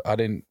 I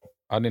didn't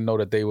know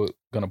that they were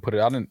gonna put it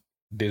out.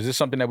 Is this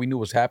something that we knew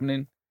was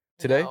happening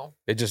today? No.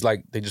 They just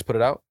put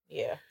it out.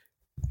 Yeah.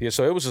 Yeah,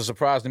 so it was a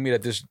surprise to me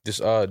that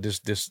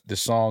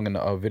this song and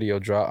the video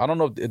drop. I don't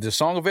know, is the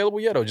song available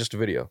yet or just the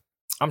video?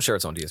 I'm sure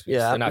it's on DSP. Yeah,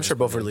 They're I'm not sure just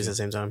both putting it released at out.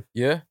 the same time.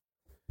 Yeah.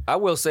 I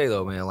will say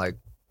though, man, like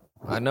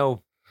I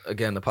know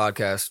again the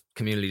podcast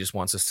community just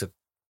wants us to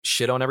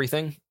shit on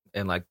everything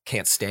and like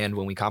can't stand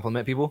when we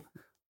compliment people.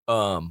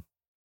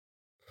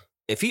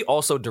 If he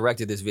also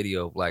directed this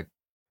video, like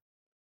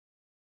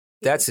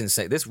that's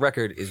insane. This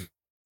record is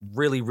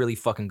really, really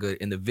fucking good,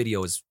 and the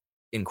video is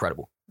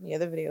incredible. Yeah,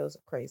 the videos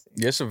are crazy.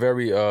 Yeah, it's a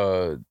very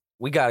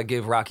We gotta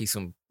give Rocky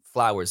some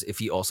flowers if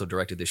he also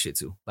directed this shit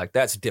too. Like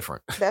that's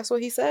different. That's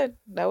what he said.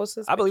 That was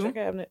his I believe picture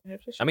him. cabinet.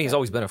 I mean, he's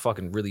always been a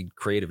fucking really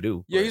creative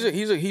dude. yeah, but-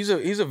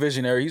 he's a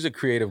visionary. He's a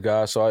creative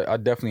guy. So I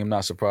definitely am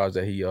not surprised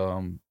that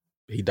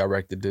he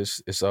directed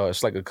this. It's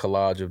like a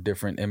collage of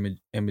different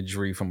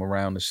imagery from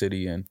around the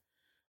city and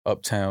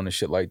uptown and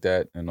shit like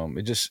that. And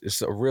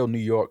it's a real New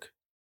York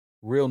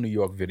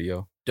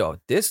video. Dog,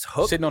 this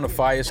hook, Sitting on a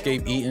fire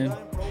escape eating.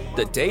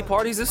 the day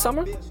parties this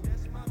summer.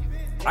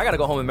 I gotta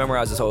go home and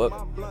memorize this whole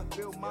hook.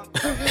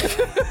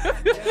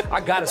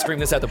 I gotta scream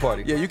this at the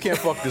party. Yeah, you can't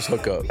fuck this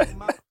hook up.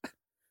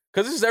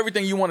 Cause this is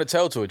everything you want to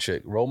tell to a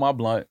chick. Roll my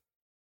blunt,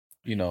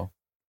 be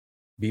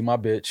my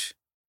bitch,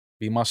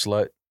 be my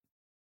slut.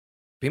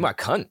 Be my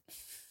cunt.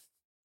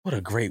 What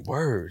a great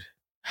word.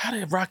 How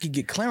did Rocky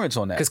get clearance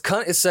on that? Because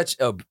cunt is such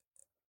a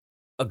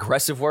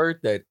aggressive word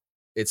that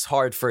it's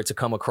hard for it to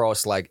come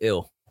across like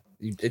ill.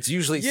 It's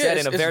usually said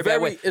in a very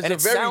bad way. It's and a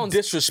very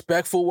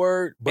disrespectful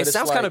word, but it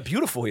sounds like, kind of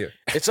beautiful here.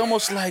 It's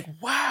almost like,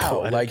 wow,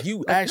 Poetic. like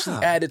you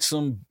actually added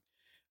some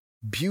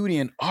beauty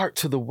and art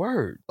to the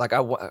word. Like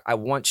I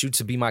want you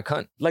to be my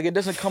cunt. Like it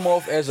doesn't come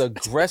off as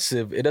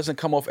aggressive. It doesn't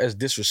come off as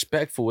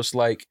disrespectful. It's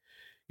like,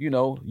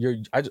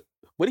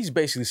 what he's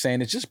basically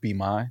saying is just be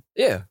mine.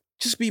 Yeah.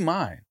 Just be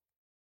mine.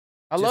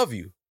 I love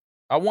you.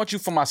 I want you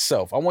for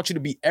myself. I want you to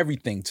be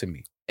everything to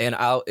me. And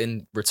I'll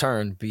in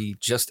return be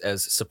just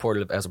as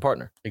supportive as a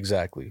partner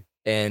Exactly.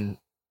 and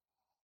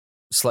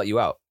slut you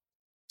out.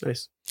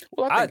 Nice.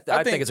 Well, I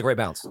think it's a great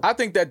balance. I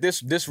think that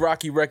this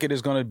Rocky record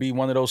is going to be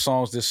one of those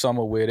songs this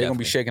summer where they're going to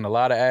be Definitely. shaking a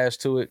lot of ass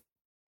to it.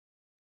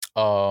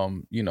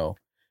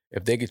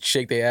 If they could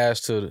shake their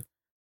ass to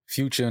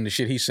Future and the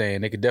shit he's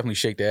saying, they could definitely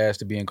shake their ass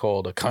to being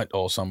called a cunt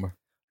all summer.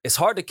 It's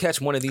hard to catch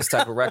one of these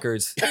type of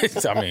records.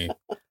 I mean,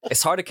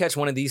 It's hard to catch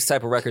one of these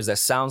type of records that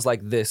sounds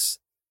like this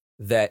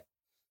that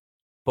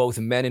both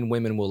men and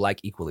women will like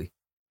equally.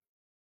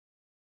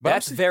 but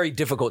That's very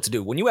difficult to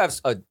do. When you have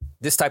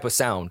this type of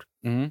sound,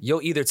 Mhm.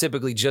 you'll either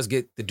typically just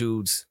get the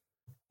dudes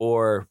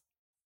or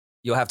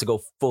you'll have to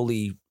go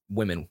fully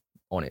women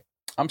on it.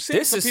 I'm seeing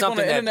This some is people on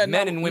the something that internet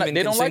men and women they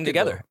can don't sing like it,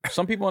 together. though.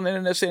 Some people on the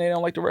internet saying they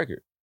don't like the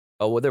record.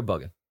 Oh, well, they're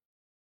bugging.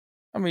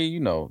 I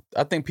mean,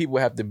 I think people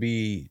have to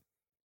be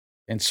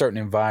in certain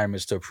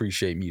environments to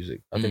appreciate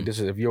music. I think this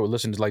is, if you're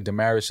listening to, like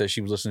Damaris said, she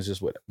was listening to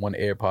this with one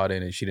AirPod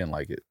in and she didn't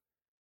like it.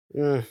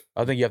 Mm.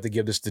 I think you have to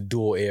give this the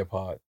dual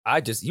AirPod.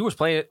 You was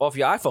playing it off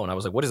your iPhone. I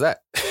was like, what is that?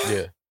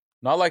 Yeah.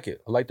 No, I like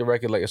it. I like the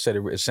record. Like I said,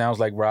 it sounds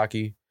like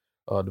Rocky.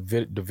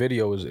 The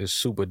video is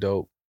super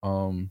dope.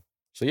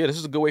 So yeah, this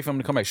is a good way for him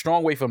to come back.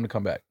 Strong way for him to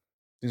come back.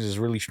 This is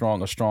really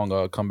strong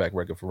comeback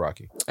record for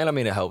Rocky. And I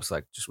mean, it helps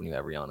like just when you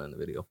have Rihanna in the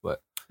video.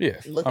 But Yeah.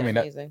 Looking I mean,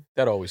 amazing.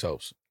 that always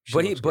helps. She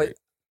but looks great.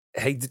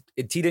 hey,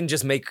 he didn't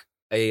just make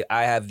I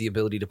have the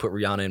ability to put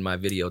Rihanna in my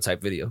video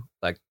type video.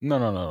 Like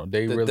No.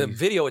 They the really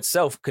video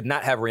itself could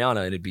not have Rihanna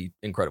and it'd be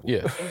incredible.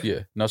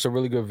 Yeah. No, it's a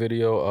really good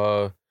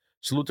video.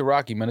 Salute to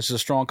Rocky, man. This is a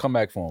strong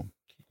comeback for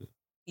him.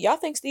 Y'all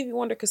think Stevie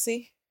Wonder could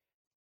see?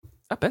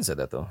 I've been said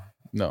that though.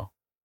 No.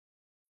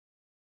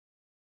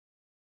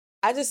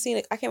 I just seen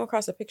it. I came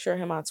across a picture of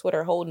him on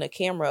Twitter holding a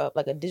camera up,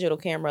 like a digital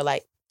camera,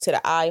 like to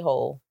the eye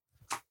hole,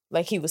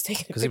 like he was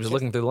taking. Because he was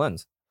looking through the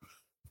lens.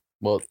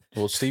 Well,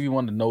 Stevie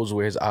Wonder knows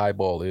where his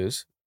eyeball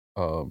is.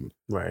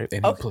 Right.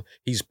 And Okay.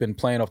 he's been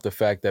playing off the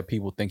fact that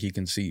people think he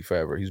can see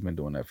forever. He's been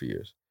doing that for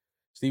years.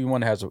 Stevie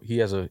Wonder has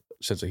a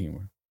sense of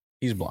humor.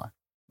 He's blind.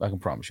 I can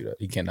promise you that.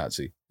 He cannot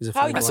see. He's a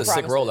How funny you That's a guy.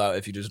 sick promise it. rollout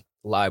if you just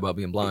lie about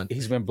being blind.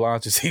 He's been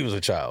blind since he was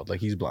a child. Like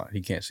he's blind.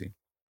 He can't see.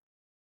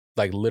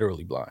 Like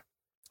literally blind.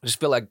 I just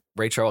feel like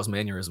Ray Charles'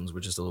 mannerisms were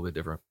just a little bit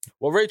different.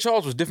 Well, Ray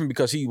Charles was different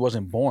because he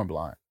wasn't born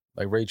blind.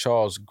 Like Ray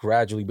Charles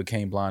gradually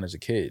became blind as a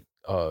kid.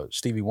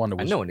 Stevie Wonder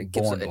I was know, and he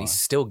blind.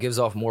 still gives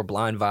off more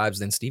blind vibes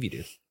than Stevie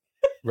did.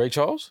 Ray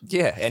Charles?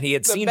 Yeah, and he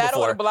had The seen battle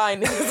before. of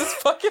blind niggas is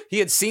fucking. He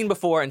had seen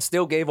before and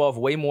still gave off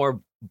way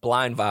more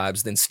blind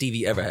vibes than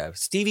Stevie ever have.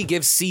 Stevie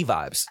gives C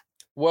vibes.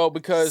 Well,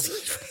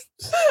 because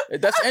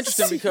that's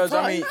interesting because,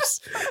 I mean,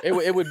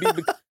 it would be,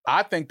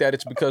 I think that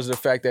it's because of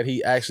the fact that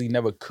he actually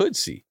never could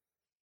see.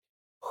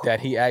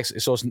 That he actually,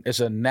 so it's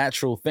a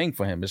natural thing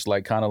for him. It's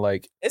like kind of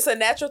like, It's a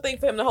natural thing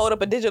for him to hold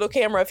up a digital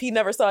camera if he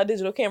never saw a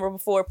digital camera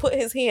before, put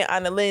his hand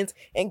on the lens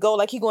and go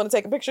like he going to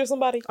take a picture of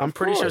somebody. I'm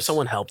pretty sure course.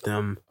 someone helped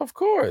him. of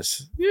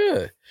course,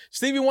 yeah.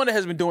 Stevie Wonder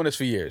has been doing this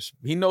for years.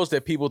 He knows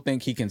that people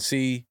think he can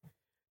see.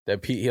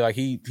 That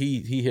he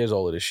hears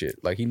all of this shit.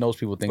 Like he knows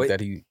people think But that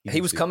he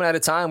He was can see. coming at a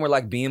time where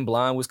like being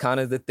blind was kind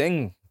of the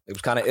thing. It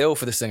was kind of ill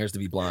for the singers to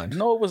be blind.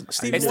 No, it was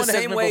Stevie It's the Wonder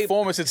has same been way-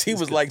 performing since he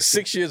was like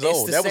 6 years It's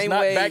old. the That was same not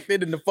way- back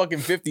then in the fucking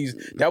 50s.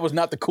 That was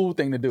not the cool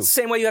thing to do.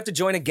 Same way you have to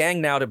join a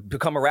gang now to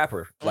become a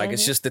rapper. Like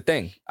it's just the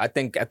thing. I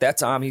think at that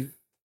time he,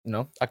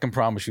 I can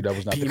promise you that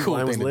was not the Being cool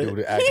blind thing to was do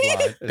lit. to act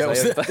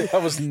blind.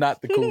 that was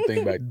not the cool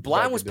thing back.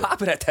 blind back was to do.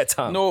 popping at that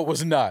time. No, it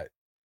was not.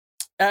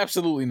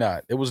 Absolutely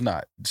not. It was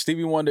not.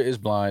 Stevie Wonder is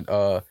blind.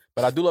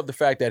 But I do love the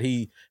fact that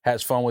he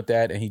has fun with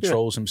that and he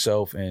trolls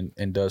himself and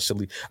does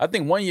silly. I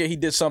think one year he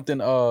did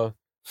something. I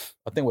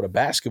think with a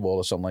basketball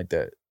or something like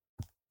that.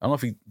 I don't know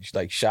if he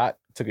like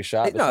took a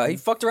shot. or No, he something.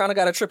 fucked around and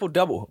got a triple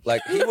double.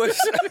 Like he was,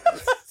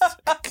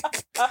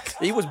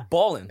 he was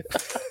balling.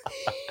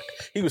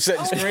 He was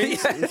setting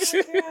screens.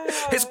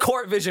 His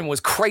court vision was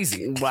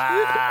crazy.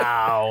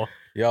 Wow.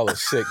 Y'all are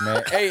sick,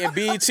 man. Hey, and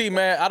BET,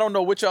 man, I don't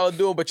know what y'all are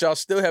doing, but y'all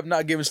still have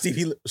not given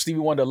Stevie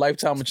Wonder a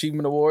Lifetime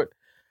Achievement Award.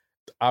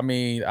 I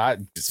mean,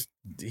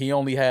 he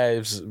only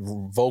has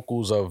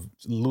vocals of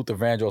Luther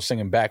Vandross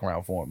singing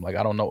background for him. Like,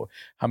 I don't know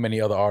how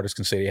many other artists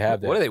can say they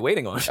have that. What are they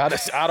waiting on?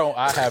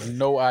 I have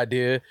no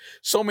idea.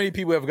 So many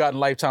people have gotten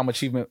Lifetime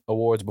Achievement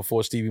Awards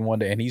before Stevie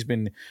Wonder, and he's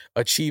been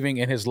achieving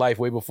in his life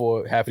way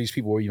before half of these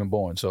people were even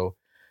born. So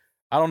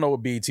I don't know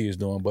what BET is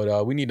doing,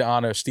 but we need to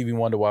honor Stevie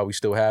Wonder while we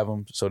still have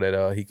him so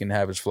that he can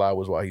have his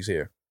flowers while he's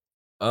here.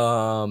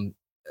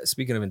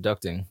 Speaking of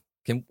inducting,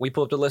 can we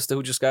pull up the list of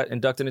who just got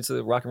inducted into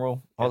the Rock and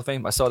Roll Hall of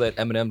Fame? I saw that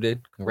Eminem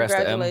did. Congrats to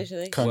M.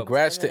 Congratulations.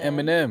 Congrats to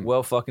Eminem.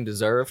 Well fucking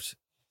deserved.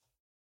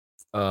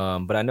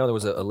 But I know there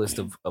was a list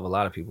of a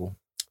lot of people.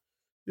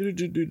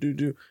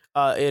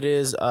 It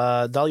is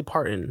Dolly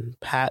Parton,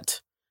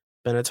 Pat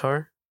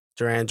Benatar,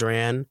 Duran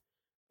Duran,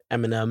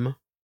 Eminem.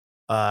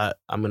 I'm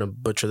gonna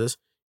butcher this.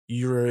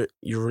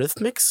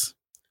 Eurythmics,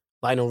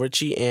 Lionel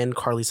Richie, and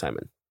Carly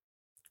Simon.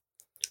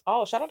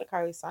 Oh, shout out to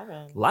Carly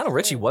Simon. Lionel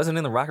Richie wasn't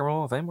in the Rock and Roll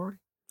Hall of Fame already?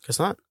 Guess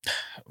not.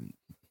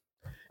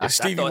 Is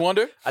Stevie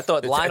Wonder? I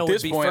thought At Lionel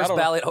this would be point, I first don't-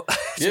 ballot.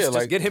 Just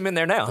like- get him in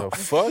there now. The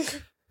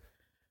fuck?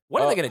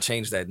 When are they going to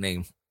change that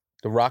name?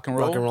 The Rock and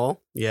Roll? Rock and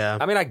roll. Yeah,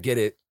 I mean, I get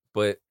it,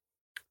 but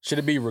Should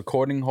it be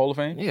Recording Hall of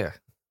Fame? yeah.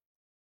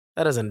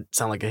 that doesn't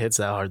sound like it hits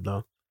that hard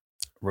though.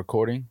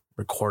 Recording?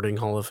 Recording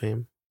Hall of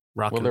Fame.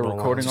 Rock Well, and they're roll.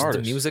 recording Just the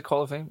artists. Music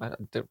Hall of Fame?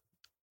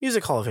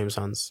 Music Hall of Fame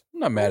sounds. I'm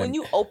not mad at When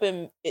you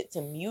open it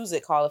to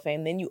Music Hall of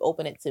Fame, then you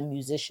open it to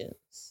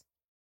musicians.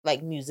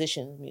 Like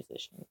musicians.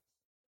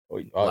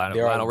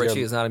 Lionel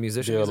Richie is not a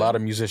musician. There are a is he? lot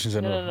of musicians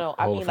in the No.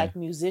 I Hall mean of like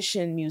Fame.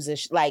 musician,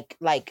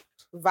 like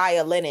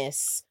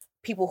violinists,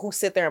 people who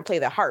sit there and play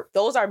the harp.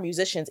 Those are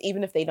musicians,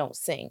 even if they don't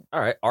sing. All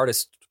right.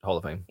 Artist Hall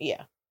of Fame.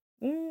 Yeah.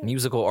 Mm.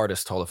 Musical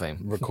Artist Hall of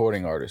Fame.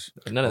 Recording artists.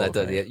 None of Hall that of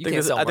does Fame. it. You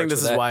can't sell I think merch this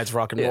for is that. why it's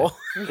rock and Yeah. roll.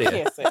 You Yeah.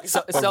 can't say. It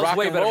But sells rock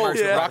way and better roll, merch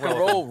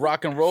than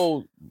rock and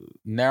roll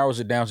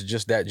narrows it down to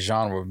just that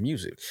genre of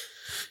music.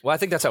 Well, I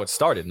think that's how it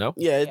started, no?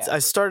 Yeah, Yeah. I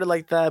started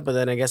like that, but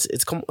then I guess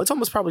it's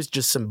almost probably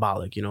just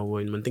symbolic, you know,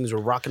 when things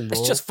were rock and roll.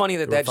 It's just funny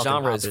that they were that fucking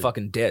genre is popping.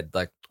 fucking dead.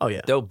 Like, Oh yeah,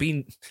 there'll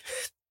be...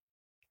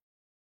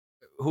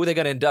 Who are they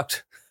going to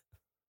induct?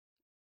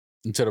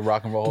 Into the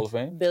Rock and Roll Hall of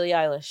Fame? Billie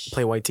Eilish.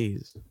 play white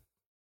tees.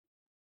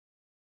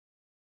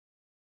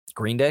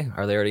 Green Day?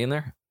 Are they already in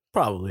there?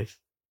 Probably.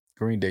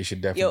 Green Day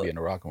should definitely Yo. be in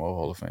the Rock and Roll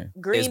Hall of Fame.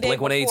 Green Is Day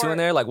Blink 182 before- in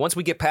there? Like, once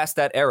we get past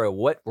that era,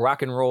 what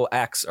rock and roll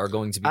acts are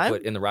going to be I'm-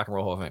 put in the Rock and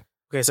Roll Hall of Fame?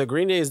 Okay, so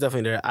Green Day is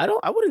definitely there.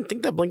 I wouldn't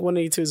think that Blink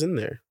 182 is in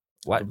there.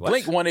 What?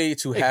 Blink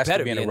 182 They has to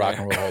better be in be the in Rock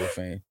there. and Roll Hall of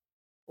Fame.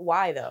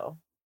 Why though?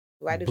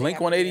 Why do they Blink have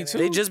to be in 182?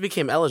 there? They just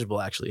became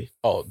eligible actually.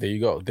 Oh, there you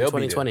go. In They'll be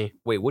there. 2020.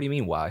 Wait, what do you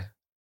mean? Why?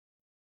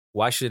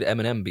 Why should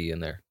Eminem be in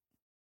there?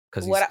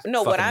 Because What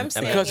I'm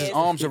saying Because his is-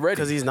 arms are ready.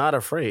 Because he's not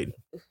afraid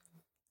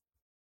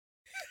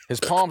His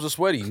palms are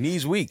sweaty,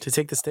 knees weak, to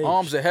take the stage.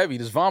 arms are heavy.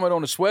 There's vomit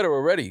on the sweater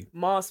already.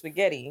 Mom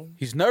spaghetti.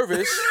 He's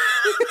nervous,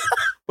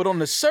 but on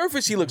the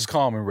surface he looks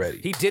calm and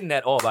ready. he didn't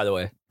at all. By the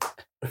way,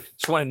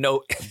 just want to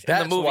note in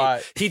That's the movie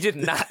why- he did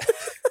not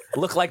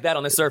look like that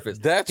on the surface.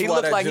 That's he why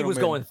looked that like he was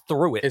gentleman going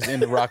through it. is in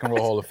the Rock and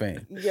Roll Hall of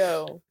Fame.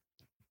 Yo.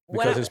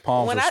 Because his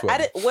palms when are I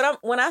sweaty. did,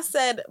 when I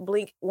said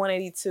Blink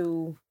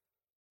 182,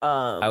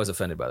 I was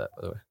offended by that.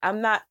 By the way,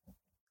 I'm not.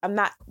 I'm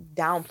not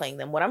downplaying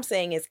them. What I'm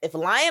saying is if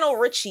Lionel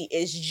Richie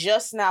is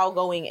just now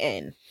going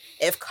in,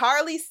 if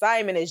Carly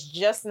Simon is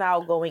just now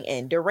going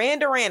in, Duran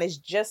Duran is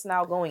just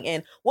now going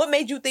in, what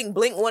made you think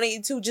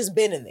Blink-182 just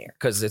been in there?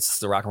 Because it's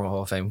the Rock and Roll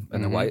Hall of Fame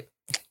and they're Mhm. white.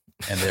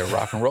 And they're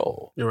rock and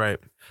roll. You're right.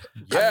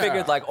 Yeah. I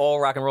figured like all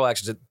rock and roll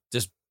acts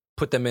just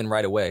put them in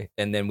right away,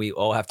 and then we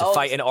all have to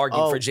fight and argue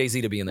for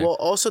Jay-Z to be in there. Well,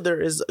 also there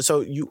is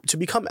to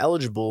become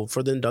eligible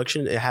for the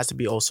induction, it has to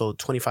be also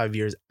 25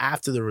 years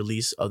after the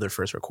release of their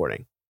first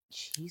recording.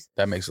 Jesus.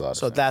 That makes a lot of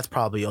So sense. that's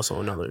probably also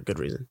another good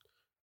reason.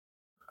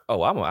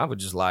 I would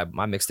just lie.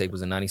 My mixtape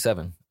was in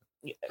 '97.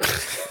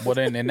 Well,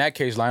 then in that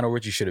case, Lionel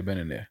Richie should have been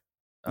in there.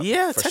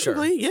 Yeah, for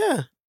technically,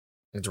 yeah.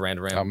 Duran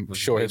Duran. I'm was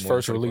sure way his more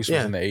first than release 24.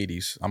 was in the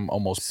 80s. I'm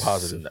almost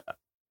positive.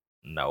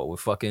 No, with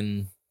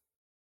fucking.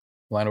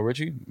 Lionel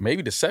Richie?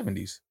 Maybe the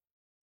 70s.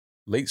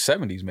 Late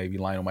 70s, maybe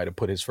Lionel might have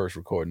put his first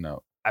recording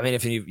out. I mean,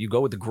 if you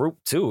go with the group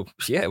too,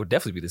 yeah, it would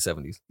definitely be the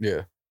 '70s.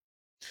 Yeah.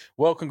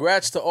 Well,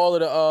 congrats to all of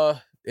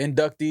the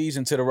inductees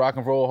into the Rock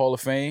and Roll Hall of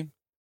Fame.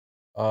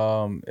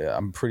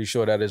 I'm pretty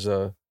sure that is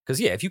a... Because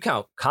yeah, if you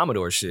count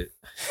Commodore shit,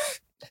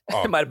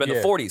 Oh, it might have been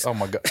yeah. the '40s. Oh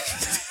my God.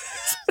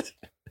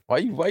 Why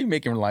you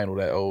making Lionel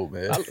that old,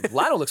 man?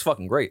 Lionel looks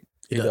fucking great.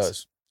 He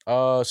does.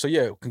 So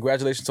yeah,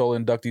 congratulations to all the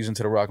inductees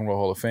into the Rock and Roll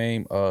Hall of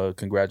Fame.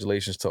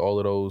 Congratulations to all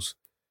of those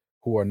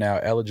who are now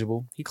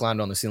eligible. He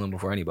climbed on the ceiling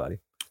before anybody.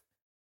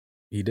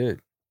 He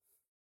did.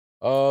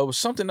 Was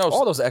something else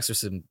All those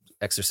exorcism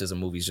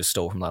movies just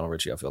stole from Lionel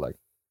Richie. I feel like.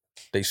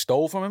 they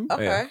stole from him?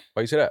 Okay. Yeah.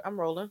 Why you say that? I'm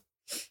rolling.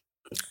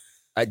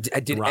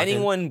 Did Rockin'.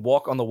 anyone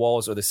walk on the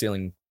walls or the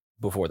ceiling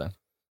before then?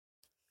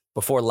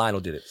 Before Lionel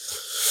did it.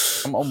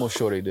 I'm almost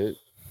sure they did.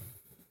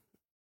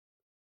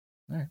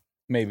 All right.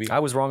 Maybe. I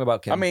was wrong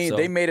about Kim. I mean, so-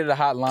 they made it a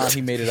hot line.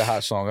 He made it a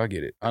hot song. I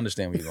get it. I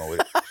understand where you're going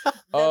with it.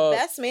 The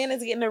Best Man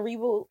is getting a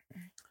reboot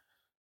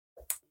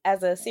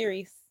as a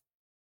series,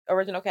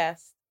 original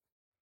cast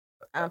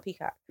on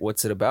Peacock.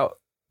 What's it about?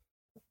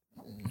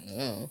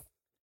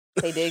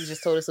 Tay Diggs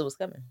just told us it was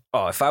coming.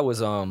 Oh, if I was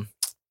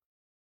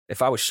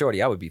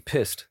Shorty, I would be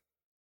pissed.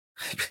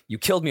 You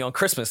killed me on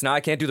Christmas. Now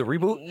I can't do the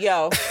reboot.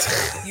 Yo,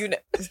 you know,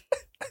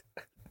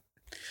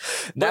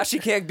 Now she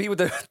can't be with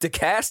the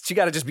cast. She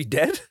got to just be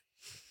dead.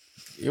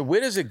 Yeah,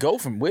 where does it go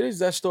from? Where does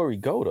that story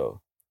go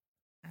though?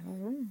 I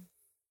don't know.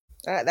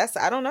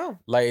 I don't know.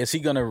 Like, is he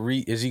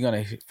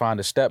gonna find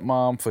a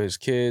stepmom for his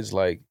kids?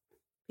 Like,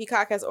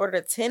 Peacock has ordered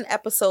a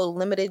 10-episode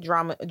limited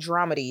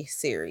dramedy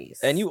series.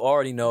 And you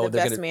already know The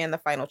they're Best gonna. Man, the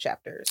final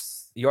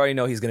chapters. You already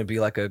know he's gonna be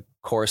like a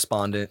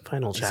correspondent.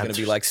 Final He's gonna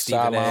chapter. be like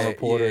Stephen sideline A.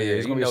 reporter. Yeah,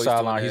 he's you gonna be know a he's doing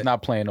sideline. He's that.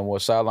 not playing no more.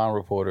 Sideline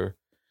reporter.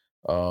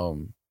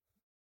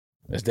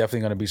 There's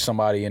definitely gonna be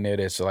somebody in there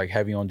that's like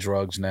heavy on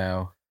drugs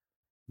now.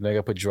 They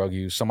gotta put drug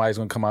use. Somebody's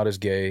gonna come out as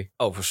gay.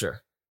 Oh, for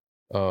sure.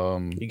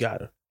 You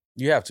gotta.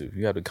 You have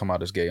to come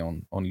out as gay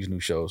on these new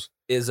shows.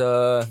 Is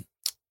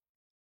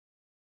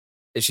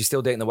she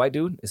still dating the white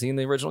dude? Is he in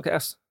the original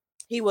cast?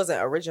 He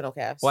wasn't original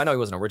cast. Well, I know he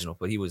wasn't original,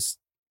 but he was.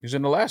 He was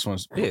in the last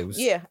ones. Yeah, it was.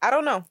 Yeah, I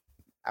don't know.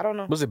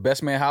 Was it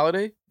Best Man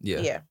Holiday? Yeah.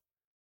 Yeah.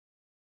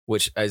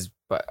 Which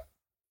but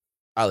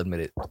I'll admit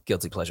it,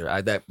 guilty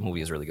pleasure. That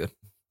movie is really good.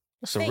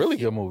 That's a Thank really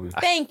you. good movie.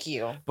 Thank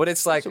you. But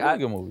it's like It's a really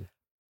good movie.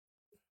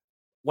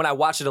 when I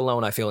watch it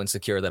alone, I feel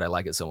insecure that I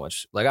like it so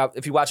much. Like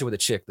if you watch it with a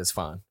chick, that's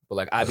fine. But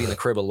like I be in the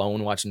crib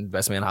alone watching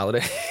Best Man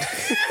Holiday.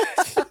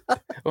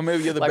 Or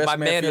maybe you're the like best my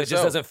man for manhood just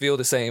yourself. doesn't feel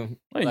the same.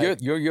 Hey,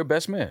 Like, you're your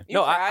best man. You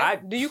No, cry? I-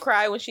 Do you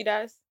cry when she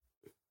dies?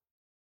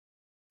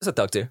 it's a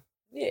thug tear.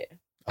 Yeah.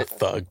 A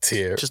thug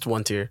tear. Just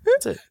one tier.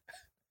 That's it.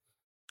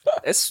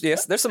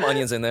 Yes, there's some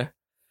onions in there.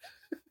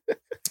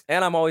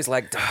 And I'm always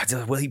like,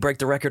 will he break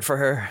the record for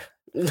her?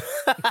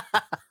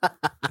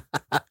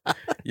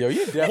 Yo,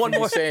 you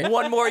definitely saying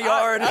one more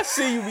yard. I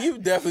see you. You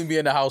definitely be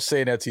in the house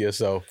saying that to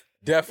yourself.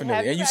 Definitely,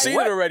 Have and you you seen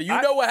tried- it already.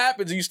 You know what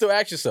happens, and you still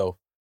ask yourself.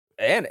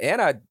 And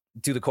I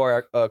do the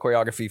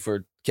choreography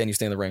for Can You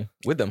Stay in the Ring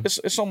with them.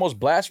 It's almost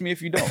blasphemy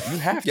if you don't. You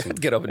have You to have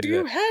to get up and do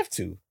You that. have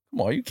to.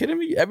 Come on, are you kidding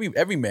me?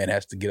 Every man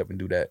has to get up and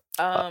do that.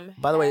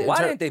 By the way,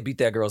 Why didn't they beat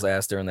that girl's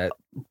ass during that?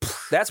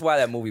 That's why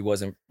that movie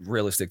wasn't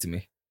realistic to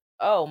me.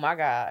 Oh my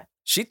God.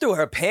 She threw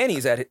her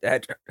panties at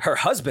her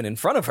husband in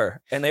front of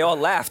her, and they all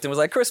laughed and was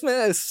like,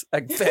 "Christmas!"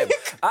 Like, fam,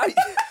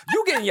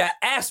 you getting your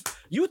ass?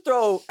 You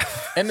throw?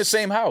 In the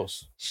same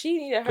house, She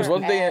needed her. because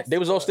wasn't ass they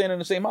was all whooped. staying in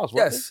the same house?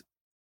 wasn't Yes.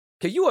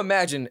 Can you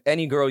imagine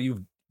any girl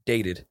you've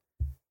dated,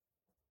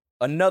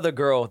 another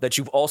girl that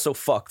you've also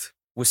fucked,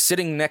 was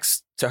sitting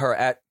next to her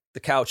at the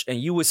couch, and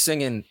you was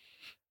singing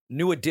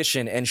 "New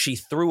Edition," and she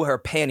threw her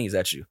panties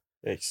at you?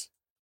 Thanks.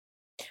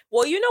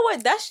 Well, you know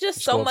what? That's just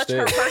Let's so go much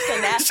her upstairs.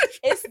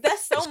 personality.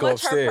 That's so Let's go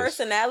much her upstairs.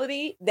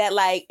 personality that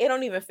like it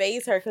don't even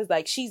phase her because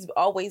like she's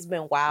always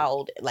been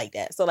wild like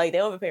that. So like they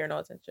don't even pay her no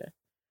attention.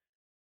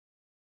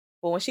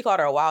 But when she called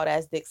her a wild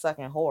ass dick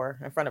sucking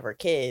whore in front of her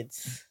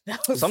kids, that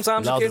was,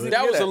 Sometimes That the was kids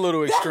That didn't was hear a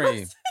little That extreme.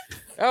 was-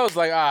 I was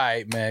like, all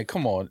right, man,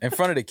 come on. In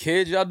front of the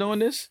kids, y'all doing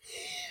this?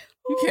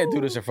 You can't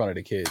do this in front of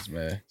the kids,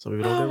 man. Some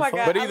people don't Oh give a my fuck.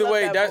 God. But I either love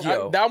way, that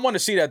movie. I want to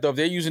see that though. If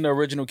they're using the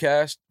original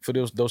cast for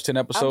those 10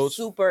 I'm episodes,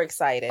 super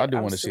excited. I do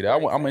I'm want to see super that.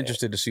 I'm excited.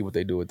 interested to see what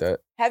they do with that.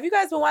 Have you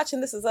guys been watching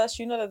This Is Us?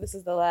 You know that this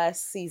is the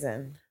last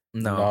season.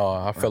 No,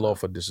 I fell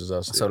off of This Is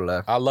Us. So did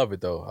I. I love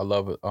it though. I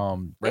love it.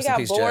 Rest it in got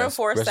peace, boring Jazz.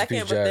 for a Rest in second,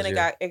 peace, but then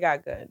Jazz, it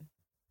got good.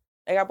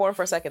 It got boring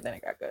for a second, then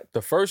it got good.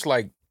 the first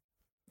like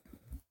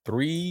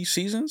 3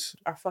 seasons.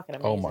 Are fucking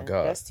amazing. Oh my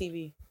God. That's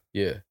TV.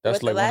 Yeah, that's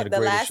But like one of the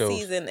greatest last shows.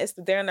 season,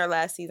 they're in their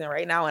last season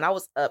right now, and I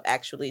was up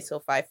actually till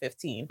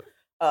 5:15,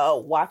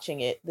 watching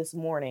it this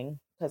morning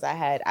because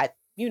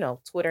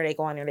Twitter, they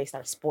go on there, they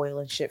start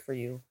spoiling shit for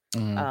you.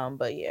 Mhm.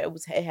 But yeah,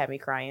 it had me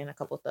crying, a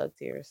couple thug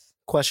tears.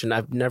 Question: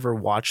 I've never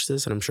watched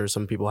this, and I'm sure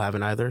some people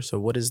haven't either. So,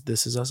 what is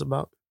This Is Us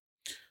about?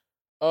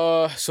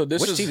 So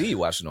this Which is TV you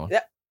watching on?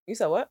 Yeah. You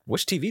said what?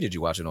 Which TV did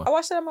you watch it on? I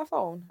watched it on my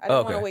phone. I didn't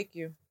want to okay. wake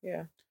you.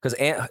 Yeah. Because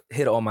Ant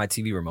hid all my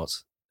TV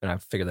remotes, and I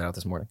figured that out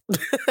this morning.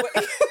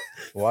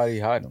 why did he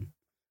hide them?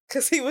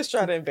 Because he was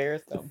trying to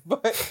embarrass them.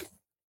 But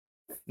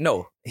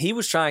No, he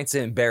was trying to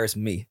embarrass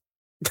me.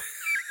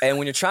 And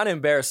when you're trying to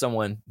embarrass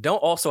someone, don't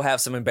also have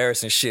some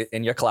embarrassing shit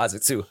in your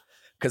closet too.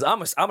 Because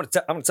I'm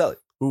gonna tell it.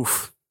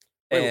 Oof.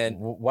 And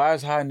Why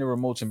is hiding the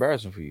remotes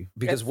embarrassing for you?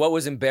 because what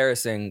was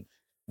embarrassing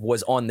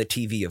was on the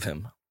TV of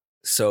him.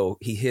 So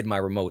he hid my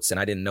remotes, and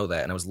I didn't know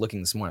that. And I was looking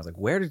this morning. I was like,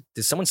 "Where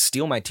did someone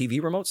steal my TV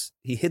remotes?"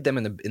 He hid them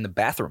in the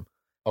bathroom.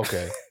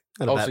 Okay.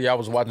 Not a Oh, bad- so y'all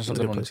was watching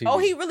something good on the place. TV. oh,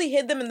 he really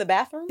hid them in the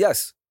bathroom?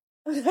 Yes.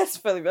 That's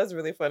funny. That's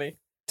really funny.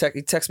 He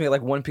texted me at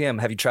like 1 p.m.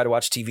 Have you tried to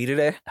watch TV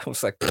today? I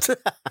was like,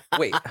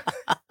 wait.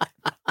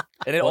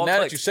 And it Well, all now that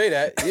clicked. you say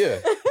that, yeah,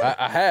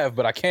 I have,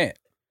 but I can't.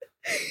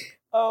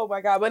 Oh my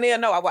God. But yeah,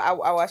 no, I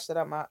watched it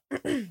on my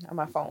on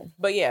my phone.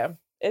 But yeah,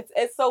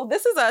 it's so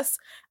This Is Us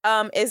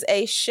is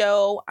a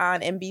show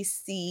on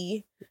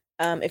NBC.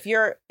 If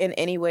you're in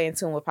any way in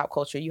tune with pop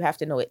culture, you have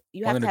to know it.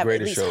 You One have of to the have at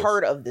greatest least shows.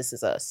 heard of This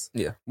Is Us.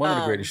 One of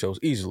the Um, greatest shows,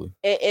 easily.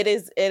 It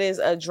is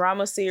a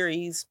drama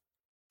series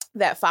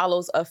that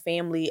follows a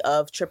family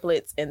of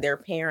triplets and their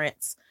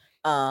parents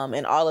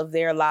and all of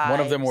their lives.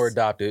 One of them were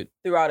adopted.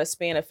 throughout a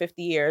span of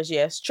 50 years.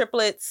 Yes,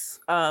 triplets.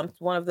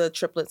 One of the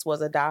triplets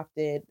was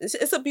adopted.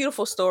 It's a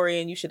beautiful story,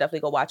 and you should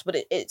definitely go watch. But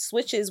it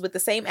switches with the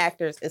same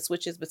actors. It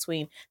switches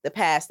between the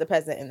past, the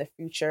present, and the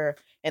future,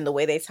 and the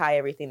way they tie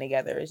everything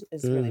together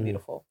is really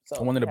beautiful.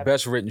 So One of the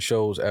best written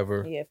shows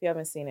ever. Yeah, if you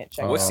haven't seen it,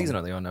 check What it out. season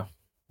are they on now?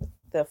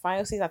 The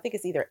final season, I think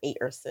it's either 8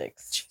 or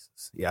 6.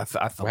 Jesus. Yeah, I fell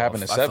What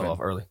happened off. to I 7? fell off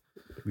early.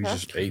 We Huh?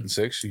 just 8 and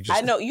 6. You just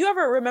I know. You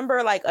ever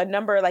remember like a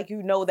number, like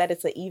you know that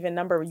it's an even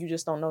number, but you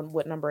just don't know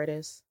what number it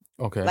is?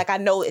 Okay. Like I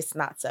know it's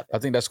not 7. I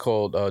think that's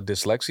called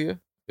dyslexia.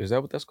 Is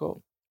that what that's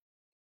called?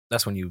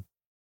 That's when you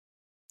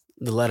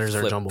The letters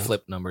are jumbled.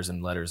 flip numbers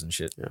and letters and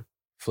shit.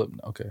 Flip.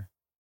 Okay.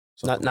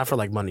 Not for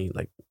like money,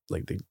 like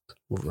they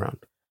move around.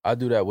 I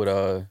do that with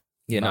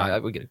Yeah, Nah. no,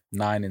 we get it.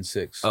 9 and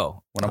 6.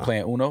 Oh, When I'm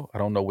playing Uno, I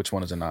don't know which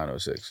one is a 9 or a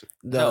 6.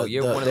 no,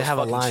 you're one of they those have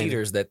a fucking line.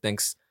 cheaters that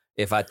thinks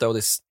if I throw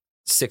this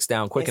 6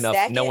 down quick And enough,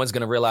 stack no it? one's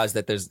gonna realize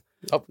that there's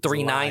Oh,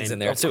 3 line. 9s in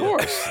there of too.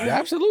 course. Yeah,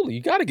 absolutely.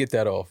 You got to get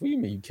that off. What do you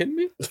mean? You kidding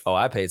me? Oh,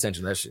 I pay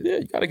attention to that shit. Yeah,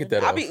 you got to get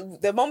that I off. be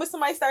the moment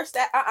somebody starts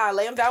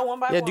lay them down one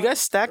by Yeah, one. do you guys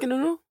stack in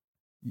Uno?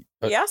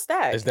 Yeah, I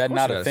stack. Is that Of course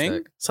not you a gotta thing?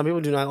 stack. Some people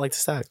do not like to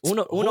stack.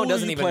 Uno Who are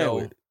doesn't you even playing know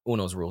with?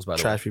 Uno's rules, by the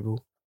way. Trash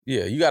people.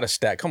 Yeah, you got to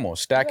stack. Come on,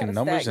 stacking gotta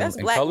numbers stack. That's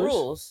and black colors.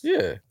 rules.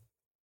 Yeah,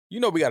 you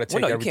know we got to take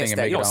Well, no, you everything can't and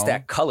stack. make You it don't our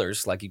stack own.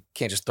 colors. Like you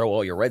can't just throw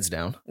all your reds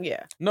down.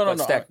 Yeah. No, But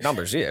stack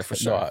numbers, yeah, for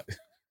sure. No,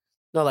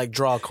 No, like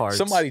draw cards.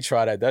 somebody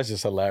try that. That's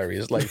just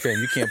hilarious. Like, fam,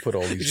 you can't put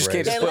all these. just reds.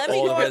 can't Then just let put me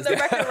all go the on the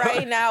reds record down.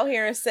 right now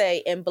here and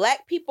say, in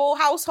black people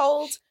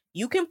households,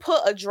 you can put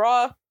a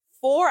draw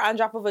 4 on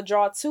top of a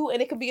draw 2, and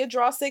it could be a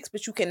draw 6,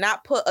 but you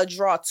cannot put a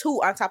draw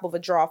 2 on top of a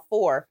draw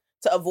 4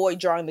 to avoid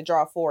drawing the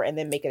draw 4 and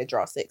then make it a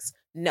draw 6.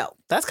 No.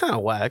 That's kind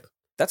of whack.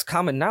 That's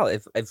common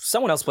knowledge. If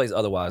someone else plays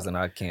otherwise, then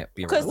I can't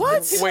be Because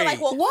around. people are like,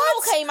 well, Uno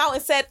came out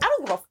and said, I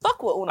don't give a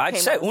fuck what Uno I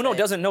came said out and Uno said.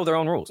 doesn't know their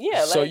own rules.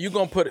 Yeah, So like, you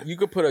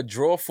could put a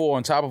draw 4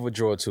 on top of a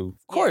draw 2,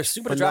 Of course,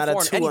 you put a But draw not a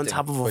 4 on 2 on anything.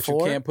 top of a but you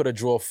 4. can't put a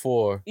draw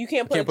 4. you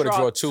can't You can't put a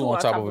draw 2 on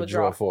top of a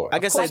draw 4. I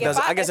guess Like, it does.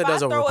 I guess it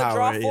does if I throw a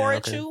draw overpower it. 4 Yeah,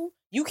 at okay.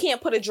 you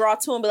can't put a draw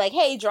 2 and be like,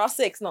 hey, draw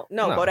 6. No,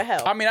 No. go to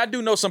hell. I mean, I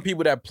do know some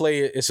people that play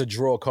it. It's a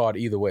draw card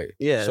either way.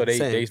 Yeah, So they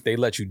same. they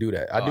let you do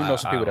that. I do Oh, know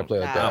some I people that don't- play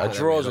like nah, I that. don't A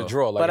draw is know. a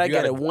draw. Like, But if I you get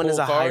gotta it. One is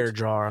pull a higher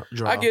cards-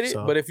 draw. I get it,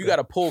 so, but if you got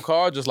to pull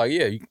cards, just like,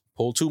 yeah, you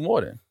pull 2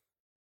 more then.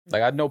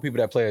 Like, I know people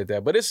that play like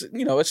that, but it's,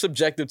 it's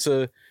subjective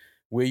to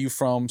where you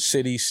from,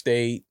 city,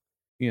 state,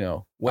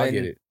 I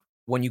get it.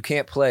 When you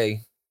can't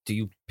play, do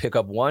you pick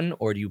up 1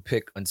 or do you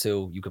pick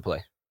until you could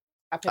play?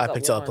 I I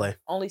picked up play.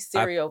 Only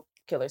serial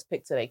killers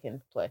pick so they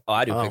can play. Oh,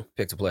 I do Oh.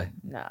 pick to play.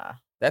 Nah.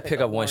 That Pick pick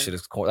up up 1 one. shit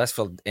is cool. That's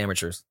for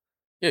amateurs.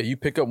 Yeah, you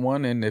pick up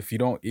 1, and if you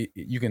don't,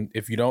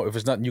 if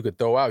it's nothing you could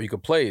throw out, you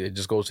could play it. It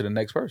just goes to the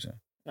next person.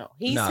 No.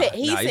 He's Nah,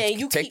 saying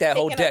you take keep that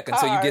whole picking up deck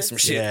until you get cards some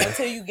shit. Yeah.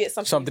 until you get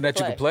Something that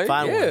you could play.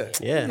 Find yeah. one.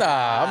 Yeah.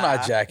 Nah, I'm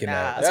not jacking Nah.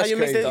 that. That's how you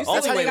make crazy. the. The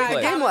That's how only you way make to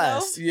the play. game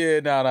last. Yeah,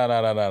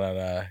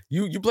 nah.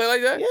 You play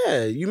like that?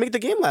 Yeah, you make the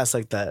game last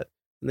like that.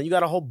 And then you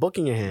got a whole book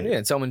in your hand. Yeah,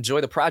 and tell them enjoy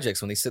the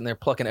projects when they sitting there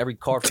plucking every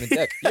card from the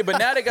deck. Yeah, but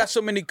now they got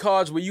so many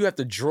cards where you have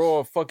to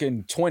draw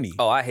fucking 20.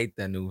 Oh, I hate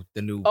the new.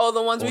 Oh,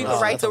 the ones where you Oh,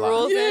 can write that's a the lot.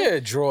 rules in? Yeah,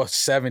 draw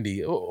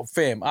 70. Oh,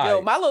 fam, all Yo,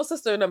 right. my little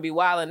sister done be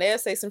wild and they'll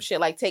say some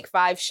shit like take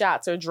 5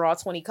 shots or draw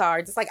 20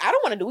 cards. It's like, I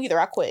don't want to do either.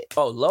 I quit.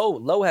 Oh,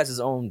 Lo has his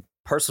own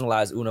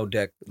personalized Uno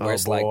deck where Oh,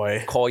 it's boy.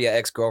 like call your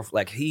ex-girlfriend.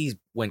 Like he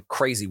went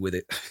crazy with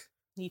it.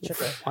 He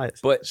tripping.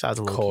 But shout out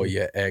to Lil Call Kim.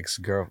 your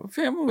ex-girl.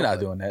 Fam, we're not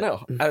doing that.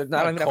 No, I don't I'm even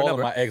have a calling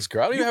number. my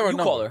ex-girl. I don't even have her You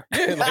number. call her.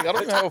 Yeah, like, I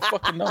don't even have a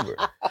fucking number.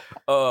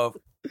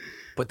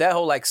 But that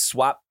whole like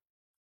swap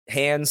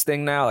hands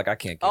thing now, like I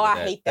can't. Get Oh, with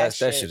I hate that That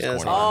shit. shit's Yeah,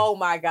 that's corny. Oh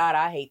my God,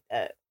 I hate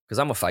that. Because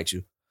I'm gonna fight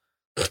you.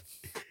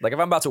 Like if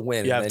I'm about to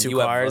win, You have and two you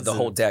have cards the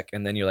whole and- deck,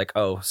 and then you're like,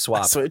 "Oh,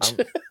 swap." Switch.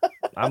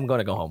 I'm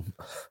gonna go home.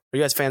 Are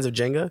you guys fans of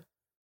Jenga?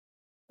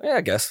 Yeah,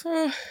 I guess.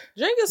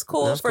 Jenga's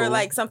cool That's for cool.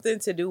 like something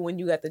to do when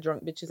you got the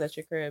drunk bitches at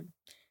your crib.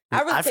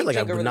 I really feel take like I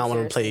Jenga would really not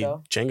want to seriously, play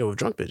though. Jenga with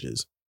drunk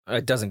bitches.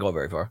 It doesn't go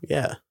very far.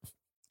 Yeah.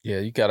 Yeah,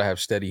 you gotta have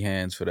steady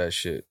hands for that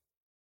shit.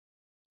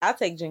 I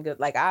take Jenga.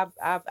 Like I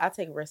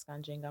take risk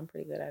on Jenga. I'm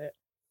pretty good at it.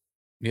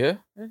 Yeah?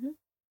 Mm-hmm.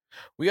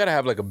 We gotta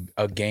have like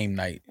a game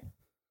night.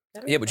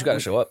 Yeah, but you gotta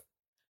show up.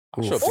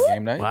 I'll show up Oof. to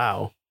game night.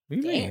 Wow.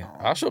 What do you mean? Damn.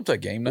 I'll show up to a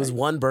game It night. was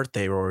one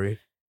birthday, Rory.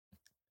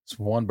 It's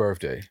one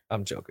birthday.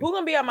 I'm joking. Who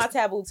gonna be on my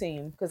taboo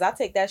team? Because I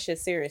take that shit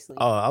seriously.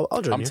 Oh,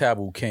 I'll join I'm you.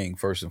 Taboo King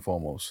first and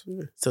foremost.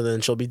 So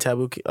then she'll be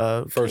taboo.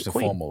 First and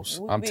queen. foremost,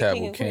 Who I'm be Taboo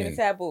king and queen King. of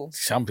taboo?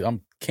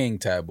 I'm King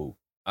Taboo.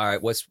 All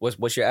right,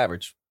 what's your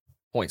average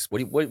points? What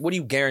do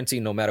you guarantee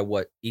no matter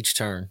what each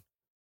turn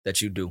that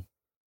you do?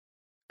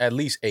 At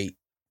least 8.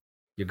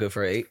 You're good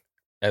for 8.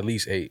 At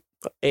least 8.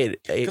 Eight.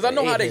 Because I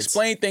know how to hits.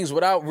 explain things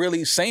without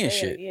really saying Yeah,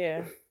 shit.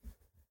 yeah.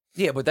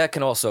 Yeah, but that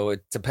can also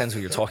it depends who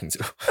you're talking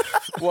to.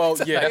 Well,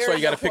 yeah, that's why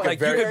you got to pick Like,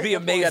 a you very. could be You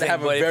amazing, got to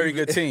have a but if very you-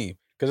 good team.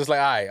 Because it's like,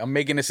 all right, I'm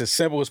making this as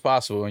simple as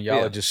possible, and y'all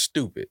Yeah. are just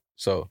stupid.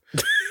 So,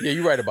 yeah,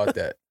 you're right about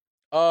that.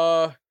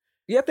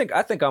 Yeah,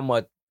 I think I'm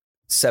what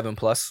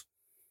 7+.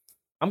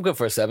 I'm good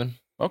for a 7.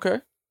 Okay.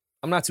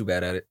 I'm not too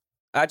bad at it.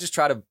 I just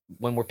try to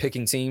when we're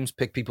picking teams,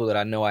 pick people that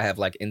I know I have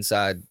like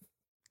inside.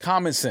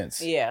 Common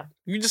sense. Yeah.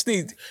 You just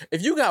need.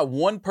 If you got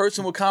one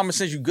person with common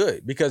sense, you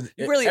good. Because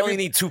You really only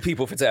need 2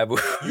 people for taboo.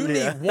 You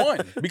Yeah. need one.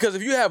 Because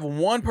if you have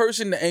one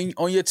person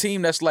on your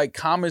team that's like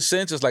common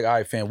sense, it's like, all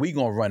right, fam, we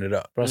gonna run it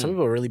up. Bro, some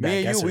people are really bad Me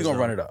and guessers. you, we gonna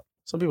though. run it up.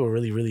 Some people are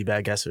really, really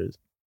bad guessers.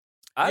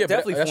 I Yeah, but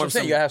definitely that's what I'm formed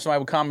saying. some. You gotta have somebody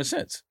with common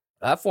sense.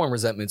 I formed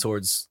resentment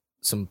towards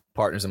some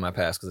partners in my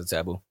past because of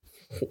taboo.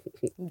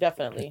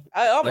 Definitely.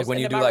 I almost Like when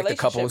you ended do my like the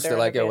couples, relationship they're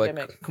like, yo, during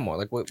the like, come on,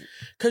 like what?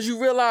 Cause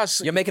you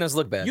realize You're making us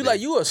look bad. you babe.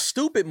 like you a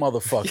stupid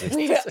motherfucker.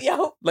 pandemic.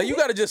 Yo, Like you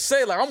gotta just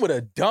say like I'm with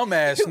a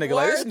dumbass nigga.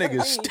 Like this Word nigga to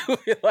me.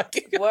 stupid.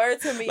 Like word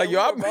to me. like we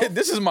yo, were both-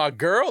 this is my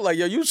girl. Like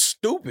yo, you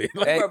stupid.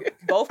 Like, Hey. we were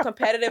both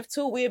competitive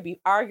too. We'd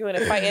be arguing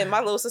and fighting. My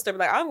little sister would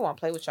be like, I don't want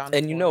to play with y'all. no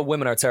And you more." know,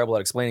 women are terrible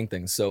at explaining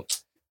things. So,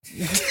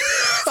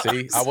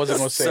 see, I wasn't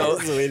gonna say So-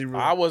 it.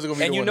 I wasn't gonna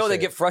be and the you one know to they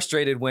say get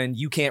frustrated when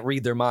you can't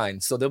read their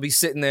mind. So they'll be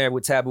sitting there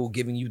with taboo,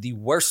 giving you the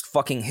worst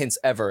fucking hints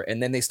ever,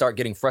 and then they start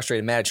getting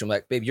frustrated, mad at you. I'm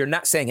like, babe, you're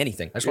not saying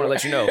anything. I just want to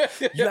let you know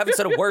you haven't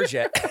said a word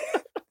yet.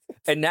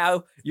 And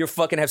now you're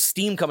fucking have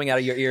steam coming out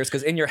of your ears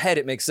because in your head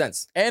it makes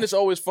sense. And it's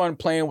always fun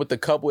playing with the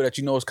couple that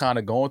you know is kind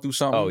of going through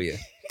something. Oh yeah,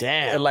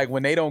 Damn. And like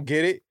when they don't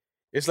get it,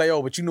 it's like,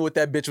 oh, but you knew what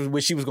that bitch was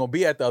when she was gonna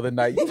be at the other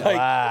night. You like,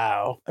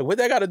 wow. like, what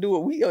that got to do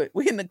with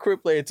we in the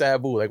crib playing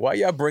taboo? Like, why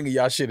y'all bringing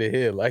y'all shit in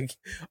here? Like,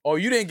 oh,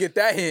 you didn't get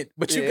that hint,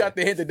 but you Yeah. got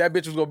the hint that that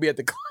bitch was gonna be at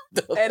the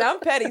club. And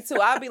I'm petty too.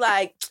 I'll be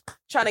like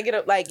trying to get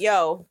up, like,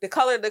 yo, the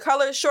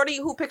color, shorty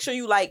who picture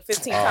you like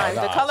 15 Oh, times.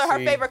 The nah, color, her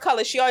see. favorite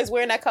color. She always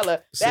wearing that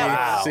color. See, That-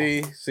 Wow. see,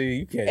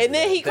 you can't. And do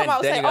then that. he come Then- out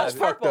and then say, you oh, got it's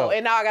fucked purple. up.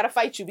 And now I got to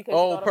fight you because you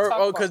know what I'm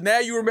talking because about. now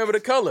you remember the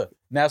color.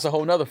 Now it's a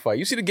whole nother fight.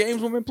 You see the games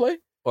women play?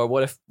 or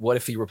what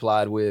if he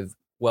replied with,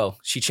 well,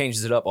 she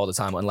changes it up all the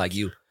time, unlike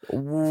you.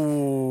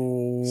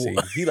 Ooh. See,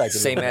 he like to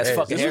Same live on ass the edge.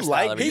 fucking This is hairstyle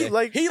like every he day.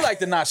 like he like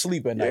to not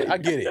sleep at night. I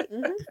get it.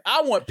 Mhm.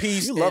 I want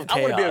peace. You love and I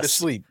want to be able to chaos.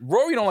 sleep.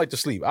 Rory don't like to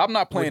sleep. I'm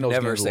not playing Would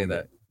those never games. say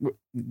with women.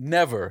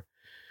 Never.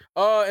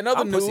 In other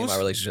I'm pussy in news, my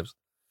relationships.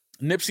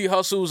 Nipsey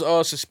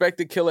Hussle's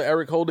suspected killer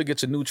Eric Holder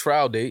gets a new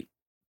trial date.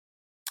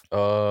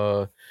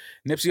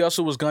 Nipsey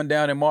Hussle was gunned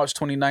down in March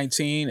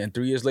 2019, and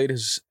 3 years later,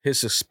 his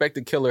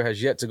suspected killer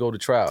has yet to go to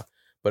trial.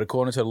 But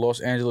according to the Los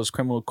Angeles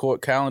Criminal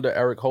Court calendar,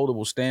 Eric Holder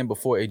will stand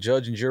before a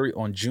judge and jury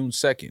on June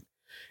 2nd.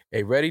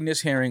 A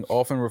readiness hearing,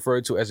 often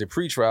referred to as a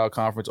pretrial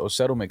conference or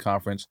settlement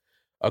conference,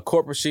 a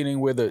court proceeding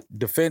where the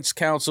defense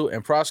counsel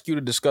and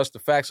prosecutor discuss the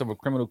facts of a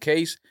criminal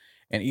case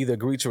and either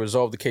agree to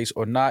resolve the case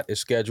or not, is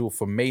scheduled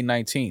for May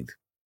 19th.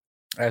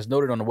 As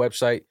noted on the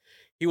website,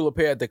 he will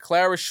appear at the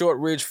Clara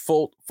Shortridge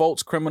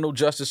Foltz Criminal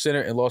Justice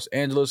Center in Los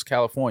Angeles,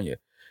 California.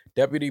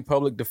 Deputy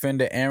Public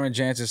Defender Aaron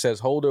Jansen says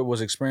Holder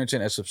was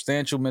experiencing a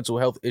substantial mental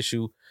health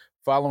issue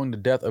following the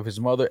death of his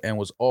mother and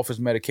was off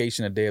his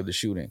medication the day of the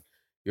shooting.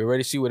 You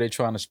already see where they're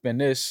trying to spin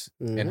this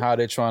and how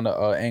they're trying to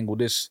angle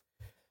this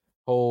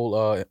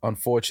whole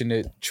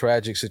unfortunate,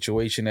 tragic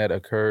situation that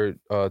occurred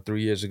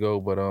 3 years ago.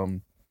 But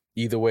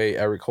either way,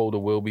 Eric Holder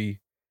will be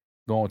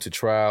going to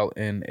trial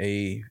in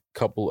a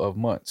couple of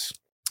months.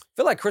 I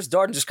feel like Chris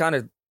Darden just kind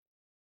of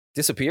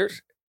disappeared.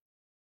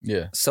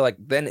 Yeah. So like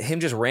then him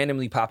just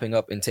randomly popping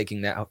up and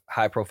taking that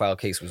high profile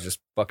case was just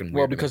fucking weird.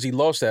 Well, to me. because he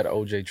lost that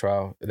OJ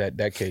trial,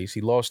 that case.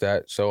 He lost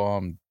that.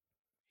 So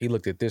he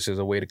looked at this as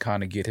a way to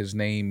kind of get his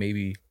name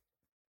maybe,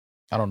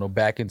 I don't know,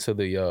 back into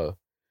the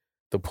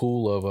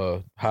pool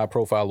of high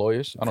profile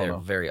lawyers. I don't know.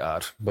 Very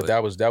odd. But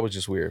that was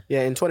just weird.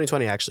 Yeah, in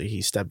 2020, actually,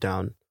 he stepped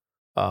down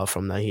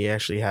from that. He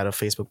actually had a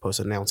Facebook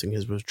post announcing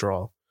his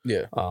withdrawal.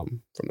 Yeah.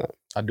 From that.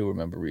 I do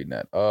remember reading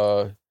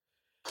that.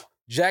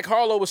 Jack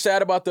Harlow was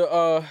sad about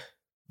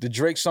the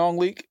Drake song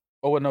leak.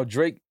 Oh no,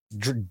 Drake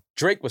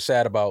was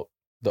sad about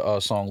the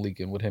song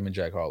leaking with him and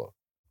Jack Harlow.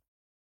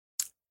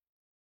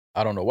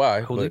 I don't know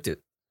why. Who leaked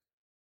it?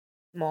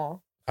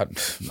 Maul. I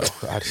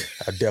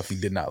definitely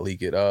did not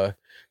leak it.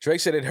 Drake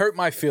said it hurt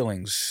my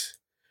feelings.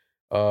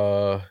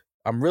 I'm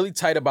really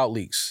tight about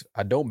leaks.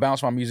 I don't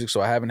bounce my music,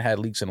 so I haven't had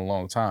leaks in a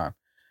long time.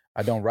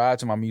 I don't ride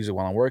to my music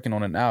while I'm working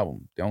on an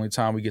album. The only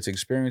time we get to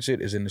experience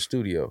it is in the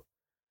studio.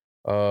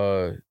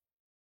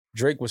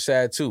 Drake was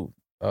sad too.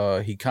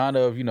 He kind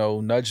of,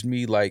 nudged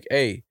me like,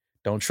 hey,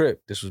 don't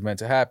trip. This was meant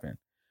to happen.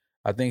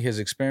 I think his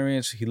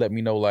experience, he let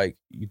me know, like,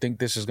 you think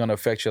this is going to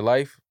affect your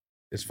life?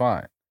 It's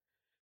fine.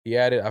 He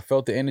added, I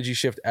felt the energy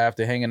shift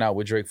after hanging out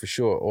with Drake for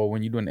sure. Or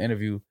when you do an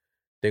interview,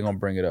 they're going to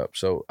bring it up.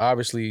 So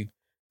obviously,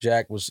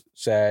 Jack was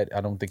sad. I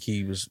don't think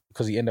he was,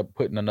 because he ended up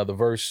putting another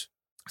verse.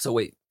 So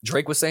wait,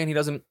 Drake was saying he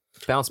doesn't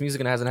bounce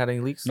music and hasn't had any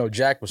leaks? No,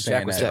 Jack was saying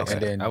Jack was that. saying,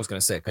 And then I was going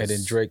to say. And then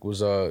Drake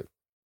was like,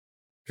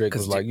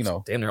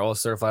 damn near all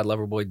certified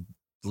lover boy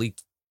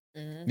leaked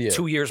Mm-hmm. yeah.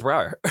 2 years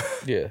prior.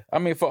 Yeah. I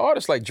mean, for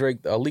artists like Drake,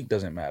 a leak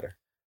doesn't matter.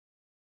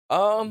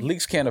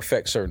 Leaks can't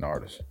affect certain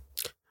artists.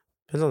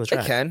 Depends on the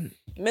track. It can.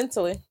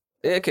 Mentally.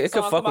 It could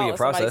Song fuck come with your out,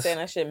 somebody process. saying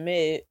that shit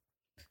mid.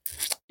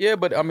 Yeah,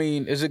 but I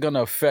mean, is it going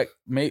to affect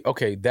me?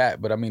 Okay,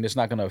 that, but I mean, it's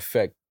not going to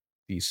affect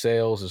the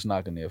sales. It's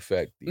not going to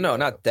affect the, No,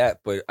 not that,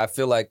 but I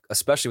feel like,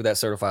 especially with that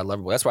certified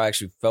lover boy, that's why I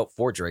actually felt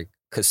for Drake,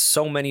 because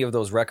so many of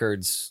those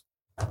records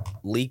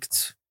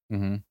leaked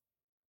Mm-hmm.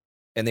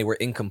 and they were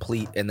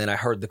incomplete, and then I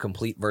heard the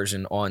complete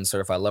version on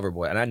Certified Lover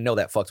Boy, and I know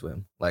that fucked with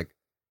him. Like,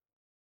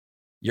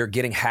 you're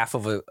getting half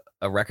of a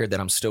record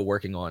that I'm still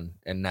working on,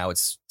 and now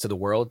it's to the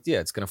world. Yeah,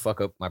 it's gonna fuck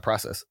up my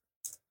process.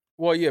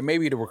 Well, yeah,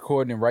 maybe the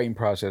recording and writing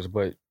process,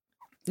 but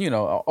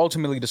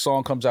ultimately the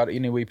song comes out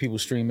anyway. People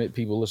stream it,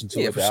 people listen to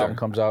Yeah, it. for The album sure.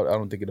 comes out. I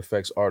don't think it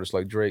affects artists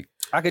like Drake.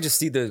 I could just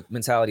see the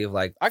mentality of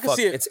like, I can fuck,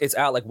 see it. It's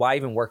out. Like, why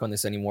even work on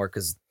this anymore?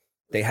 Because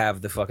they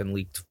have the fucking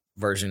leaked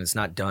version. It's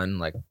not done.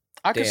 Like,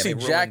 I can damn, see it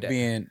ruined Jack it.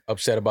 being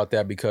upset about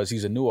that because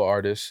he's a newer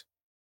artist.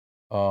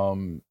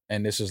 And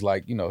this is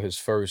like, his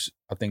first,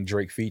 I think,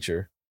 Drake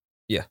feature.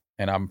 Yeah.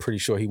 And I'm pretty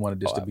sure he wanted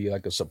this to be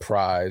like a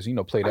surprise,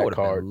 play I that would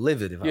have card. been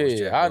livid if I Yeah, was yeah.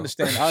 Jack, I bro.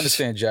 understand. I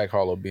understand Jack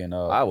Harlow being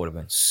I would have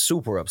been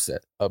super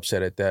upset.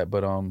 upset at that.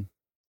 But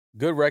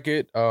good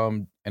record.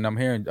 And I'm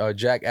hearing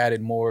Jack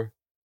added more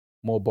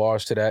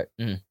bars to that.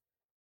 Mhm.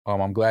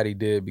 I'm glad he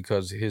did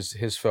because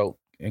his felt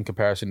in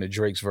comparison to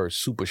Drake's verse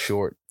super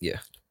short. Yeah.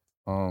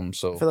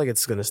 So I feel like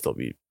it's gonna still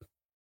be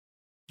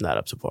not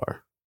up to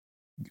par.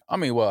 I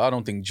mean, well, I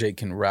don't think Jack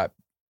can rap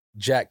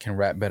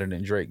better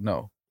than Drake.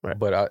 No, Right.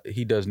 But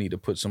he does need to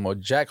put some more.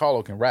 Jack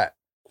Harlow can rap,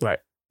 Right.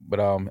 But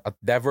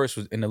that verse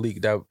was in the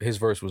league. That his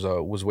verse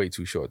was way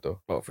too short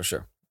though. Oh, for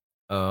sure.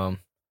 Where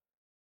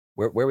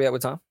we at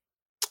with time?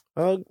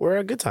 We're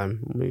at a good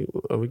time.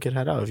 We could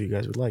head out if you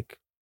guys would like.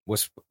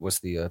 What's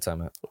the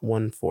time at?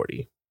 1:40.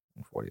 40.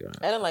 All right.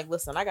 And I'm like,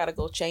 listen, I gotta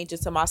go change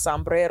it to my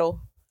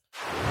sombrero.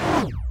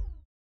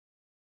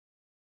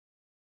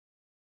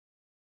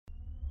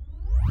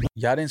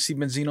 Y'all didn't see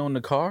Benzino in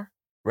the car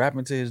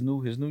rapping to his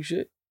new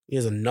shit. He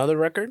has another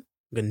record.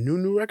 Like a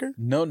new record.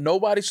 No,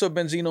 nobody saw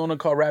Benzino in the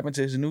car rapping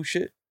to his new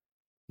shit.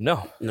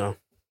 No. No.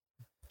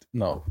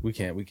 No, we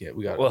can't. We got.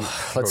 Well,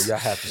 Bro, y'all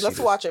have to see Let's this.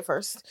 watch it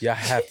first. Y'all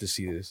have to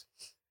see this.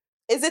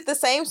 Is it the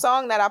same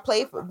song that I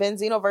played for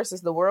Benzino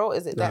versus the World?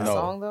 Is it that No.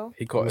 song though?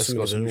 He called Must it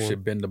be some the new shit,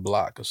 one. bend the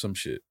block or some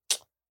shit.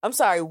 I'm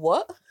sorry,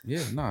 what?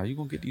 Yeah, nah, you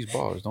gonna get these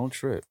bars. Don't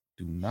trip.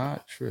 Do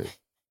not trip.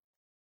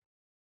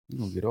 You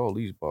gonna get all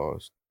these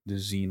bars. The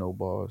Zeno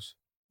bars.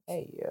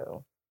 Hey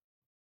yo.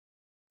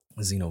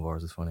 Xeno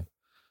bars is funny.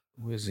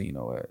 Where's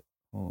Zeno at?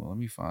 Hold on, let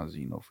me find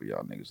Zeno for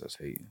y'all niggas that's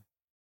hating.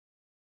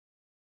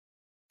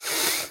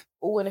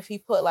 Ooh, and if he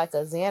put like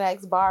a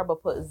Xanax bar,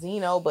 but put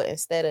Zeno, but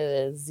instead of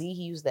the Z,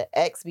 he used the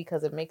X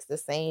because it makes the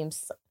same.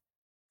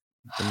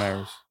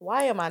 Damaris.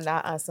 Why am I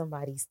not on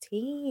somebody's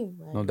team?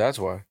 Like, No, that's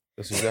why.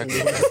 That's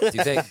exactly why.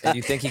 Do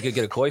you think he could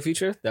get a Koi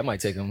feature? That might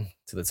take him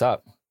to the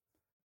top.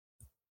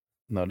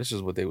 No, this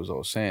is what they was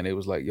all saying. They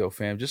was like, yo,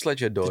 fam, just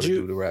let your daughter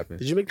you- do the rapping.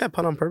 Did you make that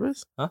pun on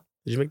purpose? Huh?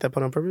 Did you make that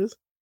pun on purpose?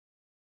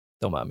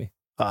 Don't mind me.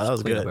 Oh, that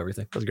was Clean good. up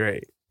everything. That was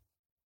great.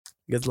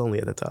 It gets lonely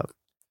at the top.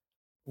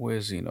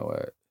 Where's Zeno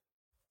at?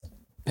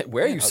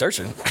 Where are you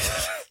searching?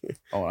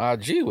 On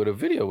IG where the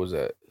video was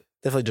at.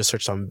 Definitely just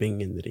searched on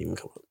Bing and it didn't even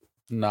come up.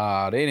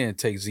 Nah, they didn't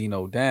take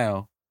Zeno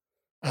down.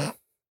 You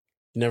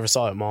never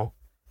saw it, Maul.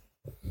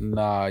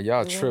 Nah,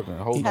 y'all Yeah. tripping.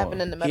 Hold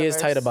Happened on. in the He is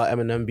tight metaverse. about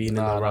Eminem being in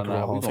the Rock and Roll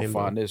Hall We of gonna Fame.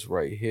 find though. this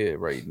right here,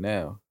 right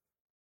now.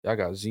 Y'all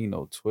got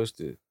Zeno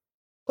twisted.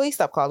 Please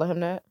stop calling him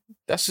that.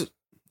 That's it.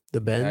 The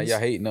Now Benz. y'all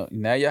hating on.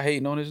 Now y'all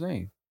hating on his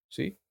name.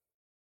 See?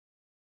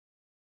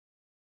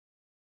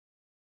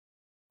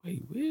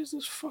 Wait, where's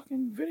this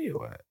fucking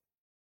video at?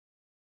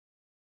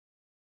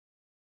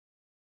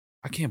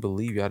 I can't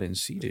believe y'all didn't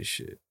see this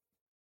shit.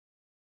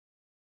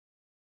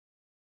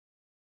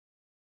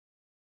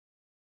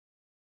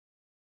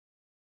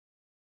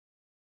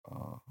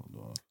 Hold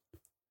on.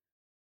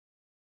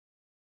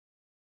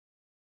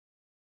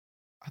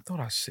 I thought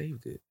I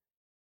saved it.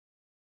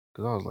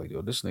 Cause I was like,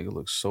 yo, this nigga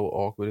looks so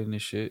awkward in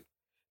this shit.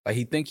 Like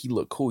he think he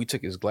look cool. He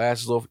took his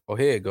glasses off. Oh,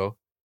 here it go.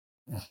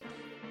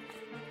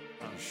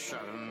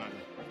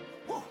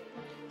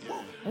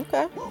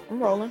 Okay, I'm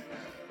rolling.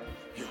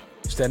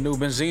 It's that new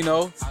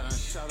Benzino.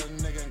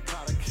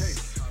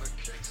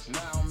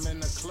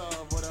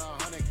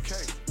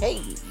 Hey.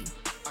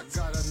 I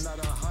got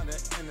another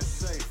 100 in the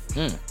safe.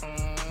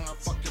 I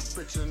fucked your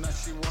bitch and now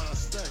she wanna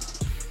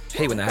stay.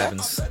 Hate when that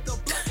happens.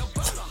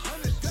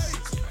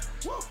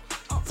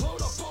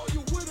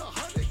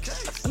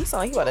 You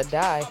sound like you about to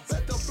die.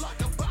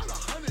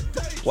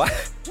 Why?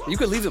 You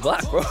could leave the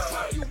block, bro.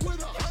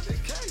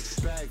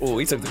 Oh,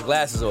 he took the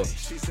glasses off.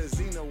 She says,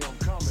 Zeno, I'm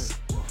coming.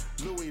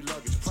 Louis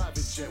luggage,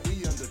 private jet,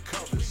 we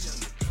undercover.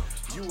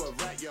 You a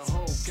rat, your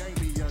whole gang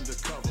be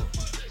undercover.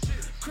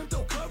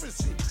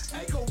 Cryptocurrency,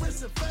 ain't gon'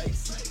 rinse and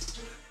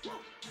face.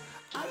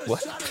 I done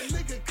What? shot a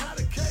nigga, caught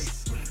a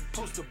case.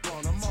 Poster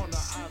bond, I'm on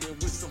the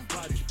island with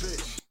somebody,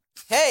 bitch.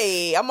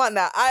 Hey, I'm on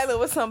the island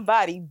with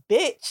somebody,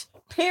 bitch.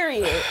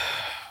 Period.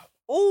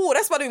 Ooh,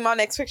 that's about to be my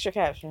next picture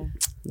caption.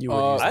 You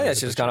would use I think that as a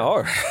shit is picture. kind of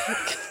hard.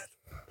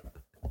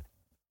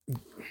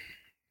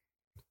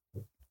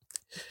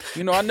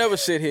 You know, I never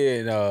sit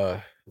here and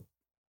all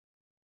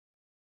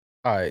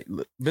right,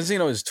 look,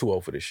 Benzino is too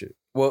old for this shit.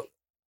 Well,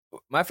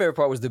 my favorite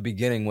part was the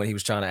beginning when he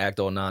was trying to act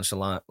all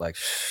nonchalant, like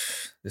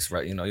this,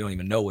 right? You know, you don't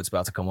even know what's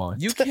about to come on.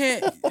 You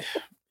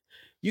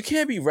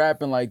can't be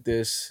rapping like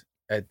this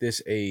at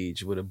this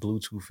age with a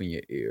Bluetooth in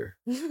your ear.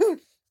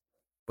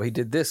 But he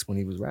did this when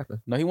he was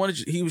rapping. No, he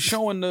was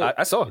showing the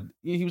I saw it.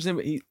 he was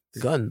in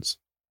Guns.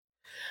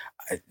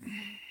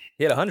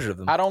 He had 100 of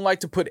them. I don't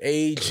like to put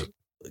age,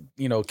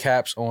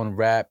 caps on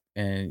rap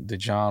and the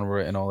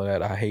genre and all of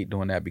that. I hate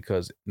doing that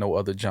because no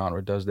other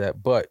genre does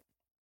that. But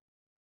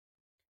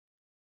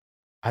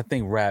I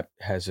think rap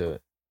has an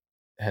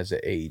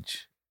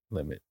age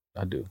limit.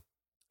 I do.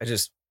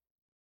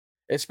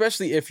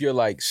 Especially if you're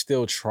like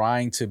still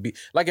trying to be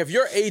like, if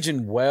you're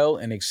aging well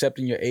and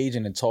accepting your age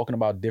and then talking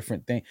about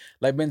different things.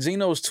 Like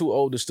Benzino's too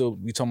old to still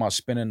be talking about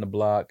spinning the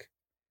block,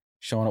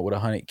 showing up with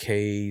 100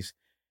 Ks.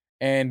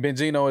 And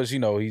Benzino is,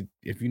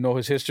 if you know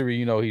his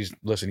history,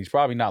 he's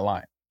probably not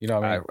lying. You know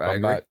what I mean? I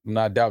agree. I'm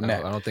not doubting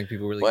that. I don't think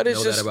people really But know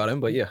it's that just- about him,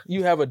 but yeah.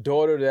 You have a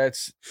daughter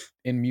that's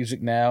in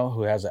music now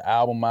who has an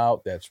album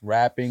out that's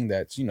rapping,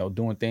 that's,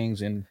 doing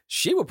things. And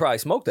She would probably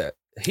smoke that.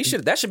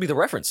 That should be the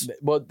reference.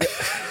 well,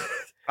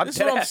 I'm that's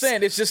what I'm deadass.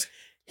 saying. It's just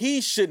he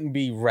shouldn't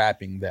be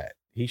rapping that.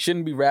 He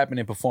shouldn't be rapping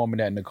and performing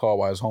that in the car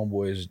while his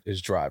homeboy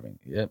is driving.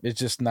 It's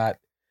just not.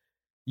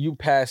 You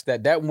passed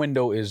that. That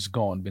window is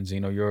gone,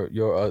 Benzino.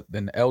 You're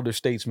an elder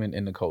statesman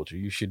in the culture.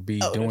 You should be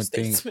Elder doing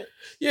things. statesman.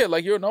 Yeah,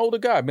 like you're an older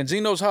guy.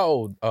 Benzino's how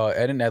old?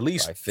 Eden, at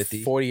least Probably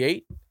 50.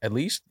 48, at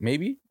least,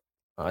 maybe.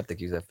 I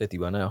think he's at 50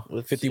 by now.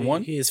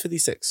 51? He is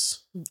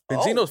 56.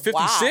 Benzino's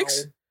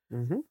 56? Wow.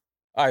 Mm-hmm.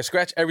 All right,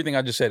 scratch everything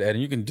I just said,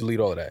 Eden. You can delete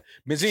all of that.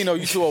 Benzino,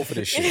 you too old for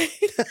this shit.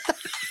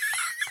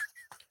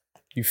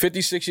 You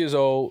 56 years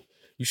old.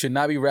 You should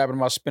not be rapping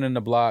about spinning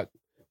the block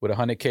with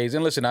 100 Ks.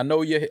 And listen, I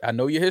know your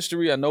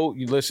history. I know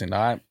you. Listen,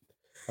 I'm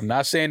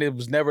not saying it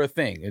was never a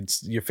thing.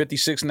 You're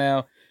 56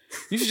 now.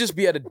 You should just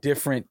be at a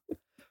different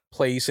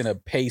place and a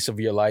pace of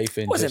your life.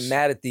 And I wasn't just,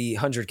 mad at the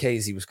 100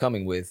 Ks he was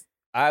coming with.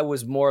 I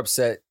was more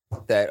upset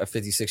that a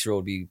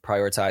 56-year-old be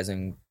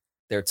prioritizing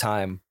their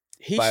time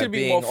He by should be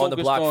being more on the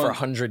focused block for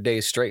 100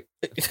 days straight.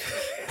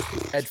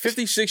 At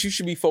 56, you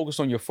should be focused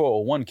on your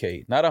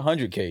 401k, not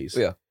 100 Ks.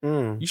 Yeah.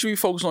 You should be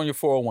focused on your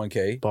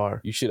 401k.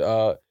 Bar. You should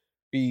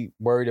be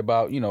worried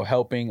about,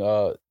 helping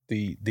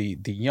the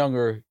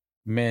younger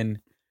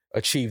men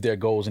achieve their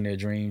goals and their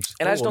dreams.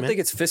 And I just don't woman. think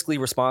it's fiscally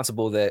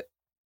responsible that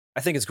I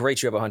think it's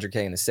great you have 100K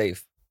in the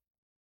safe,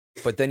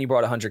 but then you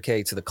brought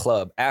 100K to the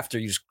club after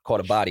you just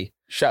caught a body.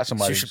 Shot So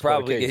somebody. you should just caught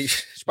a probably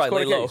case.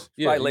 lay low.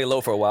 Yeah. Probably lay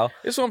low for a while.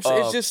 That's what I'm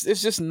saying.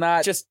 It's just not.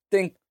 I just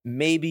think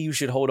maybe you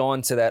should hold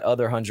on to that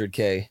other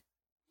 100K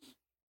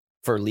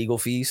for legal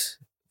fees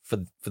for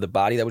the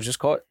body that was just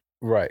caught.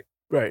 right.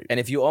 Right. And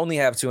if you only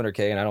have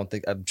 200K, and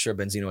I'm sure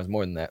Benzino has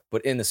more than that,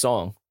 but in the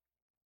song,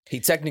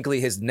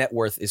 his net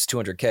worth is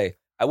 200K.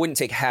 I wouldn't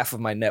take half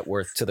of my net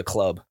worth to the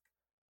club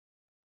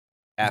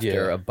after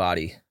Yeah. a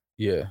body.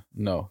 Yeah.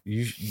 No.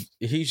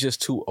 He's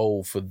just too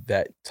old for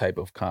that type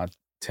of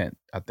content.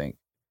 I think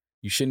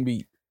you shouldn't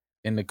be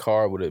in the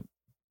car with a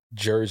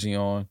jersey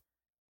on,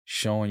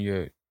 showing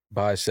your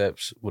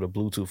biceps with a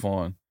Bluetooth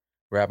on,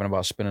 rapping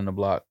about spinning the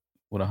block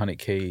with 100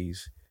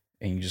 Ks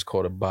and you just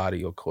caught a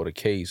body or caught a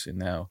case, and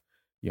now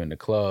you're in the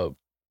club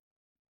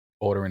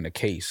ordering the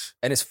case.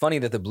 And it's funny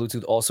that the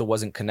Bluetooth also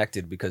wasn't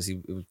connected because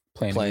he was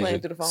Playing playing, Playing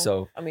music. through the phone.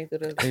 So Through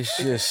the. It's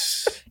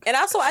just And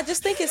also, I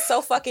just think it's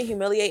so fucking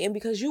humiliating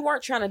because you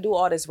weren't trying to do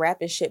all this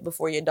rapping shit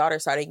before your daughter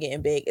started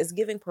getting big. It's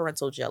giving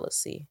parental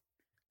jealousy.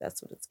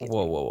 That's what it's giving.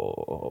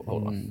 whoa,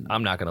 hold on.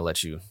 I'm not gonna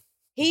let you.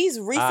 He's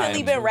recently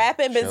I'm been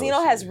rapping.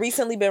 Benzino has jealousy.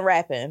 recently been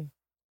rapping.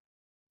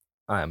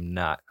 I am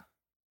not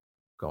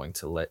going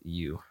to let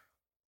you.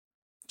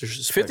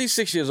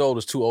 56 years old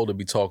is too old to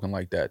be talking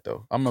like that,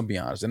 though. I'm gonna be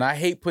honest, and I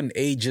hate putting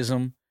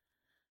ageism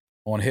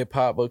on hip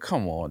hop, but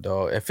come on,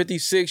 dog. At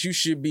 56, you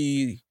should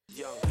be.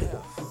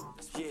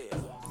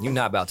 You're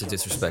not about to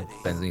disrespect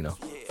Benzino.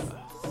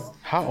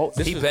 How old?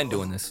 He's been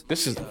doing this.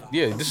 This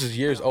is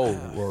years old,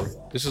 Rory.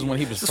 This is when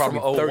he was This is from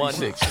probably 01.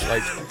 36.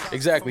 Like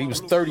exactly, he was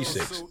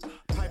 36.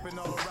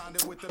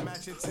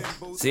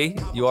 See,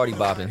 you already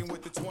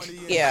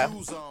bopping. Yeah,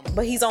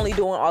 but he's only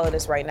doing all of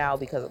this right now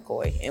because of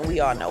Koi, and we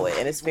all know it,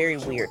 and it's very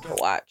weird to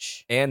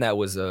watch. And that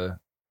was what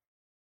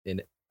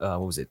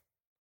was it?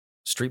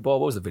 Street Ball.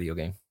 What was the video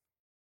game?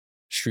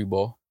 Street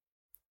ball.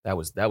 That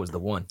was the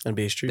one.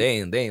 NBA Street. They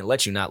ain't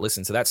let you not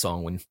listen to that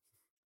song when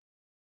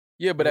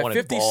Yeah, but at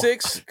Wanted the ball.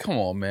 56, come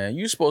on, man.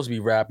 You're supposed to be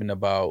rapping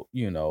about,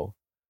 real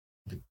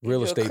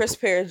Your estate.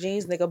 crisp pair of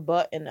jeans, nigga,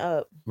 button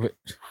up.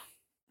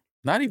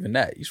 Not even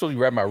that. You're supposed to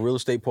be rapping about real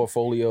estate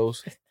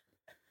portfolios.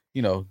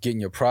 Getting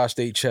your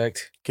prostate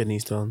checked. Kidney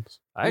stones.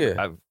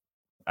 I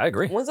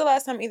agree. When's the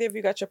last time either of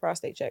you got your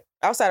prostate checked?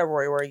 Outside of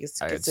Rory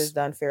gets It's- this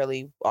done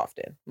fairly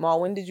often. Maul,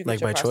 when did you get Like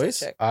your by prostate choice?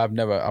 checked?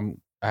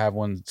 I have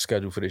one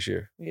scheduled for this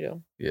year. You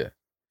know.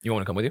 You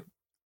want to come with you?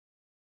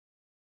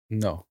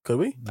 No. Could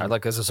we? I'd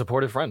like as a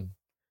supportive friend.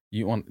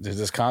 Is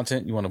this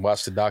content? You want to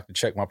watch the doctor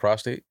check my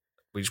prostate?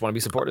 We just want to be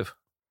supportive.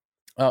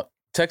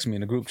 Text me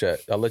in the group chat.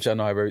 I'll let y'all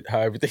know how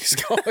everything's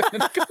going in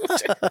the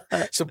group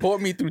chat.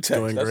 Support me through text.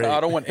 Doing That's great. I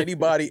don't want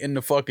anybody in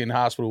the fucking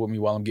hospital with me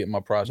while I'm getting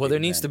my prostate. Well, there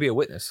needs to be a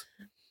witness.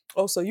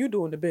 Oh, so you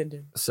doing the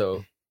bending?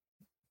 So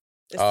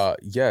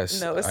Yes.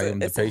 No, it's I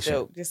am a the patient.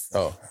 joke. Just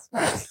Oh.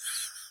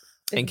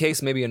 in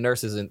case maybe a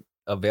nurse isn't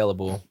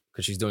available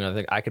because she's doing other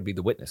thing, I could be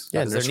the witness.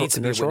 Yeah, Because there nurse- needs to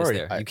be a nurse witness Rory.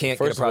 there. You can't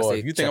First get a of all, prostate.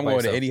 if you think check I'm by going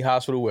to yourself. any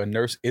hospital where a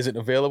nurse isn't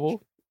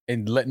available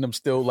and letting them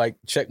still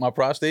check my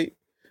prostate,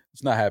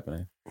 it's not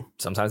happening.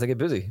 Sometimes they get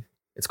busy.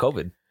 It's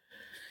COVID.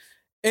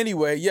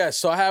 Anyway, yes.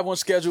 So I have one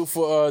scheduled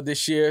for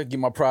this year. Get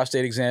my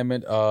prostate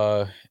examined.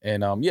 So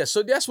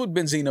that's what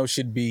Benzino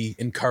should be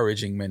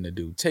encouraging men to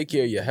do. Take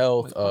care of your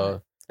health.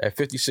 At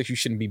 56, you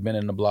shouldn't be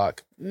bending the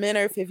block. men,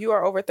 if you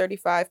are over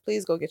 35,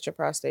 please go get your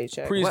prostate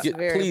checked. Please It's get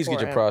very your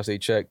important.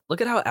 prostate checked.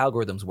 Look at how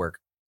algorithms work.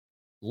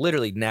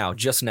 Literally now,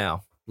 just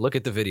now. Look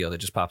at the video that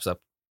just pops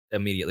up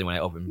immediately when I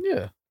open.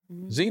 Yeah,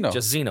 Mhm. Zeno,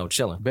 Just Zeno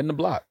chilling. bend the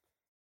block.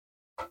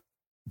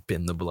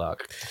 Been the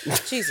block.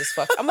 Jesus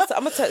fuck. I'm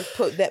gonna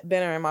put that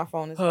banner in my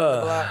phone. It's on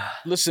the block.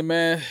 Listen,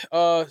 man.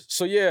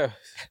 So yeah,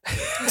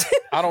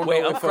 I don't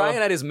Wait, know I'm if crying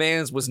that his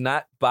man's was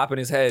not bopping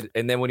his head,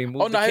 and then when he moved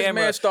Oh no, the his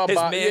camera, man started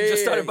his bobbing. man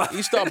just started bopping.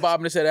 He started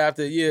bobbing his head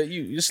after. Yeah,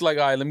 you just like,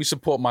 all right, let me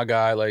support my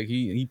guy. Like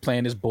he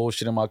playing this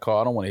bullshit in my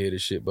car. I don't want to hear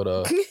this shit.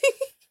 But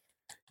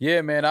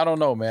yeah, man, I don't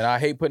know, man. I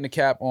hate putting the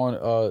cap on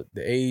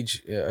the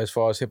age as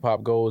far as hip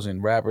hop goes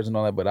and rappers and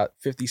all that. But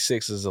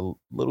 56 is a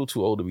little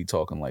too old to be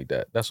talking like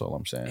that. That's all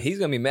I'm saying. He's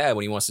gonna be mad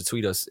when he wants to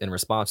tweet us in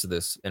response to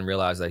this and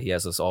realize that he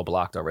has us all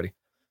blocked already.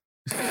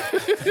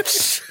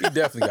 He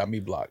definitely got me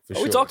blocked for Oh,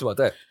 sure. we talked about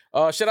that.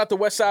 Shout out to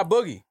Westside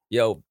Boogie.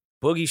 Yo,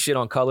 Boogie shit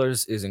on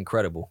colors is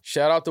incredible.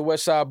 Shout out to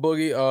Westside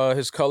Boogie.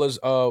 His colors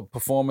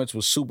performance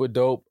was super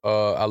dope.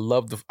 I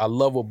love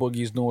what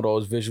Boogie's doing with all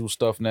his visual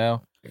stuff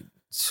now.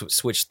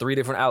 Switched 3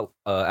 different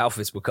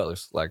outfits with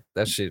colors. Like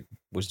that shit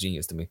was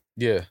genius to me.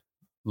 Yeah.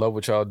 Love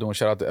what y'all doing.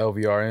 Shout out to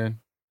LVRN.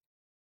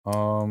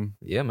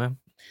 Yeah, man.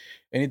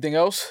 Anything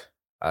else?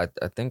 I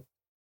think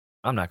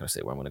I'm not gonna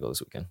say where I'm gonna go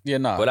this weekend, Yeah,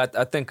 nah. but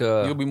I think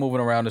You'll be moving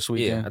around this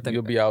weekend. I think-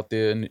 You'll be out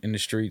there in the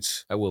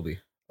streets. I will be.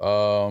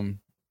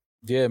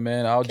 Yeah,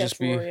 man. I'll Catch just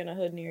be Rory in a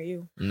hood near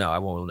you. No, I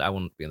won't. I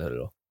won't be in the hood at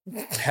all.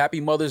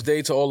 happy Mother's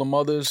Day to all the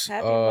mothers.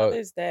 Happy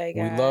Mother's Day,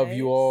 guys. We love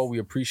you all. We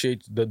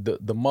appreciate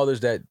the mothers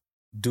that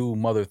do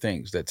mother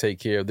things, that take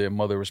care of their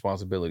mother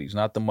responsibilities,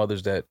 not the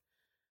mothers that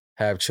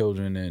have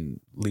children and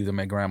leave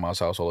them at grandma's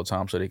house all the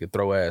time so they could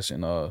throw ass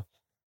in the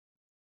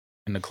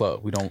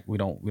club. We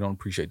don't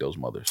appreciate those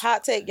mothers.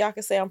 Hot take, y'all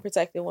can say I'm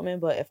protecting women,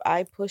 but if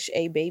I push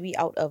a baby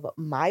out of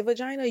my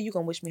vagina, you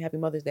gonna wish me Happy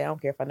Mother's Day. I don't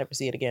care if I never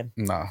see it again.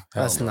 Nah, hell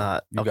That's no.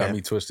 not. You okay. got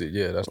me twisted.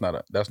 Yeah, that's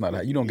not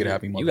how you don't get a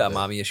happy Mother's You got Day.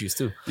 mommy issues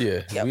too.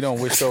 Yeah, Yep. we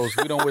don't wish those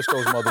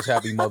mothers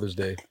happy Mother's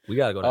Day. We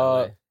gotta go to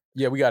LA.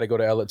 Yeah, we got to go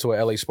to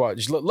LA Sparks.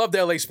 Just love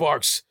the LA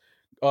Sparks.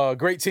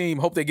 Great team.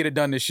 Hope they get it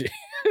done this year.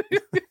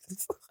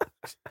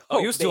 Oh,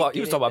 you was they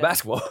talking get it about done.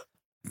 basketball.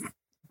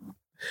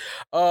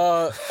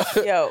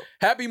 Yo,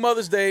 Happy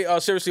Mother's Day.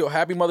 Seriously,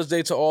 happy Mother's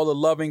Day to all the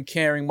loving,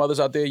 caring mothers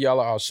out there. Y'all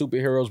are our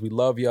superheroes. We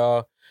love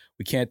y'all.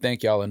 We can't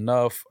thank y'all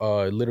enough.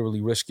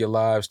 Literally risk your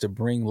lives to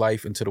bring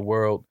life into the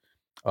world.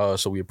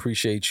 So we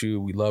appreciate you.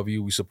 We love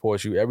you. We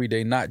support you every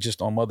day, not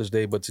just on Mother's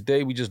Day, but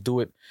today we just do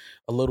it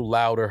a little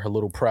louder, a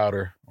little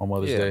prouder on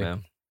Mother's Day.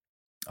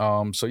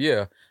 Man. So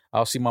yeah,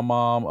 I'll see my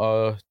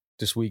mom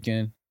this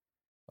weekend.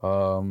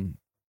 And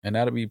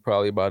that'll be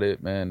probably about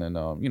it, man.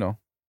 And you know,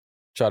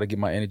 try to get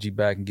my energy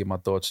back and get my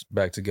thoughts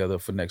back together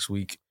for next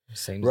week.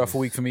 Same. Rough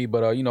week for me,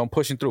 but you know, I'm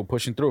pushing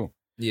through.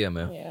 Yeah,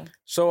 man. Yeah.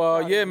 So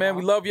Proud yeah, of man, y'all.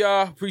 we love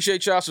y'all.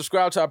 Appreciate y'all.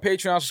 Subscribe to our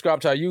Patreon,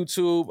 subscribe to our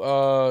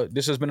YouTube.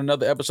 This has been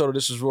another episode of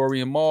This Is Rory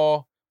and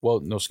Maul.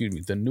 Well, no, excuse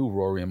me, the new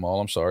Rory and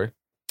Maul. I'm sorry.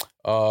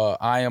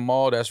 I am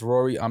Maul. That's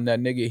Rory. I'm that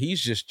nigga. He's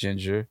just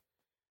Ginger.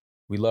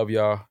 We love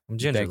y'all. I'm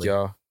Thank gingerly.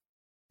 y'all.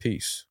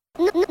 Peace.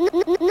 No, Rory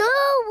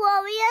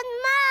and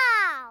Maul.